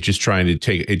it just trying to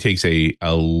takes a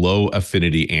low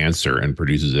affinity answer and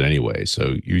produces it anyway.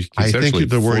 So you I think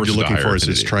the word you're looking for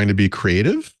is trying to be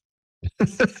creative.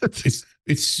 it's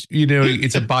it's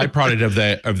a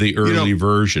byproduct of the early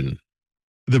version.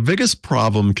 The biggest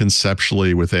problem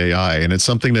conceptually with AI, and it's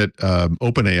something that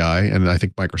openAI, and I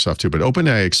think Microsoft too, but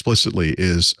openAI explicitly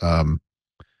is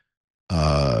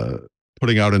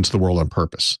putting out into the world on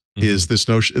purpose, is this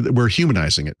notion that we're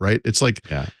humanizing it, right? It's like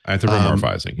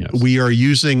anthropomorphizing. Yes. We are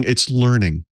using it's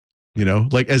learning,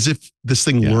 like as if this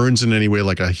thing learns in any way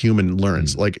like a human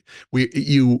learns. Like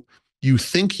you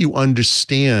think you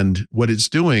understand what it's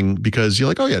doing because you're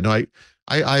like, oh yeah, no,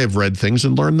 I have read things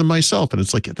and learned them myself, and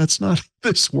it's like that's not how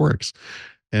this works.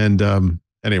 And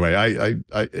anyway,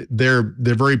 they're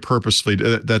very purposefully,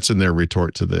 that's in their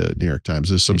retort to the New York Times.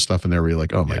 There's some stuff in there where you're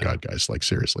like, oh my God, guys, like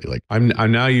seriously, like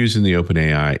I'm now using the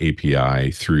OpenAI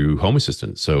API through Home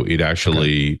Assistant. So it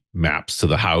actually maps to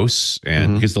the house,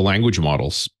 and because the language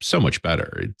model's so much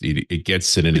better, it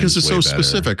gets it in because it's so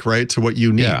specific, right, to what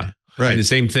you need. Yeah. Right. And the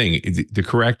same thing, the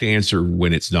correct answer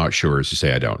when it's not sure is to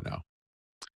say, I don't know.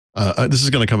 This is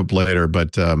going to come up later,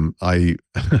 but I've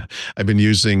been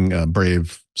using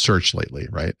Brave Search lately,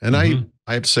 right? And I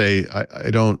have to say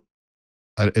I don't.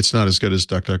 It's not as good as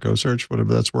DuckDuckGo Search,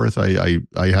 whatever that's worth. I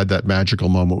had that magical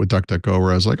moment with DuckDuckGo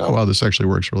where I was like, oh wow, this actually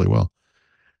works really well.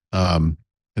 And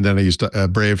then I used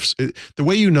Brave. The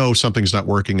way something's not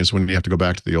working is when you have to go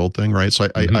back to the old thing, right? So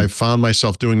I found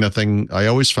myself doing that thing I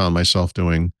always found myself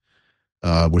doing.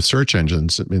 With search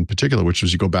engines in particular, which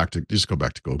was you just go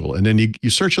back to Google, and then you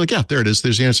search, you're like, yeah, there it is.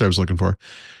 There's the answer I was looking for.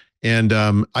 And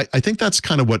I think that's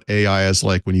kind of what AI is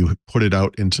like when you put it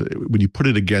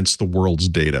against the world's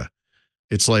data.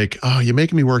 It's like, oh, you're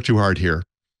making me work too hard here.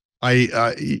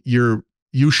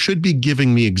 You should be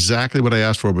giving me exactly what I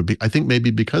asked for, but I think maybe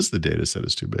because the data set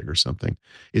is too big or something,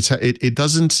 it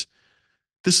doesn't.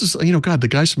 This is, God, the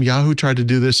guys from Yahoo tried to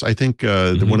do this. I think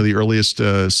one of the earliest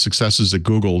successes at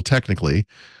Google technically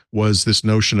was this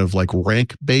notion of like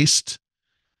rank-based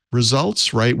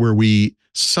results, right? Where we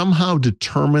somehow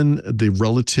determine the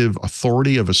relative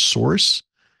authority of a source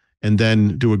and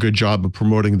then do a good job of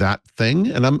promoting that thing.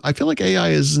 And I feel like AI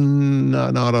is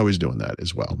not always doing that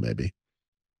as well, maybe.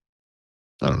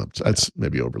 I don't know. That's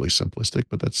maybe overly simplistic,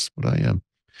 but that's what I am.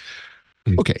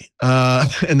 Okay.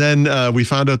 And then we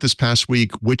found out this past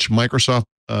week which Microsoft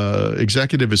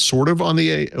executive is sort of on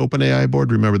the OpenAI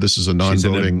board. Remember, this is a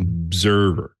non-voting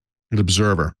observer. An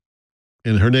observer.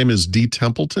 And her name is Dee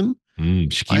Templeton. Do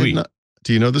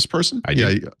you know this person? I do.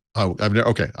 Yeah. Oh,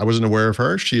 okay. I wasn't aware of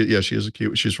her. She is a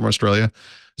cute. She's from Australia.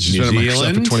 She's been at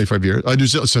Microsoft for 25 years. New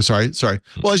Zealand. So sorry.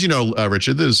 Well, as you know,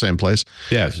 Richard, they're the same place.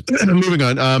 Yes. Moving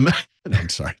on. No, I'm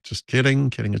sorry. Just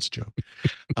kidding. It's a joke.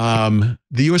 The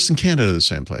U.S. and Canada are the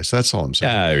same place. That's all I'm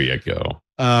saying. There you go.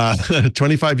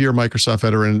 25-year Microsoft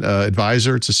veteran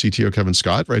advisor to CTO Kevin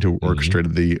Scott, right, who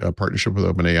orchestrated the partnership with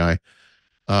OpenAI.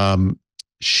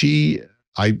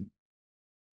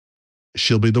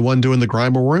 She'll be the one doing the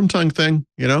Grime or Wormtongue thing,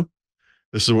 you know?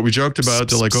 This is what we joked about.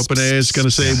 They're like, OpenAI is going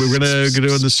to say, we're going to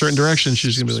go in this certain direction.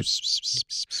 She's going to be like,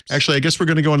 actually, I guess we're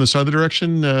going to go in this other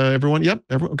direction. Everyone, yep,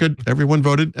 everyone, good. Everyone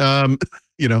voted.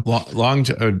 You know.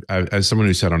 As someone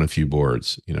who sat on a few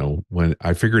boards, you know, when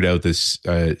I figured out this,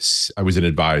 I was an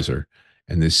advisor,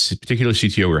 and this particular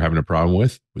CTO we were having a problem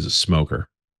with was a smoker.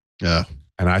 Yeah.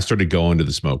 And I started going to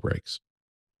the smoke breaks.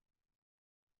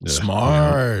 Yeah.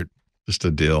 Smart. Just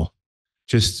a deal.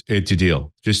 Just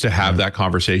to have that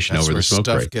conversation over the smoke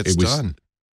break. It was done.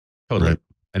 Totally. Right.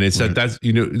 And it's that's,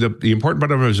 you know, the important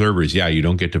part of an observer is, you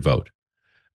don't get to vote,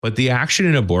 but the action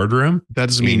in a boardroom, that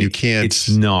doesn't mean you can't. It's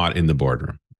not in the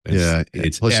boardroom.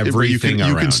 It's plus, everything you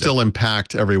around can it. still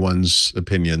impact everyone's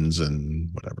opinions and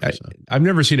whatever. I've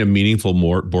never seen a meaningful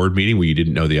board meeting where you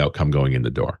didn't know the outcome going in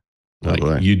the door.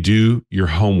 Like, you do your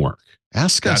homework.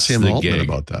 Ask Sam Altman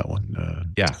about that one.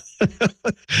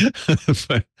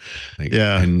 But,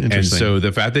 and so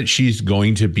the fact that she's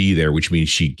going to be there, which means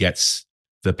she gets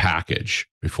the package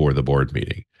before the board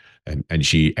meeting, and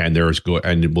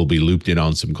will be looped in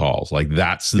on some calls. Like,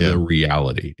 that's the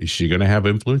reality. Is she going to have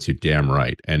influence? You're damn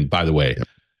right. And by the way,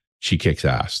 she kicks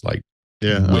ass. Like,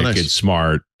 wicked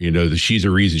smart. You know, she's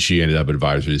a reason she ended up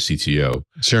advisor to CTO.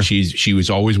 Sure. She was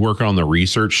always working on the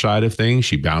research side of things.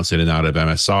 She bounced in and out of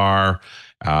MSR.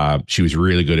 She was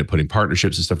really good at putting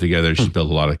partnerships and stuff together. She built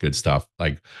a lot of good stuff.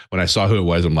 Like, when I saw who it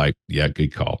was, I'm like, yeah,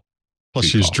 good call. Plus,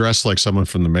 she's dressed like someone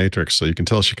from the Matrix, so you can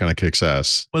tell she kind of kicks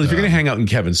ass. Well, if you're going to hang out in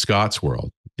Kevin Scott's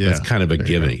world, that's kind of a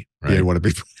gimme, right? Yeah, you want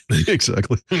to be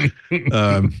exactly.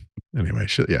 Anyway,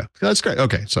 that's great.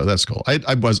 Okay, so that's cool.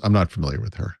 I'm not familiar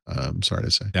with her. I'm sorry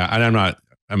to say. Yeah, and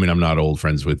I'm not old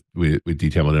friends with Dee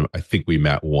Templeton. I think we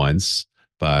met once,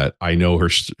 but I know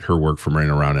her work from right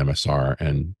around MSR,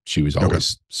 and she was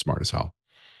always smart as hell.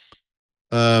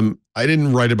 I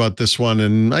didn't write about this one,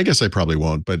 and I guess I probably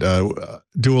won't, but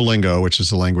Duolingo, which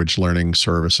is a language learning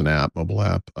service and mobile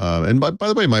app. And by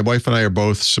the way, my wife and I are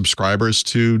both subscribers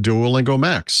to Duolingo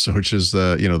Max, which is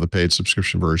the paid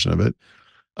subscription version of it.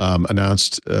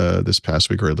 Announced this past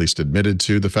week, or at least admitted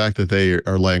to the fact that they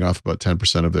are laying off about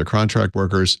 10% of their contract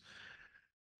workers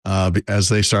as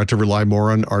they start to rely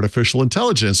more on artificial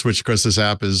intelligence, which, of course, this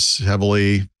app is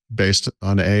heavily based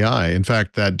on AI. In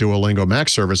fact, that Duolingo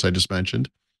Max service I just mentioned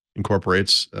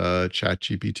incorporates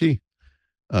ChatGPT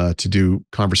to do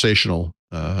conversational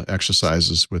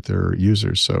exercises with their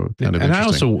users. So kind of interesting. I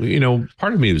also,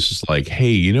 part of me was just like, hey,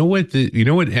 you know what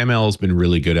ML has been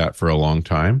really good at for a long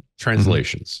time?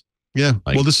 Translations. Yeah.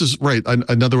 Well, this is right.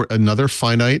 Another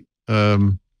finite,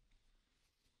 data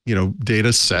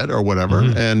set or whatever.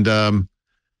 And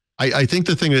I think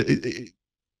the thing that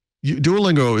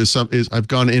Duolingo is I've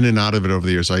gone in and out of it over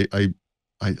the years. I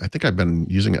think I've been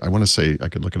using it. I want to say, I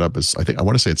could look it up as I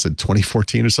want to say it's in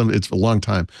 2014 or something. It's a long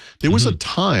time. There was a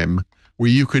time where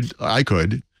I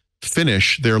could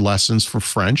finish their lessons for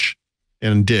French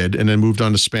and then moved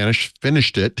on to Spanish,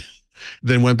 finished it,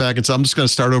 then went back and said, I'm just going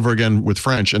to start over again with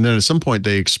French. And then at some point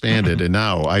they expanded, and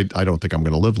now I don't think I'm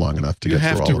going to live long enough to get through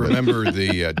all of it. You have to remember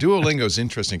the Duolingo is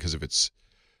interesting because of its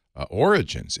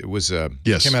origins. It was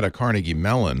came out of Carnegie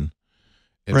Mellon.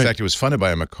 In fact, it was funded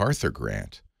by a MacArthur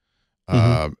grant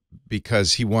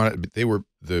because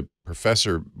the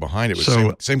professor behind it was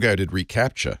the same guy who did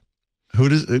reCAPTCHA.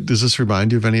 Does this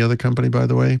remind you of any other company, by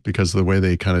the way? Because of the way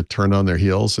they kind of turned on their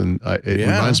heels, and it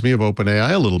reminds me of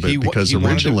OpenAI a little bit because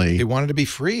originally they wanted to be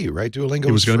free, right?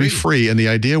 Duolingo was going to be free, and the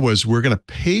idea was we're going to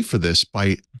pay for this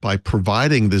by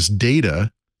providing this data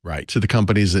right to the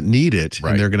companies that need it,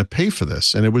 right. and they're going to pay for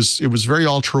this. And it was very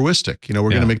altruistic. We're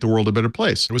going to make the world a better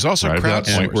place. It was also right crowdsourced. At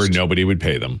that point where nobody would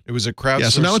pay them. It was a crowdsourced. Yeah,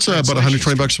 so now it's about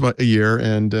 $120 a year,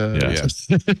 and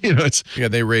it's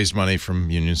they raised money from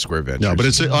Union Square Ventures. No, but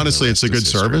it's honestly it's a good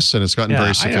service, and it's gotten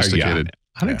very sophisticated.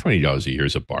 $120 a year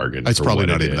is a bargain. It's probably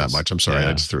not even that much. I'm sorry,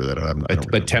 I just threw that out.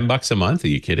 But $10 a month? Are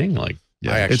you kidding? Like,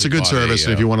 it's a good service,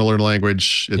 and if you want to learn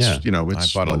language, it's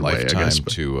it's I bought a lifetime way,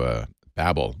 to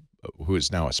Babbel, who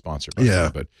is now a sponsor. By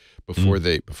them, but before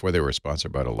they were a sponsor,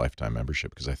 I bought a lifetime membership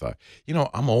because I thought,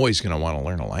 I'm always going to want to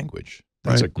learn a language.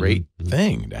 That's a great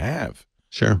thing to have.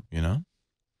 Sure.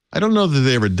 I don't know that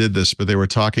they ever did this, but they were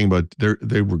talking about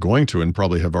they were going to, and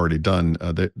probably have already done.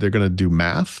 They're going to do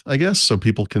math, I guess, so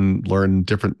people can learn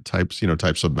different types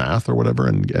of math or whatever,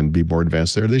 and be more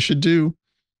advanced there. They should do.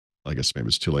 I guess maybe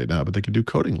it's too late now, but they could do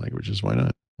coding languages. Why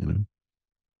not?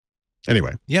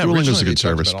 Anyway, Duolingo is a good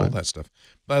service. All that stuff.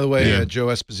 By the way, Joe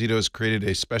Esposito has created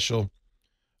a special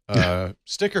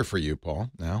sticker for you,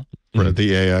 Paul. Now for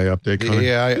the AI update corner.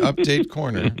 AI update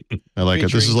corner. I like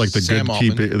it. This is like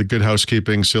the good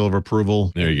housekeeping seal of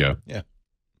approval. There you go. Yeah,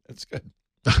 that's good.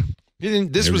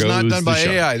 This was not done by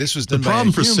AI. This was done by a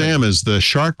human. The problem for Sam is the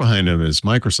shark behind him is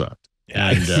Microsoft.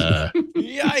 And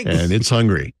yikes. And it's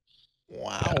hungry.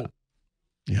 Wow.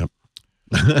 Yep.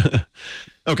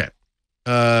 Okay.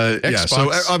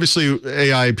 So obviously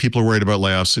AI, people are worried about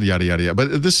layoffs and yada, yada, yada.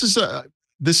 But this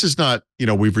is not,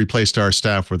 we've replaced our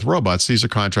staff with robots. These are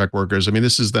contract workers. I mean,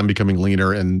 this is them becoming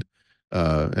leaner and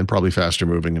probably faster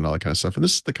moving and all that kind of stuff. And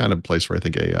this is the kind of place where I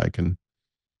think AI can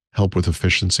help with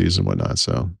efficiencies and whatnot.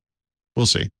 So we'll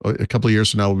see. A couple of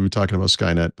years from now, we'll be talking about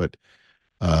Skynet, but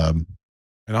and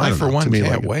I for one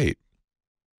can't wait.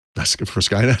 That's good for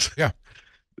Skynet. Yeah.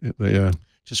 Yeah.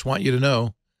 Just want you to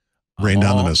know. Rain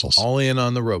down the missiles. All in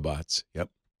on the robots. Yep.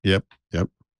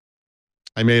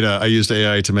 I used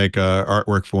AI to make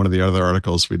artwork for one of the other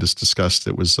articles we just discussed.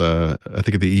 It was, I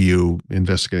think, the EU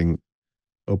investigating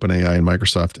openAI and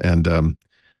Microsoft. And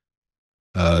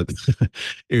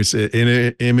it's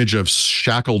an image of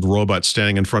shackled robots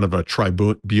standing in front of a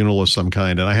tribunal of some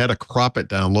kind. And I had to crop it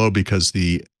down low because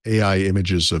the AI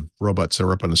images of robots that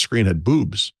were up on the screen had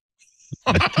boobs.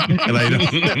 and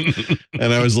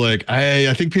I was like,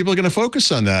 I think people are going to focus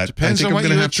on that. Depends on what you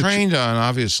have trained on,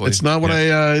 obviously. It's not what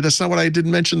that's not what I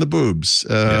didn't mention the boobs.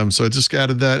 So I just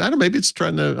added that. I don't know, maybe it's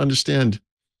trying to understand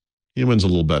humans a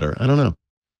little better. I don't know.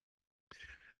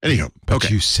 Anyhow, but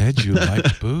you said you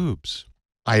liked boobs.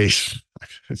 I'm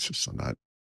not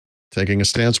taking a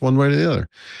stance one way or the other.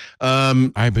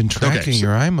 I've been tracking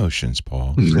your eye motions,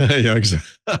 Paul. Yeah,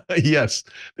 exactly. Yes.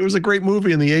 There was a great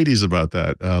movie in the 80s about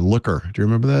that. Looker. Do you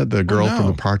remember that? The girl from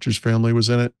the Partridge Family was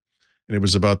in it. And it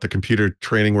was about the computer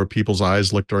training where people's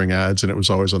eyes looked during ads. And it was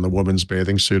always on the woman's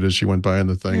bathing suit as she went by in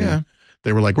the thing. Yeah. And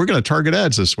they were like, we're going to target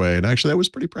ads this way. And actually, that was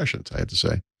pretty prescient, I have to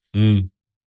say.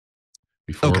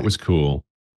 Before it was cool.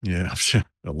 Yeah.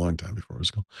 A long time before it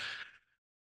was cool.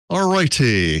 All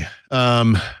righty.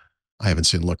 I haven't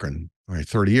seen Looker in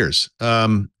 30 years.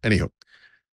 Anyhow,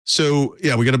 so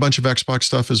yeah, we got a bunch of Xbox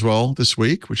stuff as well this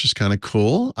week, which is kind of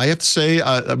cool. I have to say,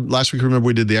 last week, remember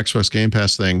we did the Xbox Game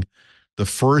Pass thing. The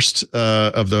first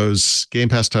of those Game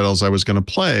Pass titles I was going to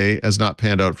play has not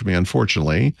panned out for me,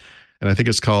 unfortunately. And I think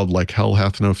it's called like Hell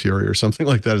Hath No Fury or something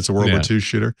like that. It's a World War II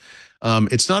shooter.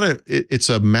 It's not it's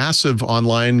a massive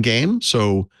online game.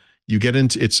 So you get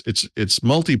into it's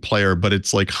multiplayer, but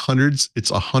it's like hundreds.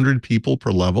 It's 100 people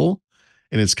per level.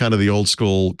 And it's kind of the old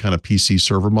school kind of PC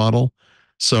server model.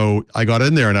 So I got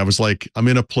in there and I was like, I'm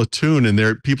in a platoon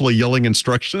and people are yelling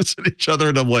instructions at each other.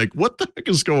 And I'm like, what the heck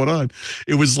is going on?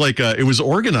 It was like, it was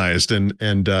organized and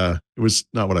it was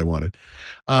not what I wanted.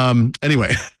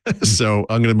 Anyway, so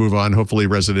I'm going to move on. Hopefully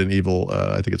Resident Evil,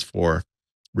 I think it's 4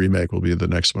 remake will be the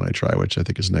next one I try, which I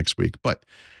think is next week. But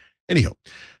anyhow,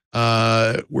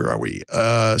 where are we?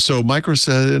 So Micro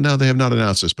said, no, they have not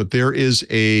announced this, but there is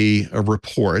a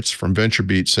report from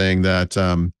VentureBeat saying that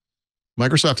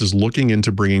Microsoft is looking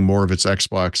into bringing more of its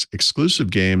Xbox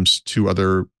exclusive games to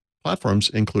other platforms,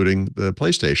 including the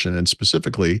PlayStation. And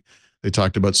specifically, they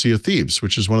talked about Sea of Thieves,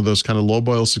 which is one of those kind of low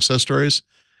boil success stories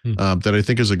that I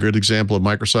think is a good example of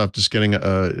Microsoft just getting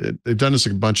they've done this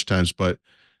a bunch of times, but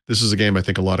this is a game I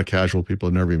think a lot of casual people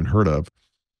have never even heard of.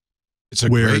 It's a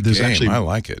great game. Actually, I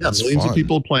like it. Yeah, millions of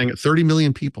people playing it. 30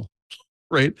 million people,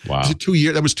 right? Wow.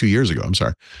 That was 2 years ago. I'm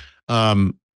sorry.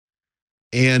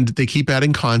 And they keep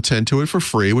adding content to it for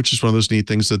free, which is one of those neat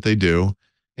things that they do.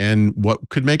 And what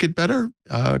could make it better?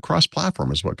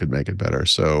 Cross-platform is what could make it better.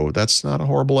 So that's not a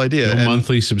horrible idea.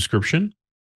 Monthly subscription?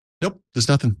 Nope, there's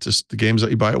nothing. Just the games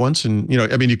that you buy at once, and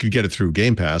I mean, you could get it through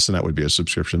Game Pass, and that would be a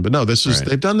subscription. But no, this is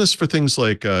they've done this for things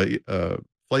like flight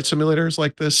simulators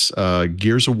like this.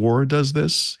 Gears of War does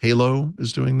this. Halo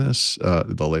is doing this.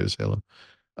 The latest Halo.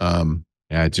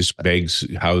 Yeah, it just begs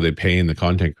how they paying the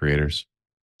content creators.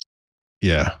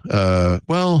 Yeah.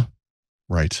 Well,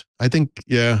 right. I think.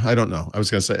 Yeah. I don't know. I was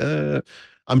gonna say.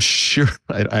 I'm sure.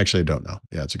 I actually don't know.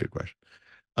 Yeah, it's a good question.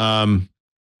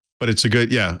 But it's a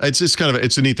good, yeah, it's just kind of,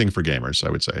 it's a neat thing for gamers, I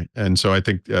would say. And so I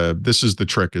think this is the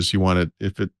trick is you want it,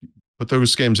 if it put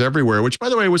those games everywhere, which by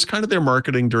the way, was kind of their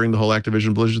marketing during the whole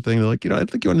Activision Blizzard thing. They're like, I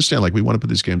think you understand, like we want to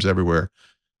put these games everywhere.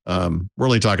 We're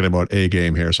only talking about a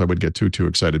game here, so I wouldn't get too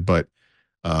excited. But,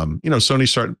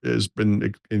 Sony has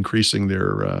been increasing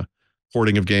their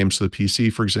porting of games to the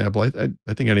PC, for example. I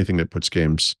think anything that puts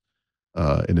games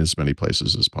in as many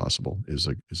places as possible is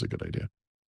a good idea.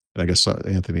 And I guess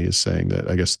Anthony is saying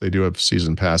that I guess they do have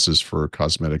season passes for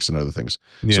cosmetics and other things.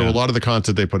 Yeah. So a lot of the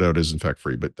content they put out is in fact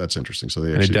free, but that's interesting. So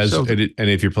they and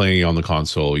if you're playing on the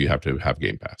console, you have to have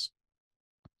Game Pass.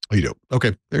 Oh, you do.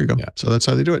 Okay, there you go. Yeah. So that's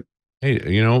how they do it.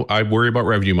 Hey, I worry about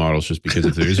revenue models just because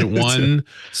if there isn't one,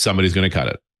 somebody's going to cut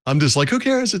it. I'm just like, who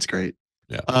cares? It's great.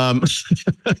 Yeah.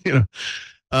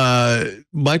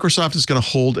 Microsoft is going to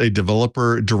hold a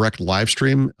developer direct live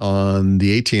stream on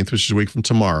the 18th, which is a week from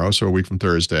tomorrow, so a week from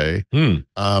Thursday,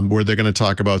 where they're going to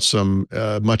talk about some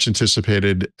much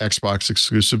anticipated Xbox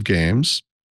exclusive games,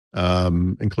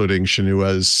 including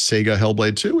Shinua's Sega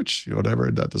Hellblade 2, which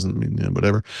whatever, that doesn't mean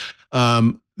whatever.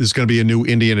 There's going to be a new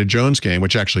Indiana Jones game,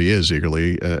 which actually is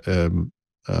eagerly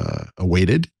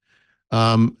awaited.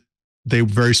 They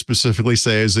very specifically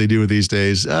say, as they do these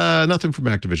days, nothing from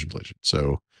Activision Blizzard.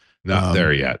 So not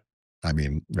there yet. I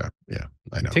mean, yeah,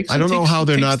 I know. I don't know how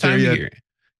they're not there yet. It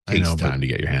takes time to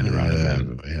get your hand around it,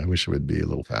 man. Yeah, I wish it would be a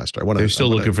little faster. They're still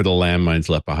looking for the landmines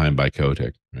left behind by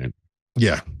Kotick, right?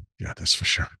 Yeah, that's for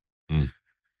sure.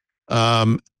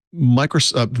 Minecraft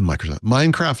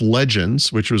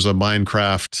Legends, which was a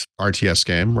Minecraft RTS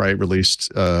game, right?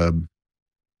 Released, I think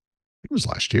it was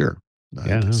last year.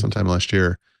 Sometime last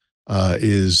year.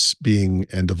 Is being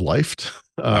end of lifed.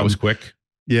 That was quick.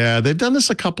 Yeah, they've done this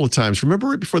a couple of times. Remember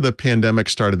right before the pandemic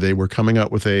started, they were coming out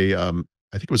with a, I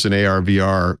think it was an AR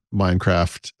VR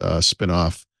Minecraft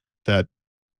spinoff that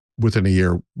within a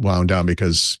year wound down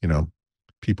because,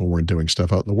 people weren't doing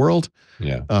stuff out in the world.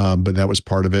 Yeah. But that was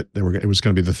part of it. It was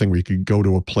going to be the thing where you could go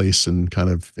to a place and kind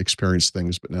of experience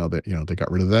things. But now that, they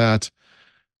got rid of that.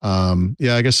 I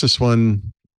guess this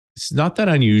one, it's not that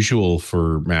unusual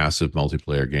for massive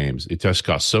multiplayer games. It just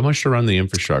costs so much to run the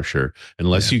infrastructure.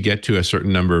 Unless you get to a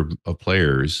certain number of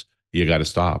players, you got to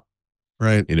stop.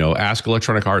 Right. Ask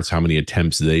Electronic Arts how many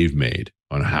attempts they've made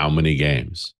on how many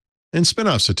games. And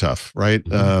spinoffs are tough, right?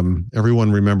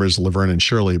 Everyone remembers Laverne and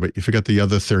Shirley, but you forget the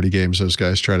other 30 games those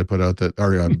guys try to put out that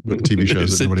are TV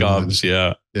shows. That nobody wants.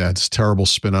 Yeah, it's terrible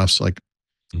spinoffs. Like,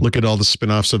 look at all the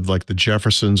spinoffs of like the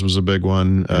Jeffersons was a big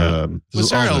one. Was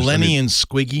there a Lenny and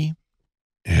Squiggy?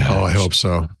 Yeah. Oh, I hope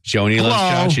so. Joni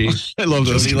loves Chachi. I love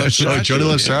those guys. Joni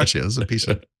loves Chachi. This is a piece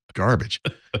of garbage.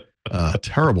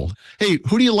 Terrible. Hey,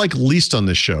 who do you like least on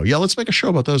this show? Yeah, let's make a show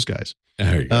about those guys.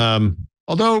 There you go.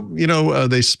 Although,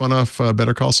 they spun off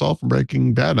Better Call Saul from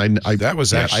Breaking Bad. That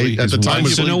was actually at the time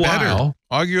was better.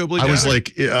 Arguably better. I was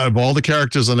like, of all the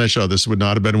characters on that show, this would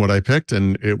not have been what I picked,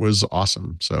 and it was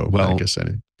awesome. So I guess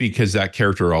because that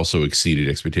character also exceeded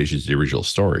expectations of the original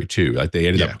story too. Like they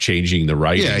ended up changing the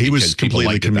writing. Yeah, he was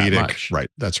completely comedic. Right,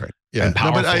 that's right. Yeah, and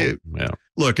powerful.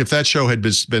 Look, if that show had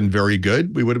been very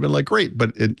good, we would have been like, great.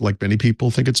 But like many people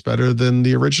think it's better than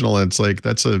the original, and it's like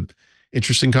that's a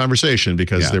interesting conversation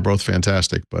because they're both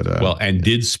fantastic. But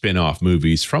did spin off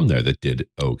movies from there that did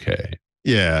okay.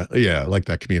 Yeah, like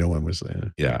that Camino one was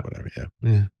whatever.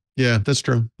 Yeah, that's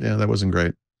true. Yeah, that wasn't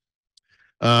great.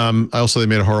 Also, they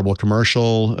made a horrible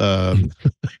commercial. I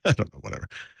don't know, whatever.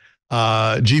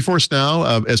 GeForce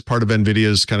Now, as part of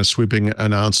NVIDIA's kind of sweeping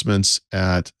announcements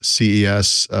at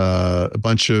CES, a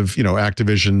bunch of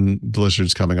Activision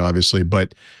Blizzard's coming, obviously,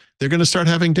 but they're going to start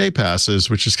having day passes,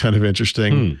 which is kind of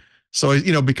interesting. So,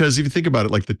 because if you think about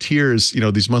it, like the tiers,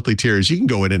 these monthly tiers, you can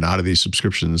go in and out of these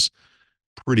subscriptions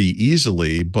pretty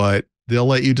easily, but they'll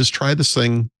let you just try this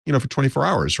thing, for 24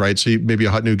 hours, right? So maybe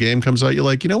a hot new game comes out. You're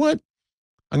like, you know what?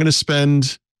 I'm going to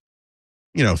spend,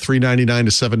 $3.99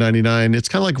 to $7.99. It's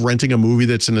kind of like renting a movie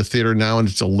that's in the theater now, and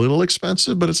it's a little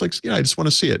expensive, but it's like, I just want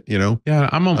to see it, Yeah,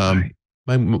 I'm on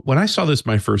when I saw this,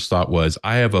 my first thought was,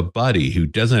 I have a buddy who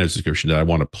doesn't have a subscription that I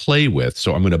want to play with,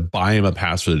 so I'm going to buy him a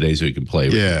pass for the day so he can play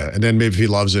with. Yeah, and then maybe if he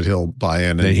loves it, he'll buy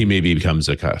in. And then he maybe becomes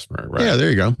a customer, right? Yeah,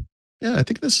 there you go. Yeah, I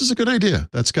think this is a good idea.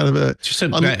 That's kind of It's just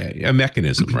a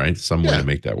mechanism, right? Some way to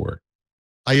make that work.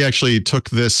 I actually took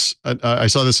this. I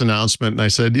saw this announcement and I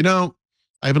said,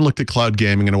 I haven't looked at cloud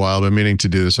gaming in a while. I've been meaning to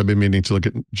do this. I've been meaning to look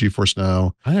at GeForce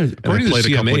Now. According to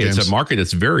the CMA, it's a market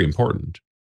that's very important.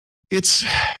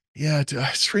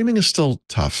 Streaming is still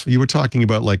tough. You were talking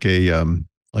about like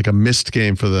a Mist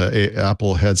game for the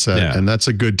Apple headset, and that's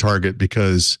a good target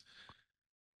because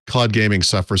cloud gaming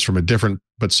suffers from a different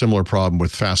but similar problem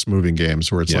with fast moving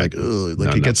games where it's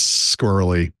it gets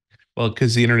squirrely. Well,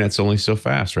 because the internet's only so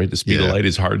fast, right? The speed of light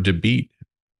is hard to beat.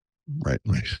 Right.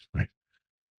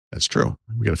 That's true.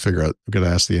 We got to figure out. We got to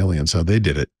ask the aliens how they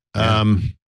did it.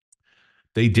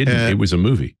 They didn't. It was a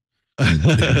movie.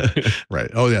 Right.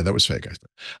 Oh yeah, that was fake.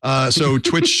 So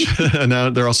Twitch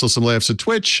announced there are also some layoffs at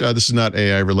Twitch. This is not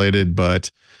AI related,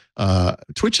 but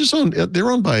Twitch is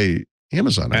they're owned by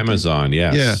Amazon. Amazon,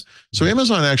 yes. Yeah. So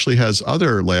Amazon actually has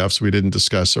other layoffs we didn't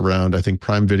discuss around, I think,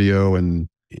 Prime Video and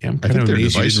I'm kind of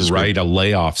amazed you didn't write a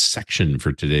layoff section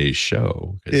for today's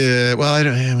show. Yeah, well, I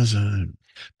don't Amazon.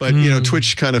 But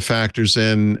Twitch kind of factors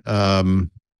in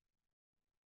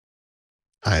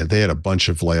they had a bunch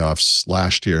of layoffs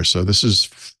last year. So this is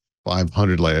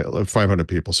 500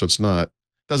 people. So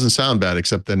doesn't sound bad,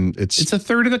 except then it's a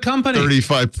third of the company.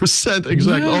 35%.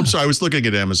 Exactly. Yeah. Oh, I'm sorry. I was looking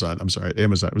at Amazon. I'm sorry. It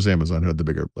was Amazon who had the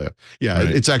bigger layoff. Yeah.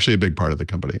 Right. It's actually a big part of the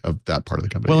company, of that part of the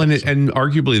company. Well, and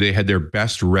arguably they had their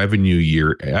best revenue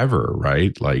year ever,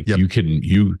 right? Like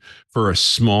you for a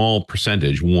small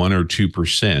percentage, 1 or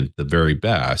 2%, the very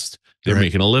best, they're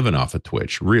making a living off of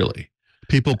Twitch, really.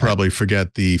 People probably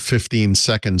forget the 15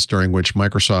 seconds during which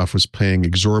Microsoft was paying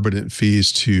exorbitant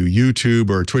fees to YouTube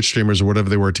or Twitch streamers or whatever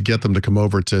they were to get them to come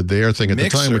over to their thing at the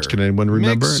time, which can anyone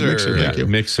remember? Mixer, thank you.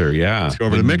 Mixer, yeah. Let's go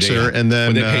over to Mixer and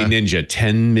then they pay Ninja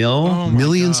 10 mil?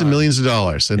 Millions and millions of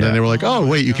dollars. And then they were like,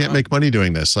 wait, you can't make money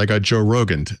doing this. I got Joe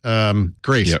Rogan.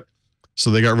 Great. Yep. So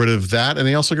they got rid of that and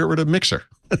they also got rid of Mixer.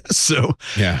 So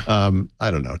I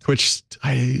don't know. Twitch,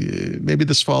 maybe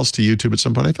this falls to YouTube at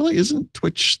some point. I feel like isn't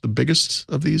Twitch the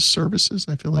biggest of these services?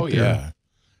 I feel like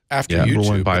after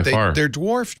YouTube, by far. They're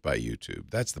dwarfed by YouTube.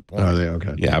 That's the point. Are they?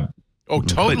 Okay. Yeah. Oh,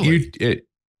 totally.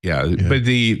 But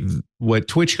what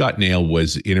Twitch got nailed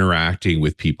was interacting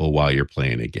with people while you're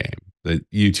playing a game. That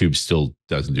YouTube still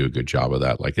doesn't do a good job of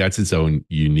that. Like that's its own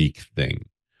unique thing.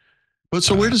 But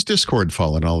so where does Discord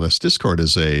fall in all this? Discord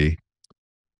is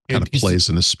kind of plays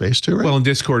in this space too, right? Well,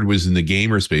 Discord was in the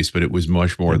gamer space, but it was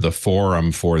much more the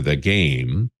forum for the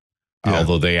game. Yeah.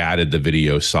 Although they added the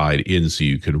video side in so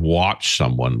you could watch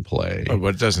someone play. But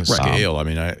it doesn't scale. I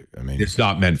mean, it's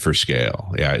not meant for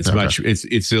scale. Yeah, it's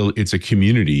it's a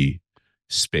community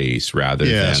space rather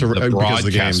than the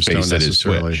broadcast space that is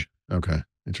Twitch. Okay,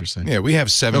 interesting. Yeah, we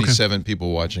have 77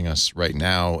 people watching us right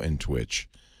now in Twitch,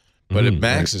 but it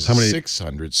maxes at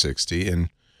 660 and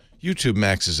YouTube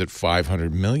maxes at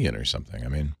 500 million or something. I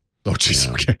mean, oh geez,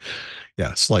 okay,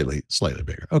 yeah, slightly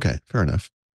bigger. Okay, fair enough.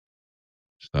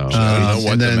 So I don't know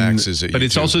what the max is at but YouTube.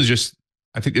 it's also just,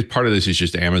 I think part of this is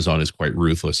just Amazon is quite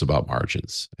ruthless about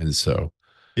margins, and so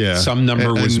some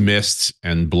number was missed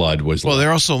and blood was. Well,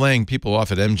 they're also laying people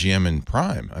off at MGM and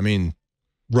Prime. I mean,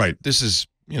 this is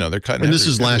they're cutting. And this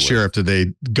is last year after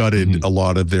they gutted a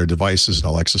lot of their devices and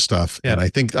Alexa stuff. Yeah. And I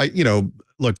think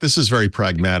look, this is very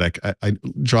pragmatic.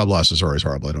 Job loss is always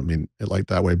horrible. I don't mean it like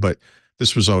that way, but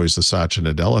this was always the Satya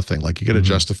Nadella thing. Like you got to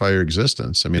justify your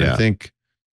existence. I mean, I think.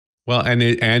 Well, and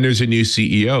there's a new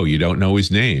CEO. You don't know his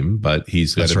name, but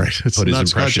he's got to put his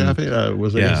impression.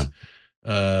 Was it?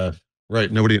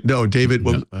 Right. No, David.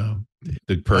 Well,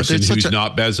 the person who's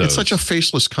not Bezos. It's such a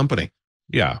faceless company.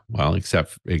 Yeah. Well,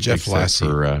 except Jeff Lassie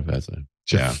for Bezos.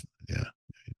 Yeah.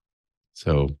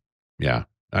 So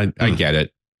I get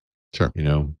it. Sure.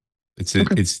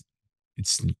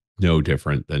 It's no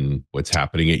different than what's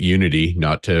happening at Unity.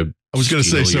 Not to. I was going to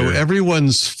say, so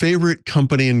everyone's favorite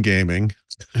company in gaming,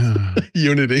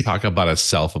 Unity. Talk about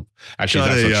actually, that's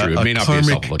not true. It may not be a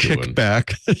self-fulfilling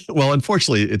kickback. Well,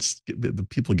 unfortunately, it's the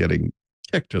people getting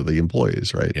kicked are the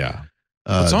employees, right? Yeah.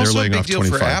 It's also a big deal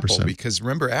for Apple because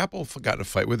remember, Apple got in a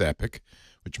fight with Epic,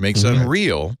 which makes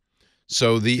Unreal.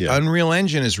 So the Unreal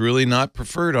Engine is really not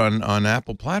preferred on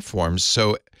Apple platforms.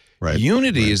 So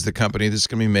Unity is the company that's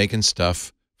going to be making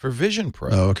stuff for Vision Pro.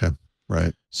 Oh, okay.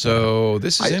 Right. So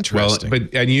this is interesting. Well,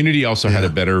 and Unity also had a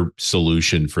better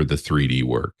solution for the 3D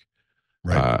work.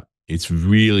 Right. It's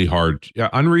really hard.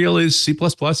 Unreal is C++.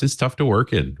 It's tough to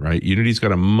work in, right? Unity's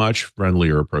got a much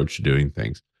friendlier approach to doing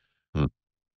things.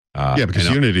 Because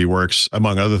Unity works,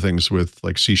 among other things, with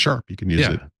like C#. You can use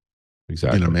it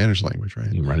exactly in a managed language,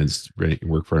 right? You can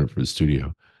work for the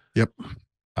studio. Yep.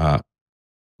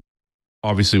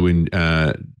 obviously when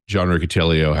John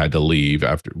Riccitiello had to leave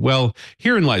after, well,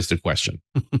 herein lies the question.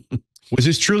 Was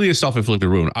this truly a self-inflicted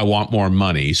wound? I want more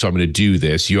money, so I'm going to do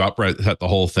this. You upset the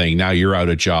whole thing. Now you're out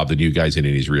of job. The new guy's in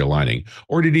and he's realigning.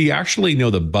 Or did he actually know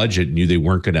the budget, knew they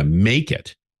weren't going to make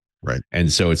it? Right.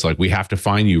 And so it's like, we have to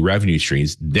find new revenue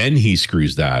streams. Then he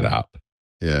screws that up.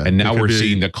 Yeah. And now we're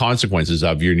seeing the consequences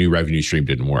of your new revenue stream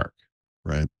didn't work.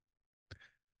 Right.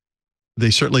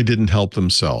 They certainly didn't help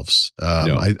themselves.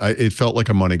 No. It felt like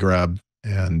a money grab,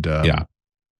 and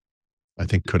I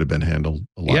think could have been handled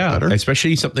a lot better.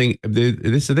 Especially something. This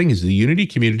is the thing, is the Unity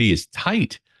community is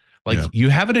tight. Like you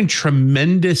have it in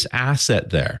tremendous asset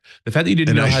there. The fact that you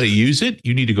didn't know how to use it,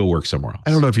 you need to go work somewhere else.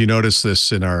 I don't know if you noticed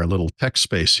this in our little tech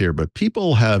space here, but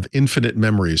people have infinite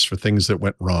memories for things that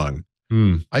went wrong.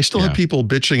 I still have people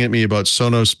bitching at me about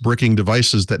Sonos bricking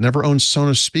devices that never owned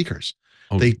Sonos speakers.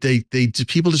 Oh. They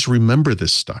people just remember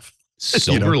this stuff.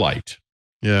 Silverlight.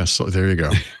 Yeah. So there you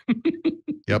go.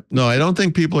 Yep. No, I don't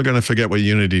think people are going to forget what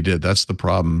Unity did. That's the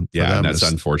problem. Yeah. And that's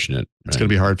unfortunate. It's going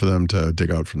to be hard for them to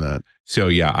dig out from that. So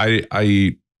yeah,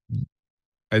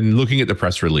 and looking at the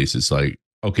press release, it's like,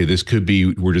 okay, this could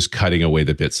be, we're just cutting away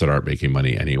the bits that aren't making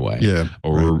money anyway. Yeah.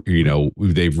 Or,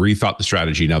 they've rethought the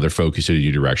strategy. Now they're focused in a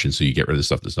new direction. So you get rid of the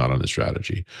stuff that's not on the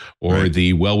strategy. Or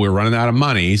we're running out of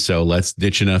money, so let's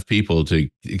ditch enough people to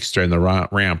extend the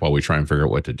ramp while we try and figure out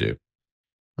what to do.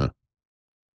 Huh.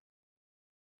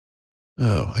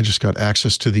 Oh, I just got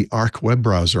access to the Arc web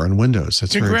browser on Windows.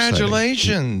 That's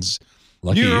congratulations.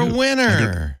 You're a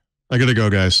winner. I gotta go,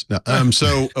 guys. No,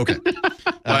 so okay.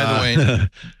 By the way,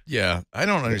 yeah, I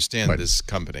don't understand this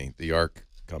company, the Arc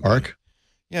company. Arc?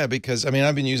 Yeah, because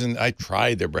I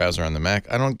tried their browser on the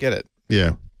Mac. I don't have it.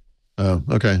 Yeah. Oh,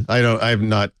 okay. I've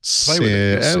not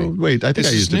seen. Wait, I think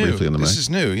I used it briefly on the Mac. This is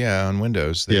new, yeah, on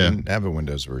Windows. They didn't have a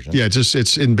Windows version. Yeah,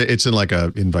 it's in like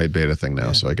a invite beta thing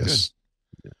now. So I guess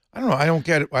I don't know. I don't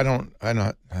get it. I don't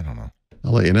know.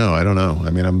 I'll let you know. I don't know. I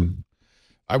mean,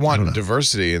 I want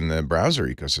diversity in the browser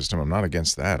ecosystem. I'm not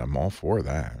against that. I'm all for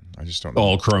that. I just don't know.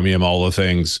 All Chromium, all the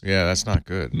things. Yeah, that's not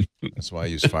good. That's why I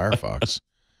use Firefox.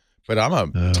 But I'm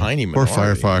a tiny minority. Poor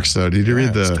Firefox, though. Did you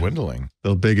read it's dwindling.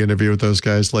 The big interview with those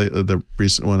guys? The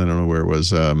recent one, I don't know where it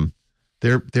was.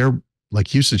 Their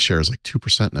like usage share is like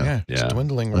 2% now. Yeah, it's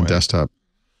dwindling on desktop.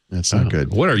 That's not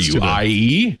good. What are you,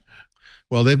 IE?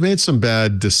 Well, they've made some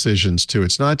bad decisions too.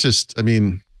 It's not just. I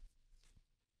mean,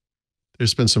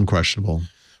 there's been some questionable.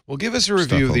 Well, give us a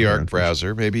review of the Arc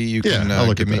browser. Maybe you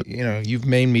can give me. You've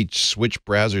made me switch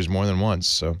browsers more than once,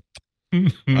 so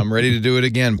I'm ready to do it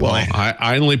again, Paul. Well,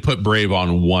 I only put Brave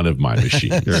on one of my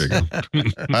machines. There you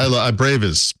go. Brave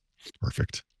is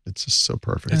perfect. It's just so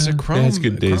perfect. It's a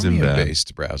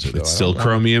Chromium-based browser, though. It's still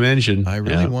Chromium engine. I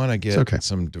really want to get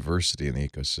some diversity in the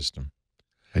ecosystem.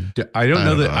 I don't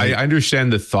know that I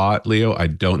understand the thought, Leo. I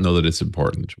don't know that it's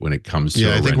important when it comes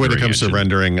to I think when it comes to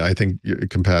rendering, I think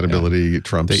compatibility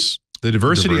trumps the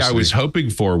diversity I was hoping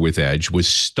for with Edge was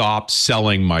stop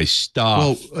selling my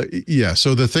stuff. Well,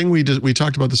 so the thing we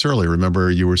talked about this earlier. Remember,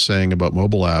 you were saying about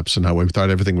mobile apps and how we thought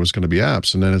everything was going to be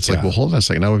apps, and then it's like, well, hold on a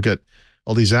second. Now we've got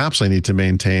all these apps I need to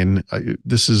maintain.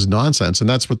 This is nonsense. And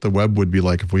that's what the web would be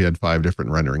like if we had 5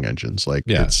 different rendering engines. Like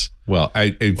it's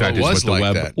in fact, it's what the like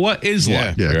web that. What is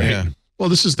like. Yeah. Well,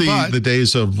 this is the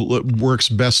days of works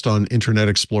best on Internet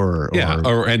Explorer.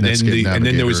 And then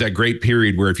there was that great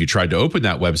period where if you tried to open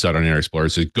that website on Internet Explorer, it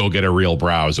said, go get a real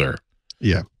browser.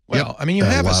 Yeah. Well, I mean, you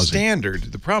have a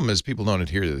standard. The problem is people don't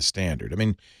adhere to the standard. I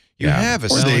mean, you have a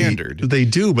standard. They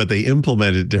do, but they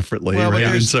implement it differently. Well, right?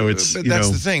 And so it's that's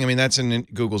the thing. I mean, that's in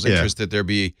Google's interest that there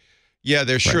be. Yeah,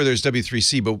 there's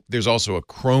W3C, but there's also a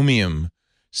Chromium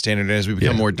standard. And as we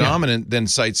become more dominant, then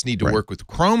sites need to work with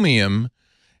Chromium,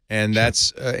 and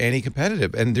that's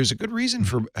anti-competitive. And there's a good reason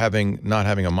for not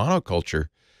having a monoculture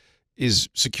is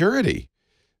security.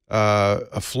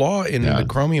 A flaw in the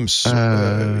Chromium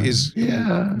is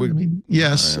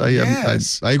yes,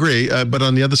 I agree. But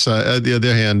on the other side, the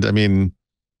other hand, I mean,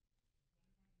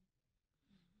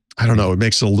 I don't know. It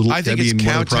makes it a little. I think it's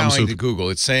kowtowing to Google.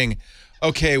 It's saying,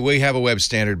 okay, we have a web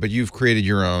standard, but you've created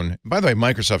your own. By the way,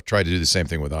 Microsoft tried to do the same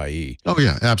thing with IE. Oh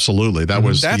yeah, absolutely. That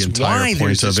was the entire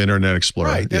point of Internet Explorer.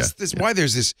 Right. That's why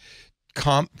there's this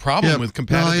problem with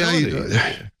compatibility.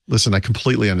 Listen, I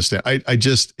completely understand. I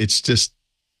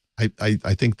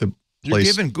think you're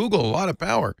giving Google a lot of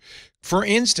power. For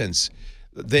instance,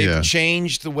 they've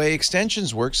changed the way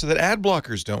extensions work so that ad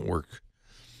blockers don't work.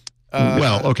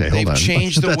 Well, okay, hold on. They've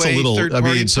changed the That's way a little. I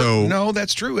mean, so no,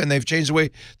 that's true, and they've changed the way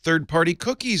third-party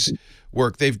cookies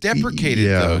work. They've deprecated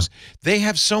those. They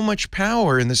have so much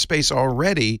power in the space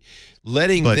already.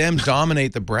 Letting them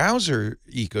dominate the browser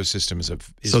ecosystem is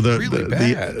really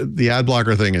bad. The ad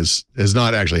blocker thing has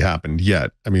not actually happened yet.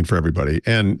 I mean, for everybody,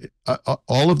 and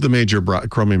all of the major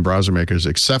Chromium browser makers,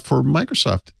 except for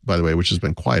Microsoft, by the way, which has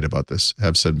been quiet about this,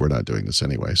 have said we're not doing this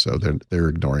anyway. So they're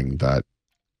ignoring that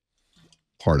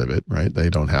part of it, right? They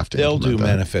don't have to. They'll do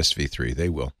Manifest v3. They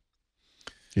will.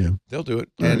 Yeah, they'll do it.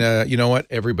 And you know what?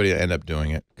 Everybody will end up doing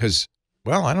it because,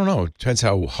 well, I don't know. It depends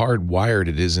how hardwired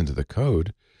it is into the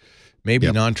code.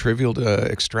 Maybe non-trivial to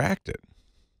extract it.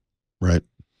 Right.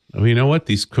 Well, you know what?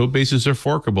 These code bases are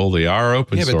forkable. They are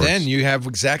open source. Yeah, but then you have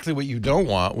exactly what you don't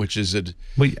want, which is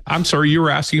Wait, I'm sorry, you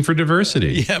were asking for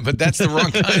diversity. Yeah, but that's the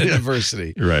wrong kind of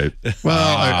diversity. Right.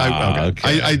 Well,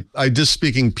 I just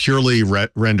speaking purely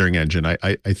rendering engine.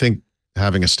 I think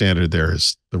having a standard there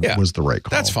was the right call.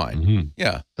 That's fine. Mm-hmm.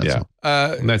 Yeah.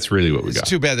 That's really what we got. It's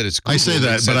too bad that it's Google. I say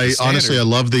that, but I honestly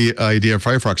love the idea of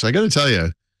Firefox. I got to tell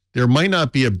you, there might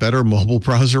not be a better mobile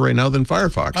browser right now than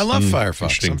Firefox. I love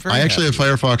Firefox. I actually have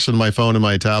Firefox on my phone and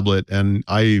my tablet, and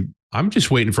I'm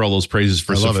just waiting for all those praises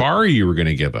for Safari you were going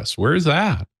to give us. Where is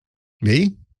that?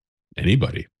 Me?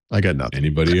 Anybody? I got nothing.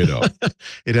 Anybody at all?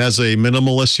 It has a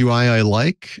minimalist UI I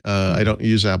like. I don't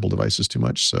use Apple devices too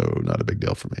much, so not a big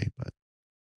deal for me. But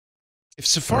if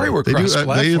Safari were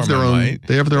cross-platform,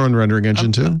 they have their own rendering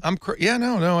engine too.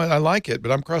 I like it, but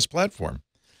I'm cross-platform.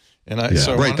 And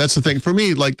that's the thing for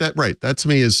me. Like that, right? That to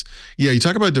me is, you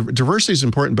talk about diversity is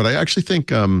important, but I actually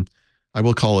think I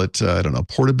will call it I don't know,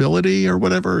 portability or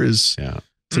whatever is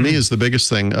to me is the biggest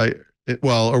thing.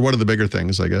 Or one of the bigger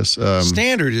things, I guess.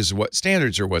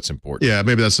 Standards are what's important. Yeah,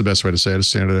 maybe that's the best way to say it.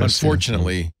 Standardized.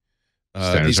 Unfortunately,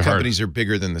 these companies are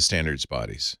bigger than the standards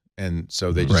bodies, and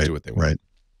so they just do what they want. Right.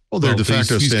 Well, they're de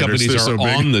facto these standards. Companies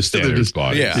are on the standards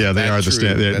body. Yeah, they are the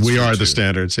standards. We are the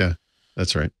standards. Yeah.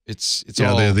 That's right. It's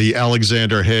all the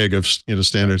Alexander Haig of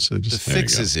standards. The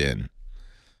fix is in.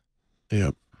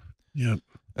 Yep.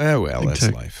 Oh well, that's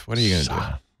life. What are you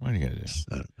gonna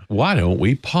do? Why don't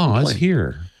we pause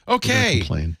here? Okay.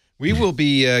 We will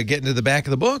be getting to the back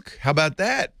of the book. How about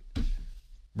that?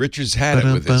 Richard's had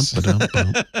it with us.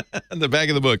 The back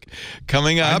of the book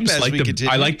coming up as we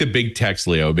continue. I like the big text,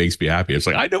 Leo. It makes me happy. It's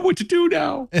like, I know what to do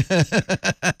now.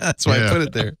 That's why I put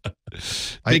it there.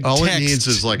 All it needs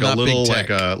is like a little like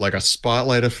a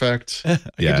spotlight effect. Like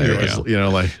bouncing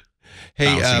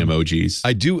emojis.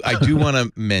 I do want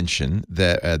to mention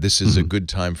that this is a good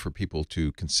time for people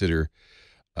to consider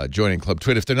joining Club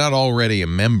Twit if they're not already a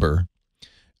member.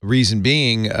 Reason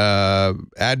being,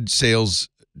 ad sales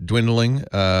dwindling.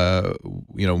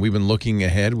 We've been looking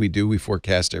ahead. We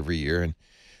forecast every year,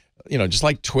 and just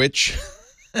like Twitch,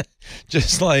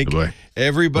 just like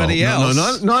everybody else.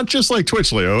 No, not just like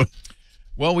Twitch, Leo.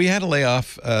 Well, we had a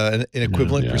layoff, an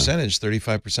equivalent percentage,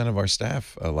 35% of our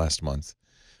staff last month,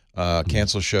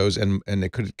 cancel shows, and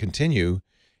it could continue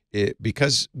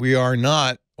because we are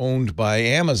not owned by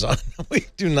Amazon. We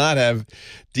do not have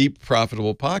deep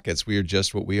profitable pockets. We are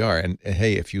just what we are. And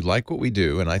hey, if you like what we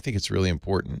do, and I think it's really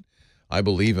important, I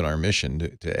believe in our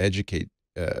mission to educate,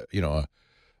 a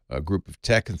group of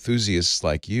tech enthusiasts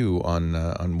like you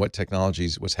on what's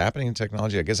happening in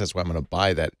technology. I guess that's why I'm going to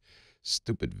buy that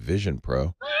stupid Vision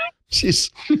Pro.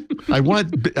 Jeez,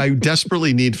 I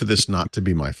desperately need for this not to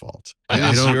be my fault.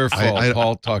 It's your fault.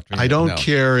 Paul talked to me. I don't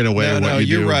care in a way. No, what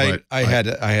you you're do, right. I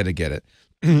had to get it.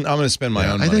 I'm going to spend my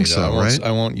own money. I think so, right?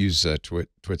 I won't use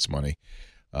Twit's money.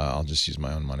 I'll just use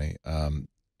my own money.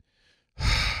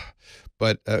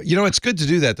 But it's good to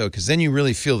do that though, because then you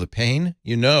really feel the pain.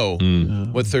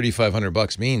 What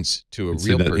 $3,500 means to a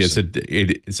real person.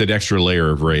 It's an extra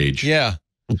layer of rage. Yeah.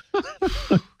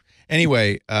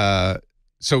 Anyway,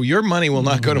 so your money will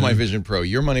not go to my Vision Pro.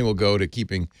 Your money will go to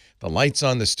keeping the lights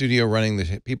on, the studio running,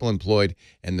 the people employed,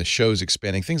 and the shows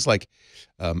expanding. Things like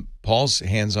Paul's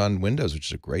Hands on Windows, which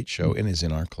is a great show and is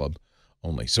in our club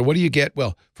only. So what do you get?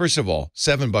 Well, first of all,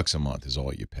 $7 a month is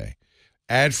all you pay.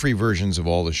 Ad-free versions of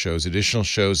all the shows, additional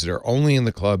shows that are only in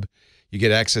the club. You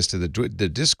get access to the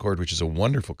Discord, which is a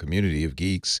wonderful community of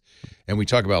geeks. And we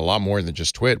talk about a lot more than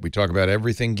just Twit. We talk about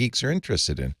everything geeks are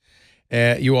interested in.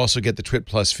 You also get the Twit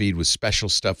Plus feed with special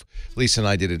stuff. Lisa and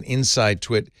I did an Inside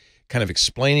Twit kind of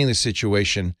explaining the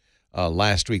situation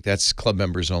last week. That's club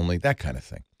members only, that kind of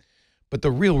thing. But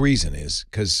the real reason is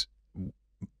because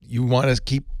you want to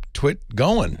keep Twit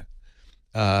going.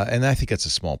 And I think that's a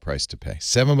small price to pay.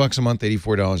 $7 a month,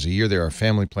 $84 a year. There are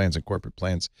family plans and corporate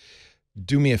plans.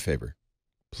 Do me a favor.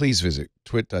 Please visit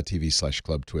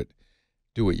twit.tv/clubtwit.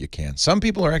 do what you can. Some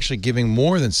people are actually giving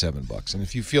more than $7, and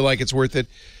if you feel like it's worth it,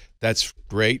 that's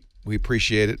great. We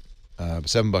appreciate it.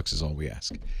 $7 is all we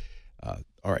ask.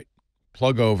 All right,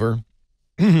 plug over.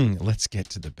 Let's get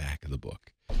to the back of the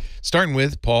book. Starting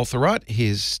with Paul Thurrott,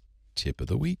 his tip of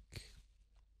the week.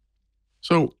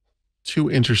 So,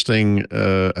 two interesting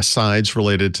asides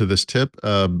related to this tip.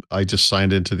 I just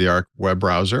signed into the Arc web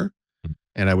browser,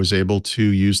 and I was able to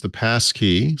use the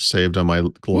passkey saved on my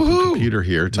local computer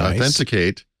here to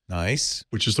authenticate. Nice.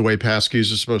 Which is the way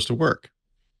passkeys are supposed to work.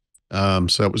 So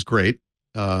that was great.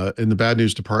 In the bad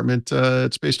news department,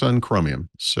 it's based on Chromium.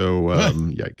 So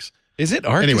yikes. Is it?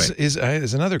 Arc anyway, is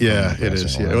another Chrome. Yeah, it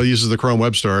is. Yeah. Well, it uses the Chrome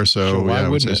Web Store. So why yeah,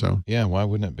 wouldn't it? So. Yeah, why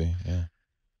wouldn't it be?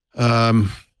 Yeah.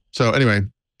 So anyway,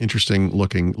 interesting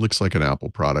looking. Looks like an Apple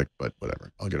product, but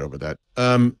whatever. I'll get over that.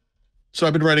 So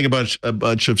I've been writing a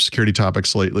bunch of security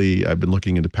topics lately. I've been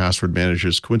looking into password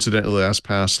managers. Coincidentally,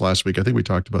 last week, I think we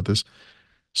talked about this,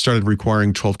 started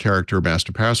requiring 12-character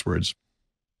master passwords,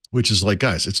 which is like,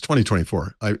 guys, it's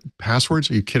 2024.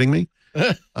 Passwords? Are you kidding me?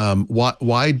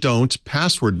 Why don't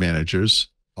password managers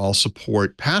all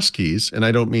support passkeys? And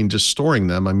I don't mean just storing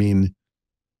them. I mean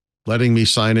letting me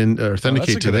sign in,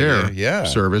 authenticate to their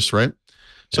service, right?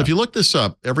 So if you look this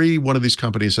up, every one of these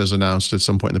companies has announced at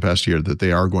some point in the past year that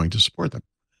they are going to support them.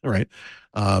 All right.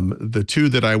 The two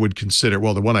that I would consider,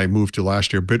 well, the one I moved to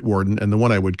last year, Bitwarden, and the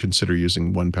one I would consider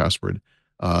using 1Password,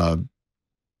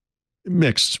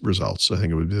 mixed results. I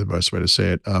think it would be the best way to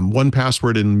say it.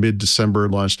 1Password in mid-December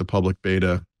launched a public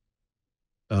beta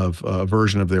of a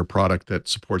version of their product that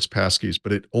supports passkeys,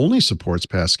 but it only supports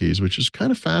passkeys, which is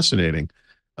kind of fascinating.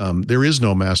 There is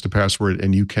no master password,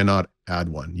 and you cannot add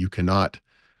one. You cannot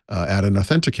add an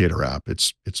authenticator app.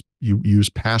 You use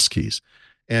passkeys.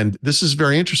 And this is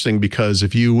very interesting because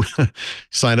if you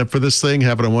sign up for this thing,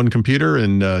 have it on one computer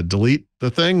and delete the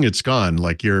thing, it's gone.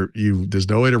 Like there's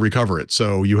no way to recover it.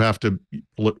 So you have to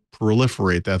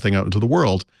proliferate that thing out into the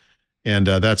world. And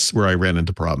that's where I ran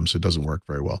into problems. It doesn't work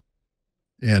very well.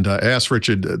 And I asked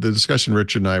Richard, the discussion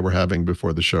Richard and I were having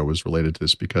before the show was related to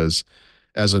this because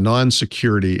as a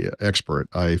non-security expert,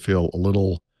 I feel a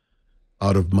little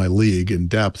out of my league in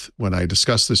depth when I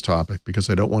discuss this topic because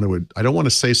I don't want to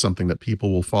say something that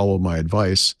people will follow my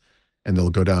advice and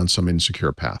they'll go down some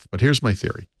insecure path. But here's my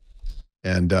theory.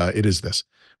 And it is this.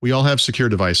 We all have secure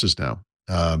devices now.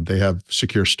 They have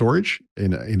secure storage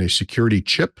in a security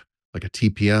chip, like a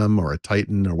TPM or a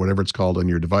Titan or whatever it's called on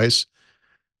your device.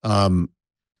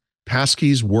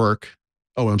 Passkeys work.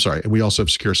 Oh, I'm sorry. And we also have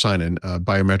secure sign-in,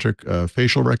 biometric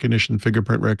facial recognition,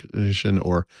 fingerprint recognition,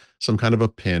 or some kind of a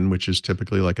PIN, which is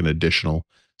typically like an additional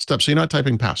step. So you're not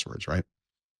typing passwords, right?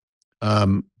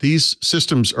 These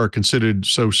systems are considered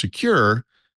so secure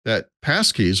that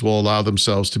passkeys will allow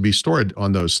themselves to be stored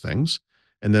on those things,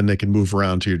 and then they can move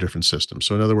around to your different systems.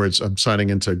 So in other words, I'm signing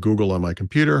into Google on my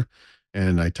computer,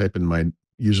 and I type in my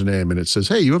username, and it says,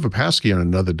 hey, you have a passkey on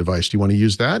another device. Do you want to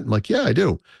use that? I'm like, yeah, I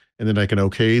do. And then I can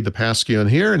okay the passkey on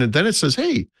here. And then it says,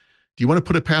 hey, do you want to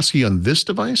put a passkey on this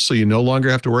device so you no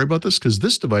longer have to worry about this? Because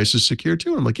this device is secure too.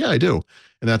 And I'm like, yeah, I do.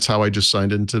 And that's how I just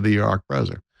signed into the Arc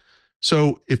browser.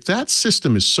 So if that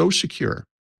system is so secure,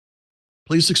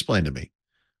 please explain to me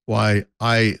why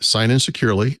I sign in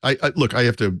securely. Look, I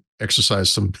have to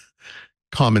exercise some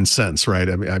common sense, right?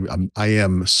 I mean, I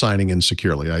am signing in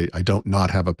securely. I don't not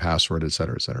have a password, et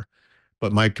cetera, et cetera.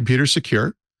 But my computer's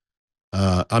secure.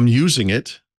 I'm using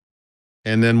it.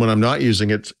 And then when I'm not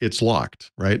using it, it's locked,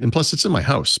 right? And plus it's in my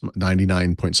house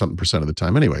 99% of the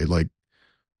time anyway. Like,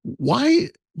 why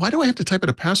do I have to type in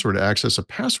a password to access a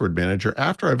password manager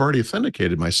after I've already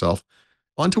authenticated myself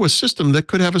onto a system that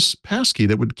could have a passkey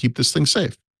that would keep this thing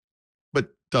safe,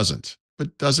 but doesn't?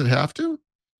 But does it have to?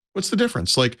 What's the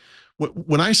difference? Like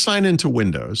when I sign into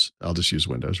Windows, I'll just use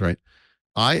Windows, right?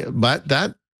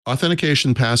 That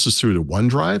authentication passes through to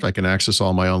OneDrive. I can access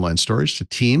all my online storage, to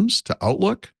Teams, to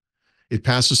Outlook. It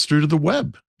passes through to the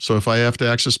web. So if I have to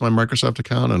access my Microsoft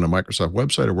account on a Microsoft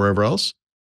website or wherever else,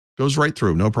 it goes right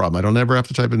through, no problem. I don't ever have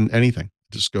to type in anything.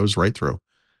 It just goes right through.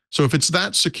 So if it's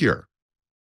that secure,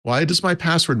 why does my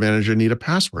password manager need a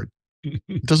password?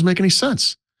 It doesn't make any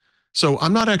sense. So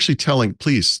I'm not actually telling,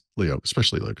 please, Leo,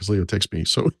 especially Leo, because Leo takes me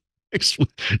so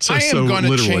I am going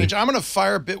to change. I'm going to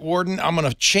fire Bitwarden. I'm going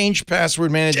to change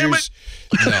password managers.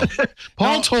 No.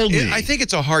 Paul told me. I think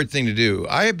it's a hard thing to do.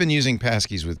 I have been using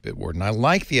passkeys with Bitwarden. I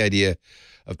like the idea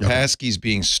of passkeys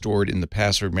being stored in the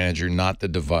password manager, not the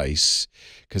device,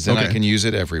 because then I can use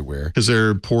it everywhere. Because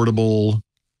they're portable.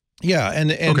 Yeah, and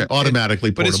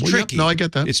automatically portable. But it's tricky. Yep. No, I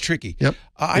get that. It's tricky. Yep.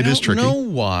 I don't know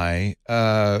why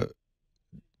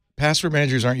password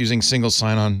managers aren't using single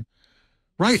sign-on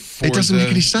Right. for It doesn't the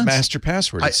make any sense. master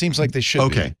password. It seems like they should be.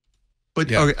 Okay. But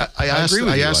Yeah. okay, I asked on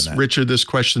that. Richard this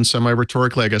question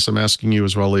semi-rhetorically. I guess I'm asking you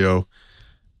as well, Leo.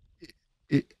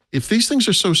 If these things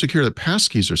are so secure that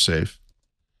passkeys are safe,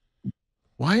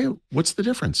 what's the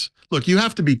difference? Look, you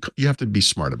have to be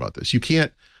smart about this. You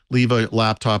can't leave a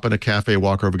laptop in a cafe,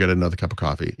 walk over, get another cup of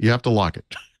coffee. You have to lock it,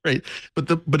 right?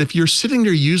 But if you're sitting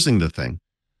there using the thing,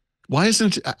 why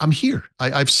isn't it? I'm here.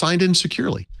 I've signed in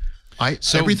securely.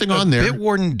 Everything on there.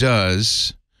 Bitwarden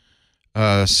does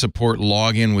support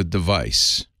login with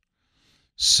device,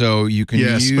 so you can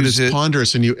use but it's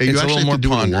ponderous, and you it's actually a little have more to do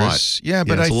ponderous. it a lot. Yeah,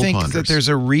 but I think that there's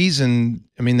a reason.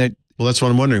 I mean, that well, that's what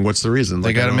I'm wondering. What's the reason?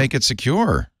 They got to make it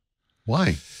secure.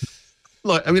 Why?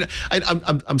 Look, I mean,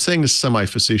 I'm saying this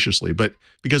semi-facetiously, but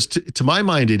because to my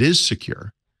mind, it is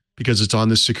secure because it's on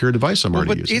this secure device I'm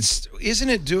already using. Isn't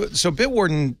it so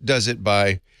Bitwarden does it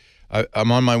by,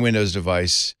 I'm on my Windows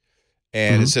device,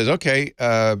 and it says, okay,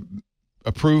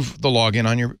 approve the login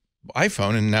on your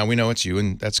iPhone, and now we know it's you,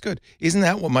 and that's good. Isn't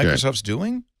that what Microsoft's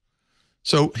doing?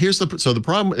 So here's the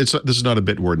problem. This is not a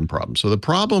Bitwarden problem. So the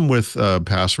problem with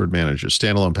password managers,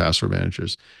 standalone password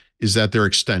managers, is that they're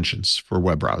extensions for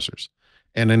web browsers.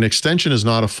 And an extension is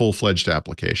not a full-fledged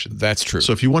application. That's true.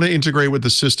 So if you want to integrate with the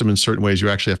system in certain ways, you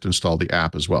actually have to install the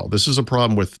app as well. This is a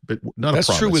problem with,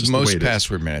 That's true with most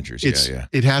password managers.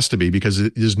 It has to be because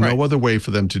there's no other way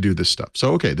for them to do this stuff.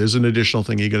 So, okay, there's an additional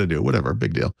thing you got to do, whatever,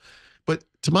 big deal. But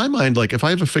to my mind, like if I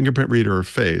have a fingerprint reader or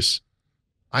face,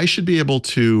 I should be able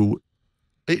to,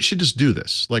 it should just do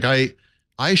this. Like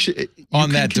I should.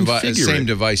 On that device, same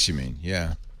device, you mean?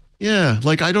 Yeah. Yeah,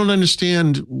 like I don't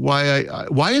understand why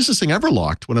is this thing ever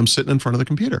locked when I'm sitting in front of the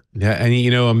computer? Yeah,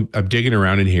 and I'm digging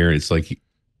around in here. It's like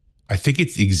I think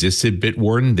it existed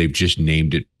Bitwarden. They've just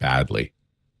named it badly.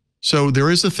 So there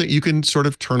is a thing you can sort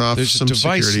of turn off some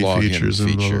security features.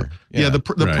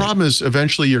 The problem is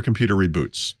eventually your computer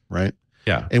reboots, right?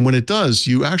 Yeah, and when it does,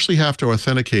 you actually have to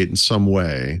authenticate in some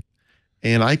way.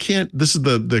 And I can't. This is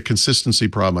the consistency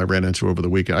problem I ran into over the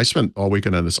weekend. I spent all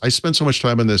weekend on this. I spent so much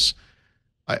time on this.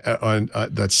 On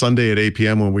that Sunday at 8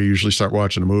 p.m. when we usually start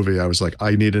watching a movie, I was like,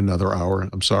 I need another hour.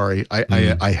 I'm sorry.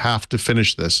 I have to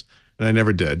finish this. And I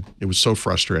never did. It was so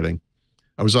frustrating.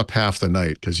 I was up half the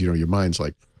night because, your mind's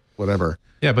like, whatever.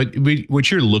 Yeah, but what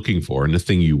you're looking for and the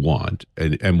thing you want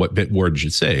and what Bitwarden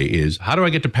should say is, how do I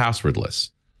get to passwordless?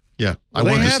 Yeah. I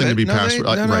want this thing to be password.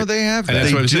 No, they have that.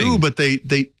 They do, but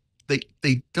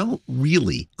they don't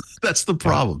really. That's the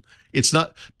problem. It's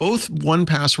not both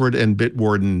 1Password and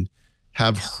Bitwarden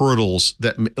have hurdles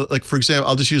that, like, for example,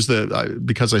 I'll just use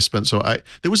because I spent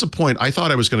there was a point I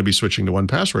thought I was going to be switching to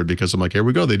 1Password because I'm like, here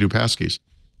we go, they do passkeys.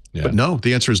 Yeah. But no,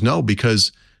 the answer is no,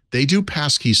 because they do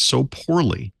passkeys so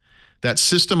poorly that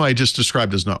system I just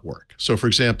described does not work. So for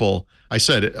example, I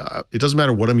said, it doesn't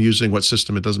matter what I'm using, what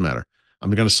system, it doesn't matter.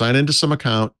 I'm going to sign into some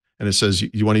account and it says,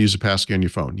 you want to use a passkey on your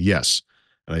phone? Yes.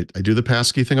 And I do the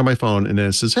passkey thing on my phone and then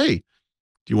it says, hey,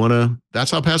 do you want to, that's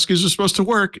how passkeys are supposed to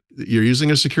work. You're using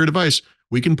a secure device.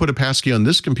 We can put a passkey on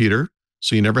this computer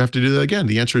so you never have to do that again.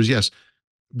 The answer is yes.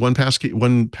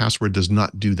 1Password does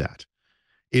not do that.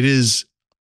 It is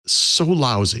so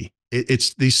lousy.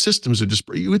 It's these systems are just,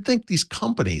 you would think these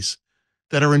companies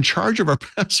that are in charge of our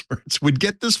passwords would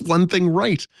get this one thing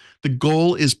right. The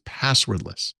goal is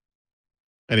passwordless.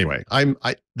 Anyway,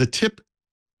 the tip,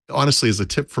 honestly, is a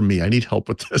tip from me. I need help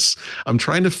with this. I'm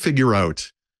trying to figure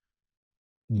out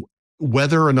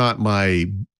whether or not my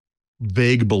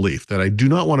vague belief that I do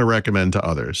not want to recommend to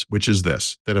others, which is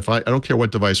this, that if I don't care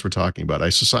what device we're talking about, I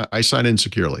sign in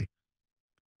securely.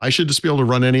 I should just be able to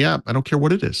run any app. I don't care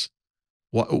what it is.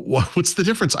 What's the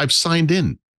difference? I've signed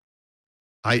in.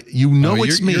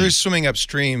 It's me. You're swimming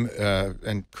upstream,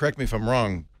 and correct me if I'm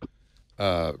wrong,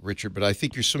 Richard, but I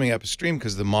think you're swimming upstream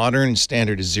because the modern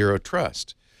standard is zero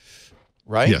trust,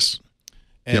 right? Yes.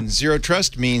 And zero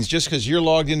trust means just because you're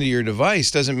logged into your device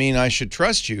doesn't mean I should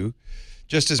trust you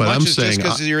just as much as just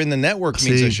because you're in the network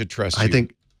means I should trust you. I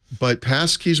think, but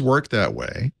passkeys work that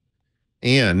way.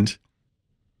 And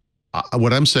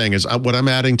what I'm saying is what I'm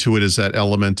adding to it is that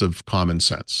element of common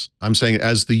sense. I'm saying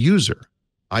as the user,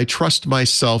 I trust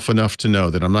myself enough to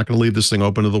know that I'm not going to leave this thing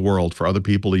open to the world for other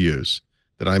people to use,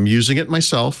 that I'm using it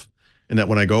myself, and that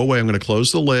when I go away, I'm going to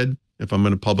close the lid if I'm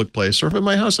in a public place or if I'm in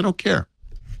my house, I don't care.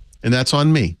 And that's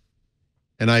on me.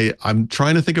 And I'm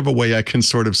trying to think of a way I can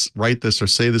sort of write this or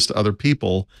say this to other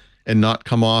people and not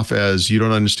come off as you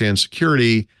don't understand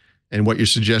security and what you're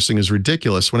suggesting is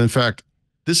ridiculous, when in fact,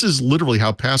 this is literally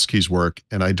how passkeys work,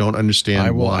 and I don't understand why.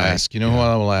 I will ask. You know who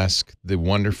I will ask? The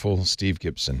wonderful Steve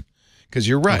Gibson. Because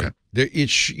you're right. Okay.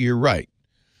 You're right.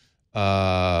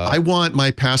 I want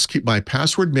my passkey. My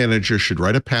password manager should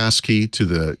write a passkey to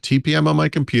the TPM on my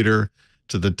computer,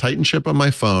 to the Titan chip on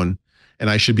my phone, and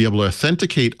I should be able to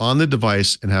authenticate on the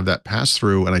device and have that pass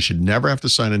through, and I should never have to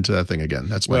sign into that thing again.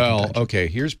 That's my contention. Okay.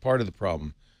 Here's part of the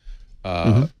problem.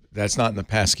 That's not in the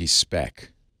passkey spec.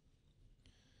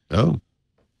 Oh.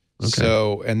 Okay.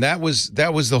 So, and that was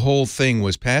the whole thing,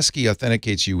 was passkey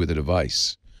authenticates you with a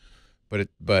device.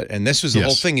 And this was the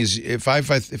whole thing, is if I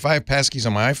have passkeys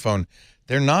on my iPhone,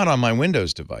 they're not on my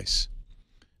Windows device.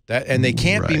 And they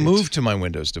can't be moved to my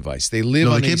Windows device. They live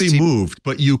on these. They can't be moved,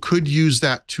 but you could use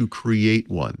that to create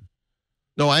one.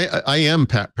 No, I am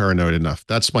paranoid enough.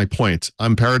 That's my point.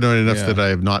 I'm paranoid enough that I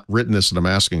have not written this and I'm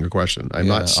asking a question. I'm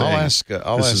not saying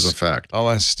this is a fact. I'll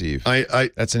ask Steve.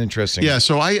 That's an interesting. Yeah.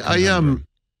 So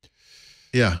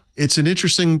yeah, it's an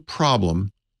interesting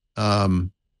problem.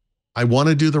 I want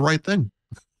to do the right thing.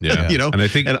 Yeah. And I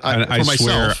think, I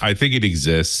swear, I think it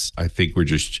exists. I think we're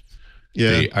just,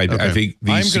 I think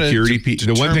these security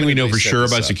people, the one thing we know for sure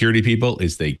about security people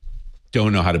is they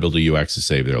don't know how to build a UX to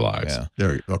save their lives. Yeah.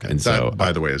 There. Okay. And that,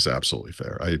 by the way, is absolutely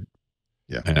fair.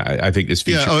 And I think this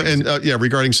feature.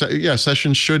 Regarding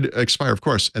sessions should expire, of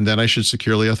course, and then I should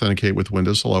securely authenticate with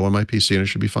Windows Hello on my PC, and it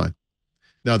should be fine.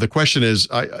 Now the question is,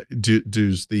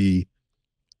 does the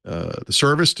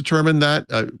service determine that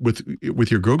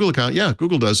with your Google account? Yeah,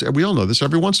 Google does. We all know this.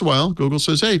 Every once in a while, Google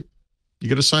says, "Hey, you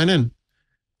got to sign in."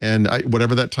 And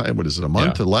whatever that time, what is it, a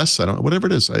month or less? I don't know, whatever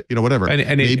it is, whatever.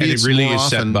 And it really is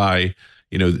set by,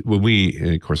 when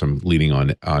and of course I'm leaning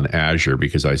on Azure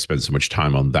because I spend so much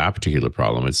time on that particular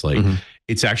problem. It's like,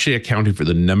 it's actually accounting for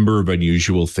the number of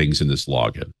unusual things in this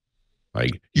login.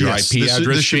 Like your IP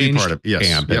address changed,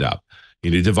 amp it up.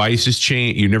 Devices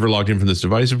change. You never logged in from this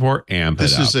device before. Amp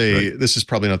it up. This is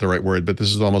probably not the right word, but this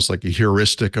is almost like a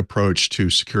heuristic approach to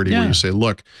security, where you say,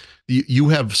 look, you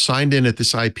have signed in at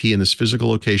this IP in this physical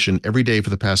location every day for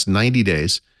the past 90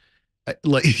 days.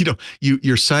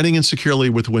 You're signing in securely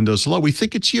with Windows Hello. We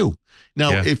think it's you.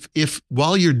 Now, if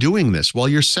while you're doing this, while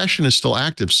your session is still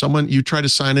active, you try to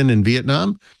sign in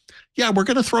Vietnam, we're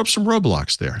going to throw up some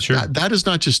roadblocks there. Sure. That is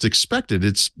not just expected.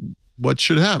 It's what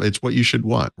should happen. It's what you should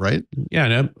want, right? Yeah.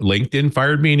 No, LinkedIn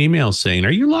fired me an email saying,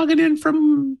 "Are you logging in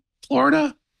from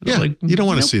Florida?" You don't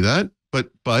want to see that.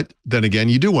 But then again,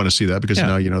 you do want to see that because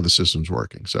now the system's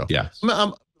working. So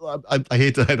I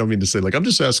hate that. I don't mean to say I'm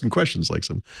just asking questions like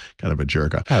some kind of a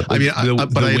jerk. The way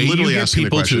you get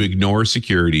people to ignore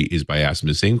security is by asking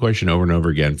the same question over and over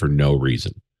again for no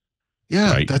reason.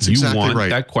 Yeah, right? That's exactly right. You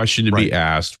want that question to be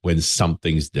asked when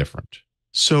something's different.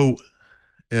 So,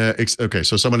 okay.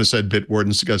 So someone has said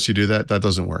Bitwarden suggests you do that. That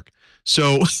doesn't work.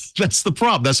 So that's the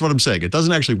problem. That's what I'm saying. It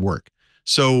doesn't actually work.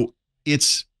 So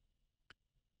it's,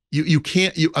 you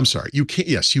can't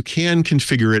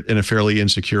configure it in a fairly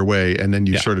insecure way, and then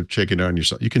you sort of shake it down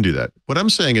yourself. You can do that. What I'm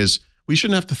saying is we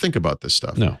shouldn't have to think about this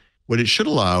stuff. No. What it should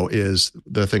allow is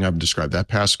the thing I've described, that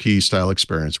passkey style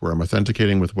experience where I'm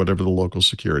authenticating with whatever the local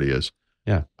security is.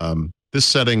 Yeah. This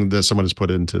setting that someone has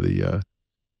put into the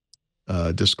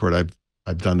Discord,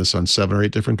 I've done this on 7 or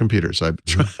 8 different computers. I've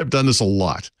done this a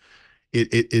lot.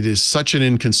 It is such an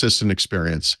inconsistent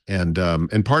experience, and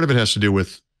part of it has to do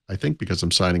with, I think, because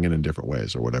I'm signing in different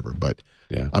ways or whatever. But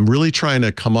I'm really trying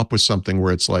to come up with something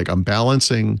where it's like I'm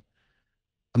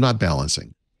not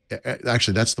balancing.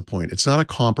 Actually, that's the point. It's not a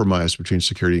compromise between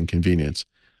security and convenience.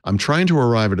 I'm trying to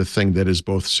arrive at a thing that is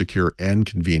both secure and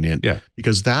convenient,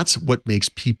 because that's what makes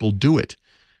people do it.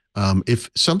 If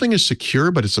something is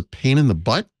secure but it's a pain in the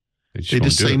butt, they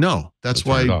just say no. That's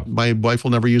why my wife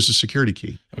will never use a security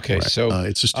key. Okay, so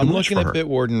it's just too I'm much looking for at her.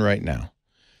 Bitwarden right now.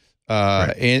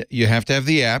 And you have to have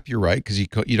the app. You're right, because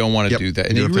you don't want to do that,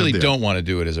 and you really don't want to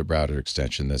do it as a browser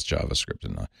extension. That's JavaScript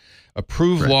and not.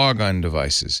 Approve login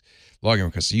devices, login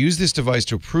requests. Use this device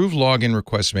to approve login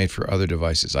requests made for other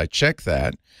devices. I check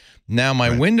that. Now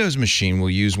my Windows machine will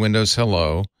use Windows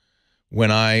Hello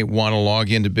when I want to log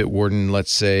into Bitwarden,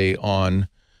 let's say on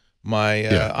my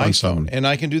iPhone, and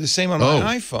I can do the same on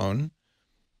my iPhone.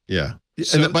 Yeah,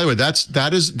 so, and by the way,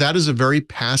 that is a very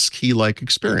passkey-like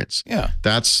experience. Yeah,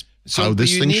 that's how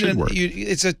this thing should work.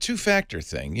 It's a 2-factor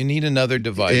thing. You need another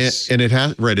device, and it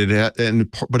has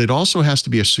but it also has to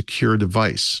be a secure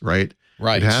device, right?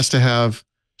 Right. It has to have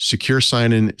secure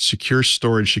sign-in, secure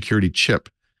storage, security chip,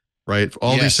 right?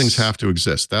 All these things have to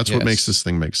exist. That's what makes this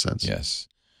thing make sense. Yes.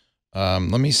 Let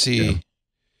me see.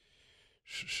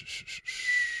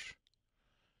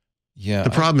 Yeah.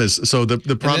 The problem is, so the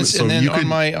problem is, so and then you can,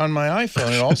 on my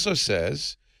iPhone, it also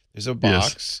says there's a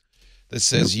box that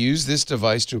says use this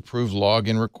device to approve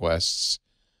login requests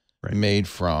made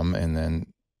from, and then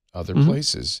other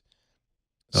places.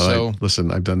 So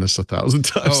listen, I've done this 1,000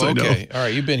 times. oh, I know. okay. All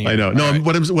right, you've been here. I know. No, All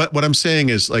right. what I'm saying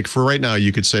is, like, for right now,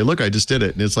 you could say, look, I just did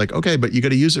it. And it's like, okay, but you got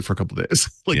to use it for a couple of days.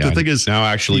 Like the thing is now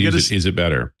actually is it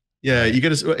better? Yeah, you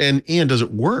got to, and does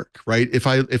it work, right? If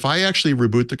I actually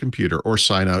reboot the computer or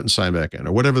sign out and sign back in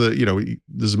or whatever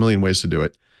there's a million ways to do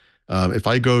it. If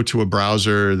I go to a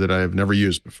browser that I've never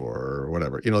used before or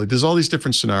whatever, there's all these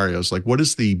different scenarios. Like, what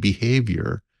is the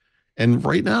behavior? And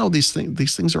right now, these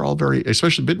things are all very,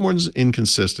 especially a bit more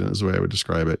inconsistent is the way I would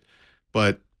describe it.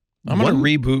 But I'm going to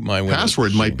reboot my Windows password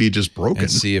machine might be just broken.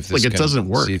 and see if this it doesn't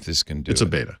work. See if this can do it. It's a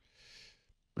beta.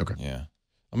 Okay. Yeah.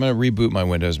 I'm going to reboot my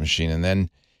Windows machine, and then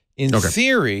in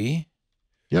theory,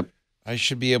 yep, I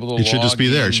should be able to It should just be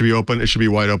there. It should be open. It should be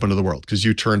wide open to the world because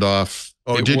you turned off.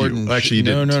 Oh, did you? Actually, you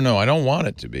didn't. No. I don't want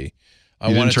it to be.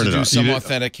 I want it to do some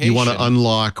authentication. You want to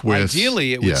unlock with.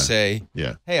 Ideally, it would say,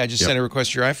 yeah. Hey, I just sent a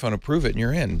request to your iPhone, approve it, and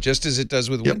you're in, just as it does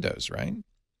with Windows, right?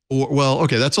 Well,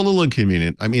 okay, that's a little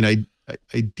inconvenient. I mean,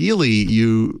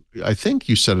 ideally, I think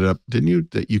you set it up, didn't you,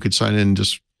 that you could sign in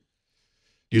just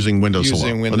using Windows Hello.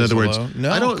 In other words,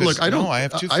 no, I don't look. I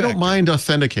don't mind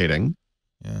authenticating.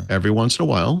 Yeah. Every once in a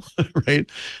while, right?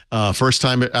 First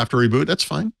time after reboot, that's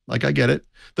fine. Like, I get it.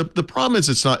 The problem is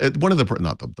it's not one of the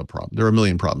not the problem. There are a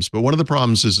million problems, but one of the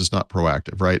problems is it's not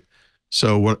proactive, right?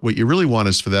 So what you really want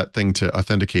is for that thing to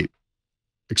authenticate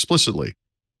explicitly,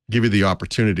 give you the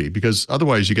opportunity, because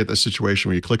otherwise you get that situation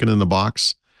where you're clicking in the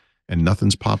box and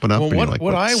nothing's popping up. Well, and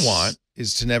what I want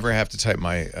is to never have to type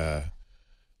my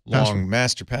long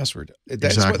master password.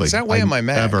 Exactly. It's that way on my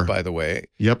Mac, ever. By the way.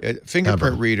 Yep.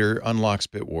 Fingerprint reader unlocks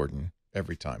Bitwarden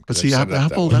every time. But see,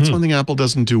 Apple, that's one thing Apple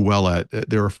doesn't do well at.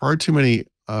 There are far too many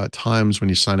times when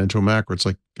you sign into a Mac where it's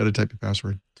like, got to type your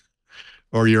password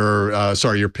or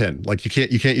your PIN. Like, you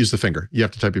can't use the finger. You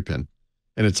have to type your PIN.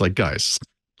 And it's like, guys,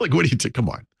 like, what do you come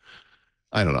on.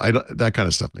 I don't know. That kind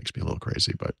of stuff makes me a little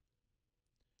crazy, but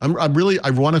I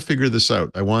want to figure this out.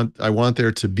 I want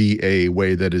there to be a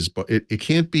way that is, it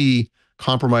can't be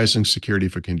compromising security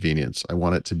for convenience. I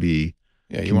want it to be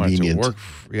you want it to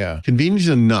work. Convenient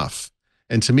enough.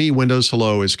 And to me, Windows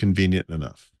Hello is convenient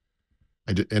enough.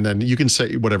 And then you can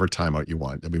say whatever timeout you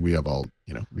want. I mean, we have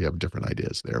we have different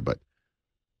ideas there, but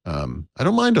I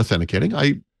don't mind authenticating.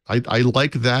 I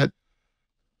like that.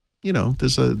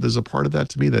 There's a part of that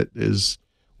to me that is,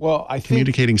 I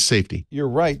communicating safety. You're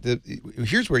right.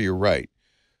 Here's where you're right.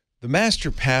 The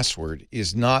master password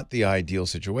is not the ideal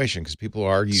situation because people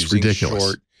are using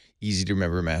short, easy to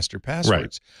remember master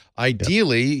passwords. Right.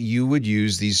 Ideally, you would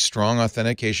use these strong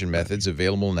authentication methods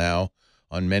available now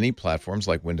on many platforms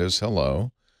like Windows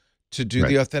Hello to do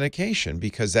the authentication,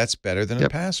 because that's better than a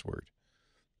password.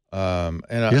 I'm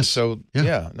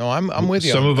with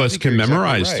you. Some of us can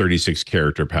memorize 36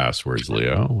 character passwords,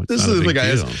 Leo. This is the thing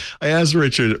I asked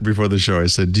Richard before the show. I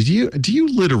said, do you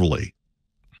literally,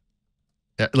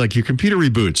 like, your computer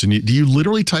reboots and do you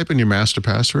literally type in your master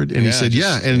password? And he said,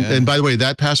 and by the way,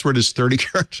 that password is 30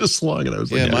 characters long. And I was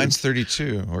like, mine's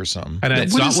 32 or something. And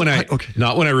it's not when I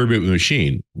reboot the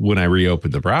machine, when I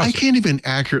reopen the browser. I can't even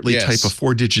accurately type a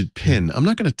 4-digit PIN. I'm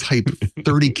not going to type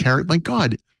 30 characters. My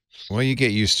God. Well, you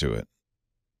get used to it.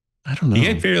 I don't know.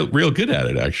 You get real good at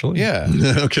it, actually. Yeah.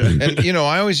 Okay. And,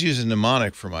 I always use a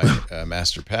mnemonic for my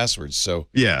master passwords. So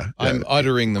I'm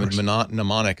uttering the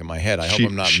mnemonic in my head. I hope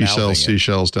I'm not She sells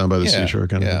seashells down by the seashore.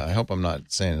 I hope I'm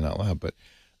not saying it out loud. But,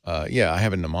 I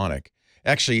have a mnemonic.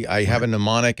 Actually, I have a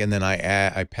mnemonic, and then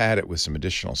I pad it with some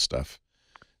additional stuff.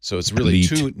 So it's really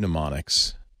two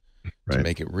mnemonics to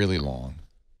make it really long.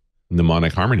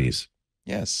 Mnemonic harmonies.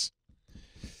 Yes.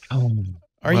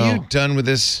 Are you done with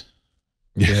this?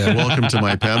 Yeah, welcome to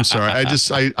my pad. I'm sorry.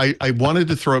 I wanted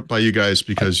to throw it by you guys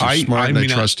because you're smart and I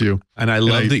trust you. And I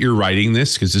love that you're writing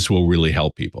this because this will really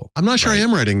help people. I'm not sure I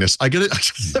am writing this. I get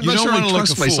it. You don't want to look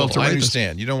a fool. I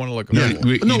understand. You don't want to look a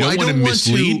fool. You don't want to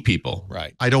mislead people.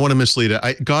 Right. I don't want to mislead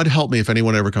it. God help me if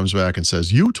anyone ever comes back and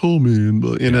says, you told me, and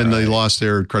then they lost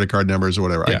their credit card numbers or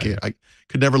whatever. Yeah. I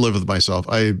could never live with myself.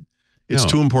 It's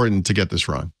too important to get this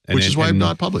wrong, which is why I'm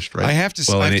not published, right? I have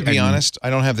to be honest. I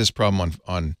don't have this problem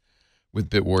with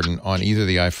Bitwarden on either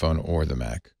the iPhone or the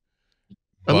Mac.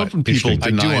 I love when people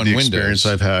deny the experience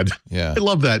I've had. Yeah, I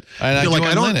love that. And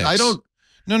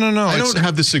No, I don't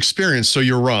have this experience, so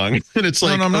you're wrong. And it's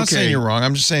like, no, I'm not saying you're wrong.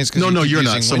 I'm just saying it's because you're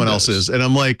not. Someone else is. And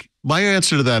I'm like, my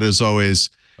answer to that is always,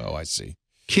 oh, I see.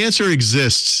 Cancer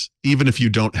exists even if you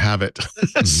don't have it.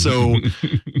 So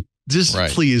just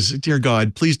please, dear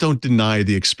God, please don't deny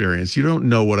the experience. You don't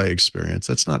know what I experienced.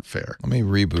 That's not fair. Let me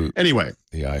reboot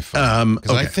the iPhone.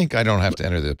 Because I think I don't have to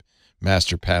enter the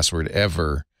master password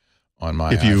ever on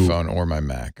my iPhone or my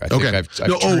Mac. I think I've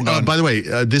turned on. By the way,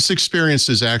 this experience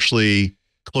is actually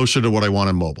closer to what I want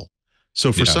on mobile.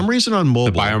 So for some reason on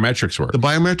mobile, the biometrics work. The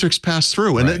biometrics pass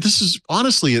through. And this is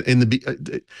honestly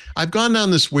I've gone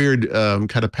down this weird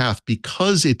kind of path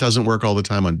because it doesn't work all the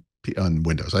time on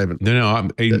Windows. I haven't. No.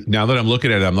 Now that I'm looking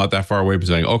at it, I'm not that far away from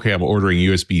saying, okay, I'm ordering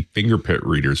USB fingerprint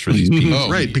readers for these PCs.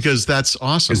 Right, because that's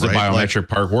awesome. Because the biometric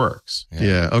part works.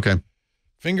 Yeah. Okay.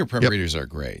 Fingerprint readers are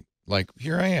great. Like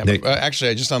here I am.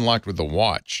 Actually, I just unlocked with the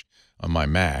watch on my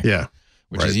Mac. Yeah.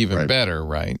 Which is even better,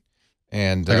 right?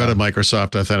 And I got a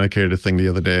Microsoft authenticated thing the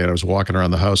other day, and I was walking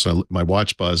around the house, and my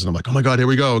watch buzzed, and I'm like, "Oh my god, here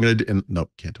we go!" I'm gonna do, and nope,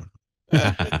 can't do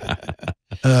it.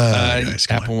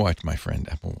 Apple Watch, my friend,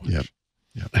 Apple Watch.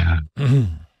 Yep.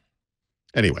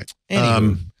 Anyway,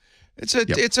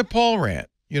 it's a Paul rant,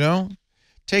 you know.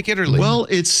 Take it or leave. Well,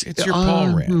 it's your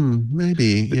Paul rant.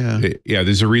 Maybe, yeah. Yeah,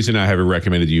 there's a reason I haven't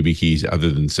recommended YubiKeys other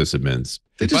than sysadmins.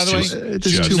 By the way,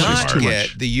 do not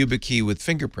get the YubiKey with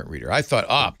fingerprint reader. I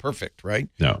thought, perfect, right?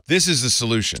 No. This is the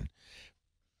solution.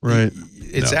 Right.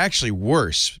 It's actually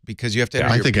worse because you have to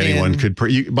enter your think PIN. Anyone could.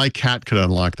 My cat could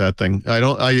unlock that thing.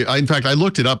 In fact, I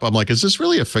looked it up. I'm like, is this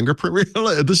really a fingerprint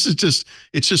reader? This is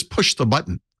it's just push the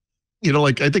button. You know,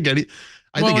 like I think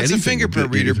it's a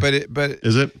fingerprint reader, but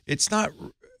is it? It's not.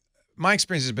 My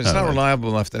experience has been it's not reliable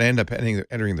enough that I end up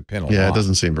entering the PIN a lot. Yeah, it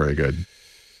doesn't seem very good.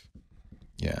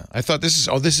 Yeah, I thought this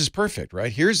is perfect,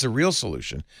 right? Here's the real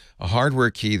solution: a hardware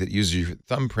key that uses your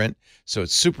thumbprint, so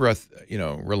it's super,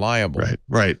 reliable.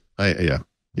 Right. Yep.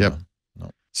 No.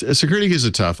 Security keys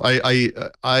are tough.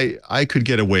 I could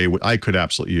get away with. I could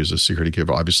absolutely use a security key,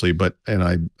 obviously,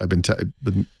 I've been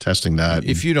testing that.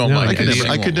 If you don't like it,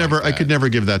 I could never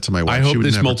give that to my wife. I hope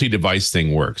this multi-device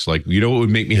thing works. Like, you know what would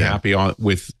make me happy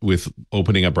with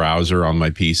opening a browser on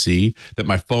my PC? That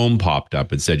my phone popped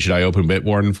up and said, "Should I open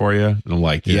Bitwarden for you?" And I'm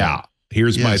like, "Yeah."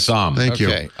 Here's my thumb. Thank you.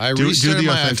 I do the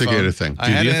authenticator thing. I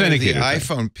had to enter the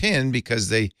iPhone PIN because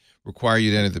they require you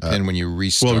to enter the PIN when you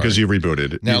restart. Well, because you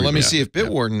rebooted it. Now, let me see if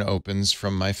Bitwarden opens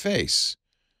from my face.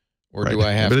 Or do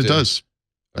I have to? I bet it does.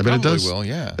 I bet it does. Will,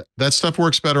 yeah. That stuff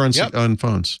works better on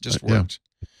phones. Just worked.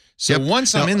 So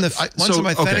once I'm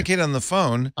authenticated on the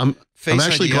phone, I'm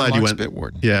actually glad you went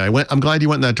Bitwarden. Yeah, I'm glad you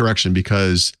went in that direction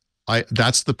because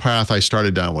that's the path I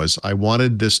started down. Was I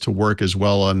wanted this to work as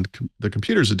well on the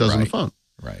computers as it does on the phone.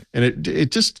 Right. And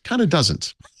it just kind of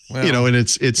doesn't. Well, and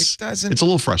it's a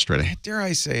little frustrating. Dare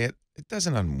I say it? It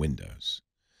doesn't on Windows.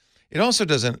 It also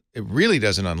doesn't. It really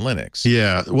doesn't on Linux.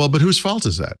 Yeah. Well, but whose fault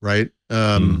is that, right?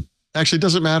 Actually, it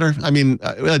doesn't matter. I mean,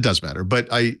 it does matter. But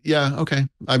okay.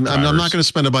 I'm not going to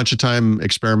spend a bunch of time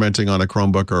experimenting on a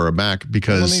Chromebook or a Mac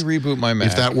because let me reboot my Mac.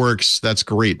 If that works, that's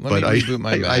great. But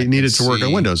I need it to work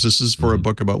on Windows. This is for a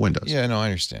book about Windows. Yeah, no, I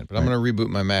understand. But I'm going to reboot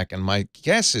my Mac, and my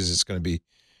guess is it's going to be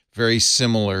very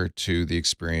similar to the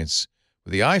experience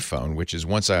with the iPhone, which is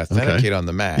once I authenticate on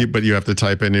the Mac. But you have to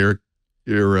type in your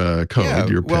code,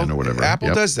 your PIN or whatever.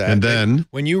 Apple does that. And then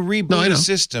when you reboot a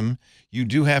system, you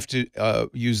do have to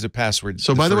use the password.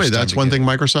 So by the way, that's one thing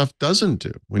Microsoft doesn't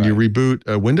do. When you reboot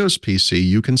a Windows PC,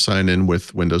 you can sign in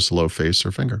with Windows Hello Face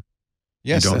or Finger.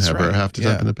 Yes, you don't have to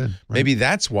type in the PIN. Right? Maybe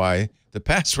that's why the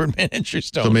password managers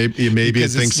don't. So maybe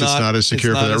it thinks it's not as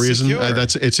secure for that reason.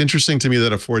 It's interesting to me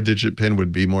that a 4-digit PIN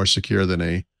would be more secure than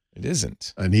It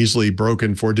isn't an easily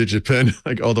broken 4-digit PIN.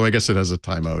 Although I guess it has a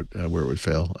timeout where it would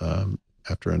fail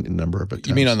after a number of attempts.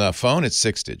 You mean on the phone? It's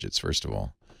 6 digits, first of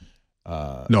all.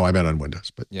 No, I meant on Windows.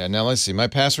 But yeah, now let's see. My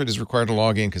password is required to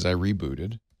log in because I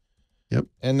rebooted. Yep.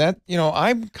 And that,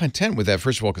 I'm content with that.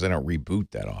 First of all, because I don't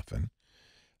reboot that often.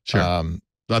 Sure.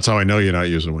 That's how I know you're not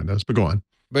using Windows. But go on.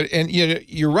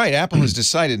 You're right. Apple has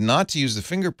decided not to use the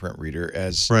fingerprint reader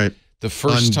as the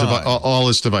first time. All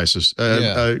its devices.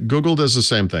 Google does the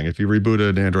same thing. If you reboot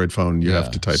an Android phone, you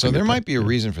have to type in. So there might be a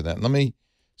reason for that. Let me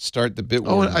start the Bitwarden.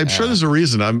 Oh, I'm sure there's a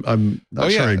reason. I'm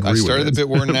not sure I agree with it. I started the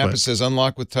Bitwarden app. It says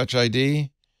unlock with Touch ID,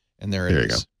 and there it is. There you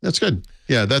go. That's good.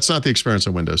 Yeah, that's not the experience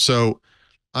on Windows. So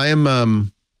I'm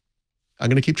going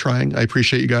to keep trying. I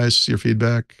appreciate you guys, your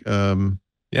feedback.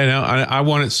 Yeah, no, I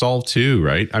want it solved too,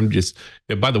 right? I'm just,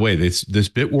 by the way, this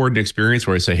Bitwarden experience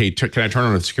where I say, hey, can I turn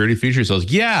on a security feature? So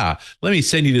yeah, let me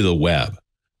send you to the web.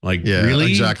 Like,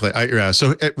 really? Exactly.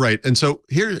 So, right. And so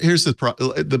here's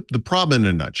the problem in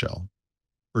a nutshell,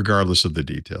 regardless of the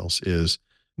details, is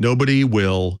nobody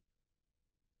will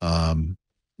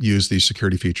use these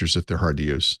security features if they're hard to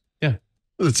use. Yeah.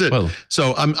 That's it. Well,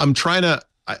 so I'm trying to,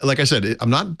 like I said, I'm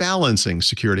not balancing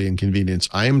security and convenience.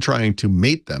 I am trying to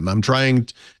mate them. I'm trying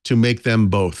to make them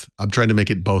both. I'm trying to make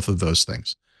it both of those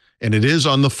things. And it is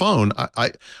on the phone.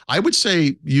 I would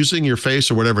say using your face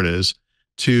or whatever it is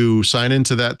to sign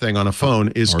into that thing on a phone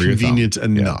is convenient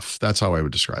enough. Yeah. That's how I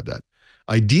would describe that.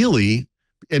 Ideally,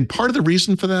 and part of the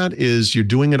reason for that is you're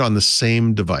doing it on the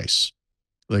same device.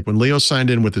 Like when Leo signed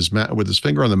in with his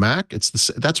finger on the Mac,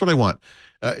 that's what I want.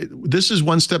 This is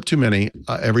one step too many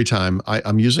every time.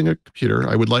 I'm using a computer.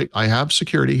 I have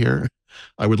security here.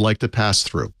 I would like to pass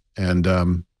through.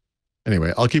 And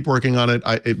anyway, I'll keep working on it.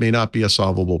 It may not be a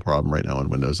solvable problem right now on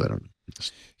Windows. I don't know.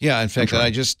 Yeah, in fact, I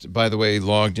just, by the way,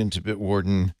 logged into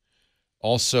Bitwarden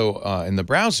also in the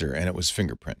browser, and it was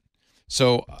fingerprint.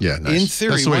 So yeah, nice. In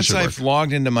theory, once I've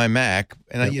logged into my Mac,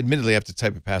 and I admittedly have to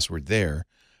type a password there.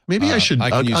 Maybe I should. I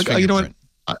can use fingerprint. You know what?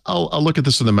 I'll look at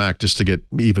this on the Mac just to get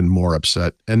even more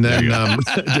upset, and then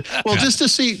well, just to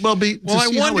see. Well, I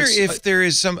wonder if there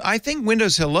is some. I think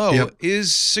Windows Hello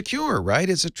is secure, right?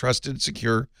 It's a trusted,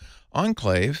 secure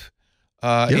enclave.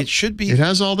 It should be. It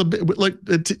has all the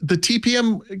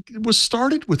TPM was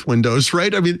started with Windows,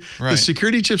 right? I mean, the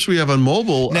security chips we have on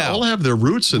mobile all have their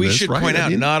roots in this. We should point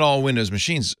out not all Windows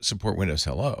machines support Windows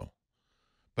Hello,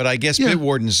 but I guess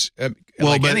Bitwarden's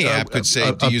any app could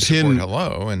say, "Do you support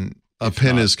Hello?" And a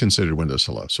pin is considered Windows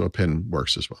Hello, so a pin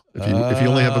works as well. If you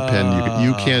only have a pin,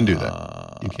 you can do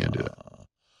that. You can do that.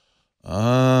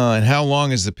 And how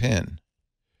long is the pin?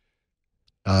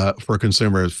 For a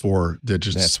consumer, is 4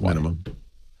 digits. That's minimum.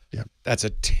 Yeah, that's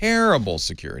a terrible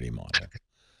security model.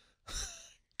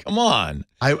 Come on,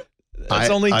 that's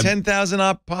only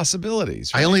 10,000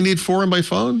 possibilities. Right? I only need 4 on my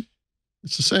phone.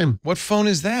 It's the same. What phone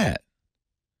is that?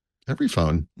 Every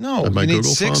phone. No, you need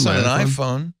 6 on an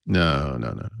iPhone. No,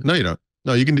 you don't.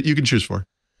 No, you can choose 4.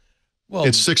 Well,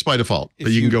 it's 6 by default,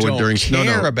 but you can go in during.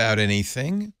 Care about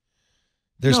anything.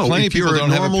 There's plenty of people who don't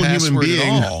have a password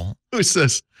at all. Who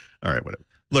says? All right, whatever.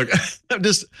 Look, I'm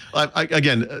just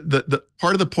again, the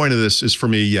part of the point of this is for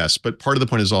me, yes, but part of the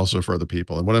point is also for other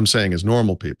people. And what I'm saying is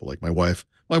normal people, like my wife.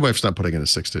 My wife's not putting in a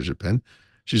 6-digit pin.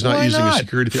 She's not using a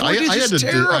security thing.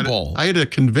 I had to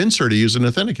convince her to use an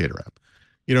authenticator app.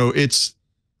 You know, this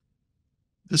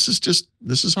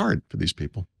is hard for these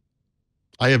people.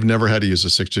 I have never had to use a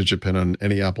 6-digit pin on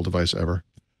any Apple device ever.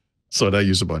 So I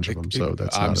use a bunch of them. So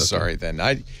that's I'm sorry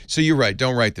then. So you're right.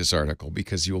 Don't write this article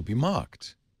because you will be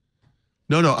mocked.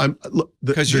 No,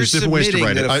 because there's different ways to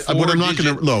write it. What I'm not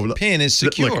going to pin is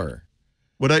secure.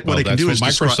 What I can do is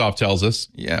Microsoft tells us.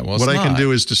 Yeah, well, what I can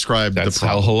do is describe that's the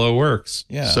problem. how Hello works.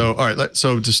 Yeah. So all right,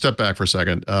 so to step back for a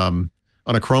second, on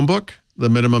a Chromebook, the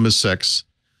minimum is 6.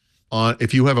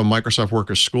 If you have a Microsoft Work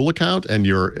or School account and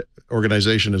your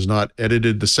organization has not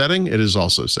edited the setting, it is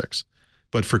also 6.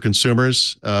 But for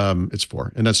consumers, it's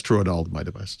 4, and that's true on all of my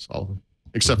devices, all of them,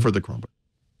 except for the Chromebook.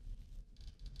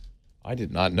 I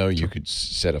did not know you could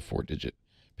set a 4-digit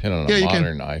pin on a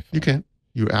modern iPhone. You can.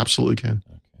 You absolutely can.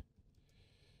 Okay.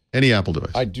 Any Apple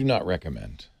device. I do not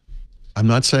recommend. I'm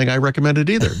not saying I recommend it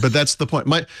either, but that's the point.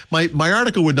 My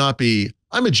article would not be,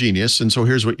 I'm a genius, and so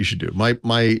here's what you should do.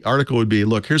 My article would be,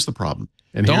 look, here's the problem.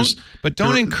 And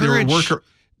don't encourage.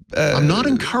 I'm not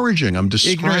encouraging. I'm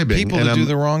describing people to do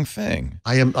the wrong thing.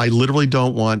 I literally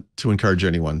don't want to encourage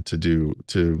anyone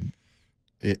to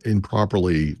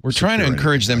improperly. We're trying to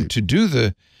encourage them to do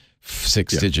the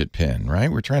 6-digit pin,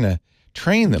 right? We're trying to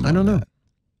train them. I don't know.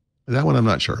 That one I'm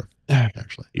not sure of.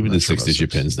 Actually, even the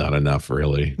 6-digit pin's not enough,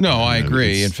 really. No, I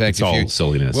agree. In fact, it's all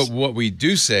silliness. What we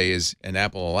do say is, and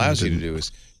Apple allows you to do,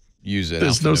 is use it.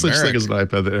 There's no such thing as an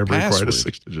iPad that ever required a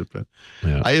 6-digit pin.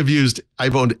 Yeah.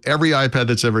 I've owned every iPad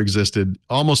that's ever existed,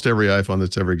 almost every iPhone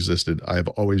that's ever existed. I've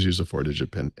always used a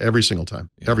 4-digit pin every single time.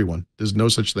 Yeah. Everyone. There's no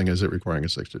such thing as it requiring a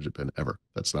 6-digit pin ever.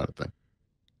 That's not a thing.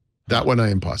 That one I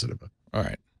am positive of. All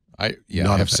right. I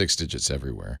have 6 digits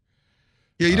everywhere.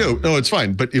 Yeah, you do. No, it's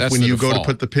fine. But when you go to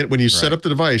put the pin, when you set up the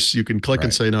device, you can click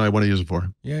and say, no, I want to use it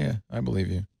for. Yeah, I believe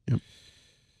you. Yep.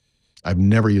 I've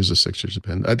never used a 6-digit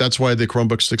pin. That's why the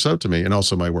Chromebook sticks out to me, and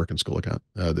also my work and school account.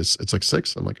 It's like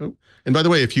 6. I'm like, oh. And by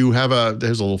the way, if you have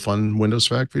there's a little fun Windows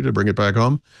fact for you to bring it back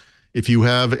home. If you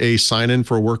have a sign-in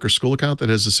for a work or school account that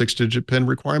has a 6-digit pin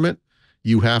requirement,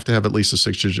 you have to have at least a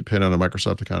 6-digit pin on a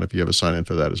Microsoft account if you have a sign-in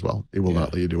for that as well. It will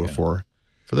not let you do a 4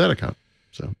 for that account.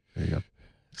 So there you go.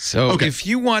 So if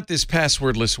you want this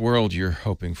passwordless world you're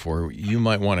hoping for, you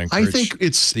might want to encourage. I think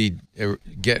it's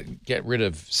get rid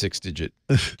of 6-digit,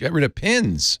 get rid of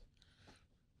pins.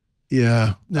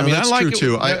 Yeah, no, I mean, I like true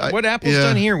too. What Apple's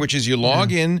done here, which is you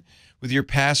log in with your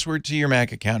password to your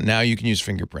Mac account. Now you can use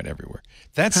fingerprint everywhere.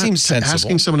 That seems sensible.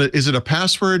 Asking someone, is it a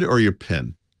password or your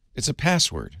PIN? It's a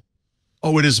password.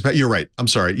 Oh, it is. You're right. I'm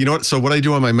sorry. You know what? So what I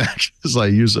do on my Mac is I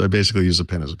basically use a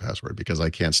PIN as a password because I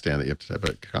can't stand that you have to type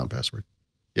an account password.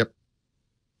 Yep.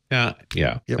 Yeah.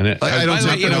 Yep. And I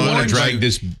don't want to drag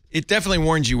this. It definitely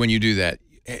warns you when you do that.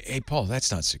 Hey, Paul,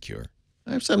 that's not secure.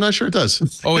 I'm not sure it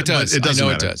does. Oh, it does. It doesn't I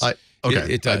know matter. it does.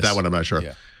 Okay. It does. That one I'm not sure.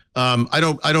 Yeah. I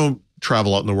don't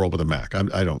travel out in the world with a Mac.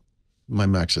 I don't. My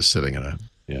Mac's just sitting in a.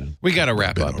 Yeah. We got to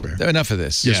wrap up. Enough of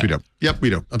this. Yes, we do. Yep, we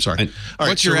do. I'm sorry. All right.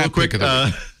 What's your app pick of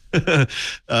the week?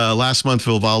 Last month,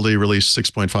 Vivaldi released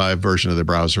 6.5 version of the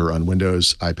browser on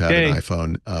Windows, iPad, and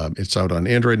iPhone. It's out on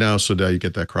Android now, so now you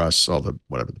get that across all the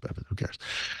whatever the benefit. Who cares?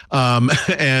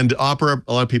 And Opera,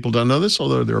 a lot of people don't know this,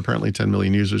 although there are apparently 10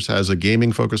 million users, has a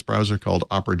gaming-focused browser called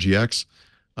Opera GX.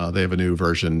 They have a new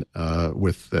version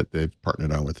that they've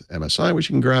partnered on with MSI, which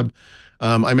you can grab.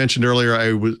 I mentioned earlier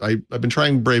I've been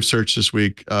trying Brave Search this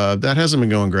week. That hasn't been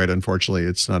going great, unfortunately.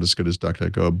 It's not as good as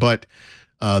DuckDuckGo, but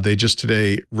they just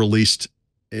today released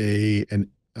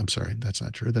I'm sorry, that's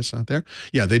not true. That's not there.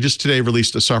 Yeah, they just today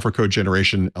released a software code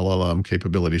generation LLM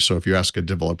capability. So if you ask a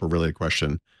developer really a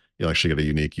question, you'll actually get a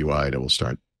unique UI that will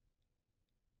start,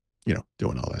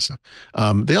 doing all that stuff.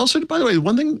 They also, by the way,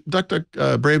 one thing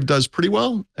Brave does pretty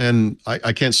well, and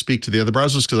I can't speak to the other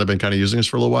browsers because I've been kind of using this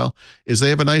for a little while, is they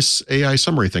have a nice AI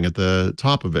summary thing at the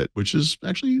top of it, which is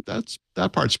actually,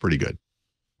 that part's pretty good.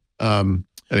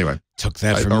 Anyway. Took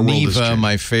that from Neva,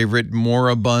 my favorite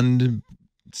moribund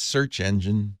search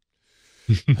engine.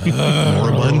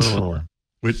 Moribund?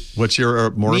 What's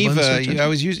your moribund search engine? I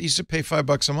used to pay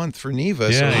 $5 a month for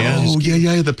Neva. Yeah, so yeah. And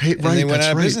they went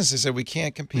out of business. They said, we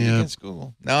can't compete against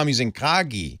Google. Now I'm using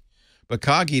Kagi. But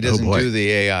Kagi doesn't do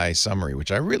the AI summary,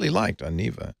 which I really liked on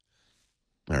Neva.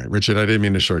 All right, Richard, I didn't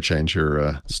mean to shortchange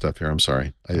your stuff here. I'm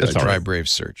sorry. I try Brave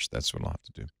Search. That's what I'll have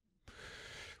to do.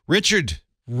 Richard,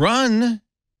 run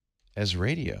as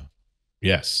radio.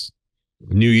 Yes.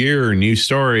 New year, new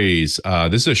stories.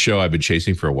 This is a show I've been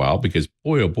chasing for a while because,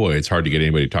 boy, oh boy, it's hard to get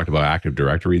anybody to talk about Active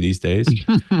Directory these days.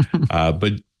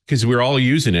 But because we're all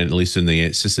using it, at least in the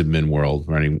sysadmin world,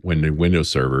 running Windows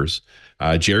servers.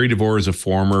 Jerry DeVore is a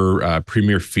former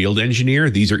premier field engineer.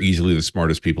 These are easily the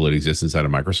smartest people that exist inside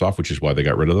of Microsoft, which is why they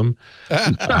got rid of them.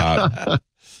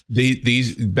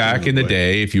 These back in the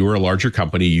day, if you were a larger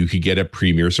company, you could get a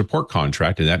premier support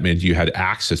contract, and that meant you had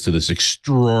access to this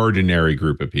extraordinary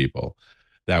group of people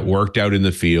that worked out in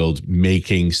the field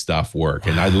making stuff work.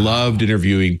 And I loved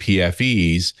interviewing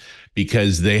PFEs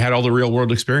because they had all the real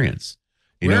world experience.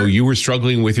 You were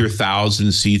struggling with your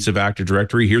 1,000 seats of Active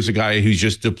Directory. Here's a guy who's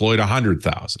just deployed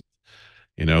 100,000.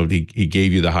 He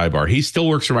gave you the high bar. He still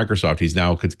works for Microsoft. He's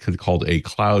now called a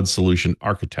cloud solution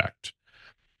architect.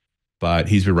 But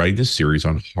he's been writing this series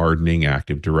on hardening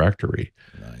Active Directory.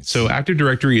 Nice. So Active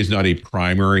Directory is not a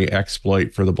primary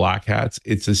exploit for the Black Hats.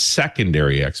 It's a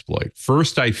secondary exploit.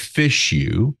 First, I phish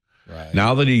you. Right.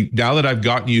 Now that I've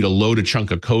gotten you to load a chunk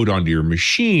of code onto your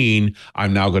machine,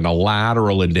 I'm now going to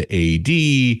lateral into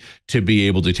AD to be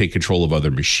able to take control of other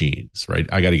machines, right?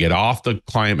 I got to get off the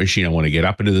client machine. I want to get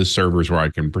up into the servers where I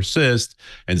can persist.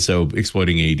 And so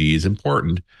exploiting AD is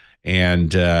important.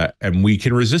 And we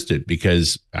can resist it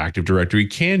because Active Directory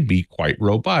can be quite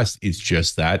robust. It's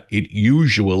just that it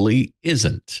usually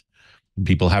isn't.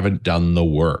 People haven't done the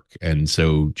work. And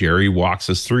so Jerry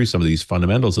walks us through some of these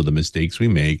fundamentals of the mistakes we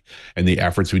make and the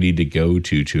efforts we need to go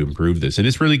to improve this. And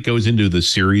this really goes into the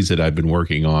series that I've been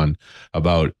working on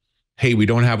about, hey, we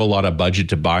don't have a lot of budget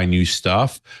to buy new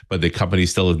stuff, but the company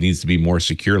still needs to be more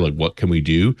secure. Like, what can we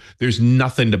do? There's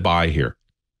nothing to buy here.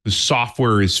 The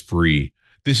software is free.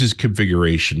 This is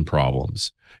configuration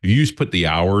problems. If you just put the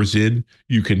hours in,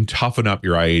 you can toughen up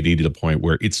your IAD to the point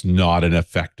where it's not an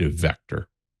effective vector.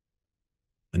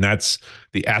 And that's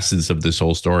the essence of this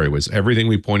whole story. Was everything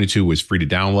we pointed to was free to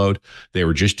download. They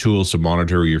were just tools to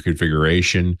monitor your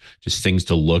configuration, just things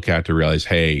to look at to realize,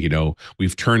 hey,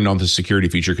 we've turned on the security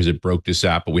feature because it broke this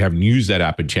app, but we haven't used that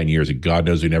app in 10 years. And God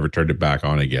knows we never turned it back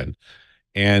on again.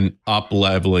 And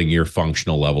up-leveling your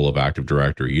functional level of Active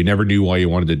Directory. You never knew why you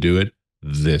wanted to do it.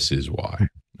 This is why.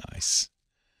 Nice.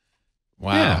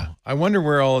 Wow. Yeah. I wonder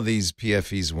where all of these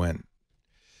PFEs went.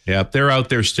 Yeah, they're out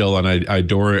there still, and I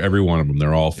adore every one of them.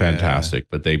 They're all fantastic,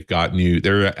 but they've got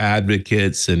they're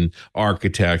advocates and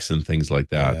architects and things like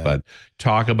that. Yeah. But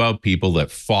talk about people that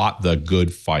fought the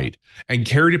good fight and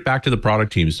carried it back to the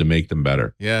product teams to make them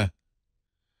better. Yeah.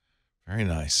 Very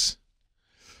nice.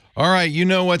 All right,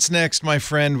 what's next, my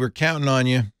friend. We're counting on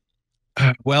you.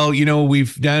 Well,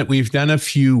 we've done a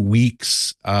few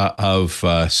weeks of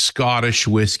Scottish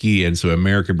whiskey and some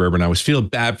American bourbon. I was feeling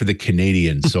bad for the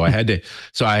Canadians, so I had to.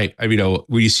 So I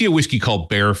when you see a whiskey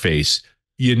called Bareface,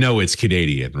 it's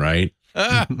Canadian, right?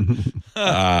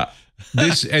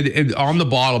 This and on the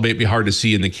bottle may be hard to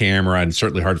see in the camera, and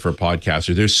certainly hard for a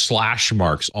podcaster. There's slash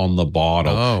marks on the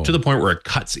bottle to the point where it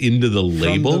cuts into the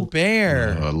label. From the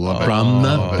bear. I love it. From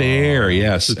the bear,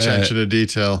 yes. Attention to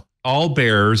detail. all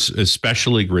bears,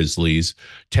 especially grizzlies,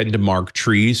 tend to mark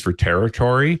trees for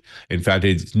territory. In fact,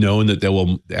 it's known that they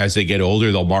will, as they get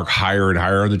older, they'll mark higher and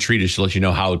higher on the tree just to let you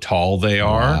know how tall they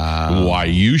are, and why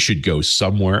you should go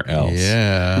somewhere else.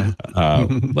 Yeah.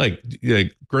 Like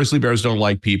grizzly bears don't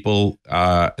like people.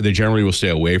 They generally will stay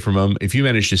away from them. If you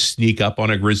manage to sneak up on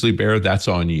a grizzly bear, that's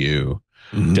on you.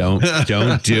 Don't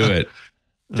do it.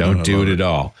 Don't do it at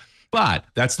all. But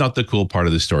that's not the cool part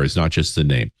of the story. It's not just the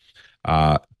name.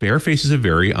 Bareface is a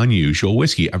very unusual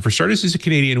whiskey. And for starters, it's a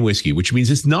Canadian whiskey, which means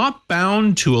it's not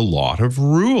bound to a lot of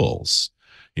rules.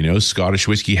 You know, Scottish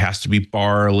whiskey has to be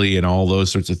barley and all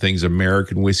those sorts of things.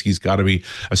 American whiskey's got to be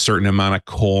a certain amount of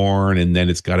corn, and then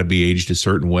it's got to be aged a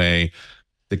certain way.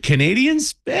 The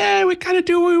Canadians, we kind of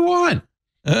do what we want.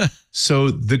 So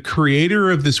the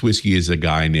creator of this whiskey is a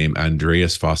guy named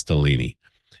Andreas Fostellini.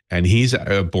 And he's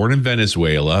born in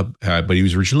Venezuela, but he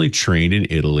was originally trained in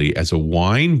Italy as a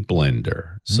wine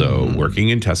blender. So working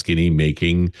in Tuscany,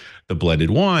 making the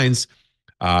blended wines.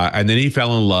 And then he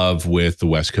fell in love with the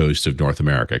West Coast of North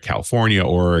America, California,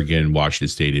 Oregon, Washington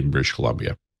State, and British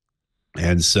Columbia.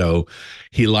 And so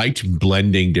he liked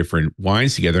blending different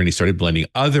wines together, and he started blending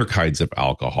other kinds of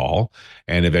alcohol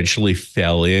and eventually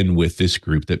fell in with this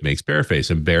group that makes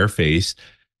Bareface. And Bareface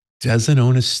doesn't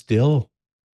own a still.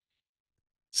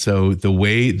 So the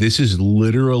way this is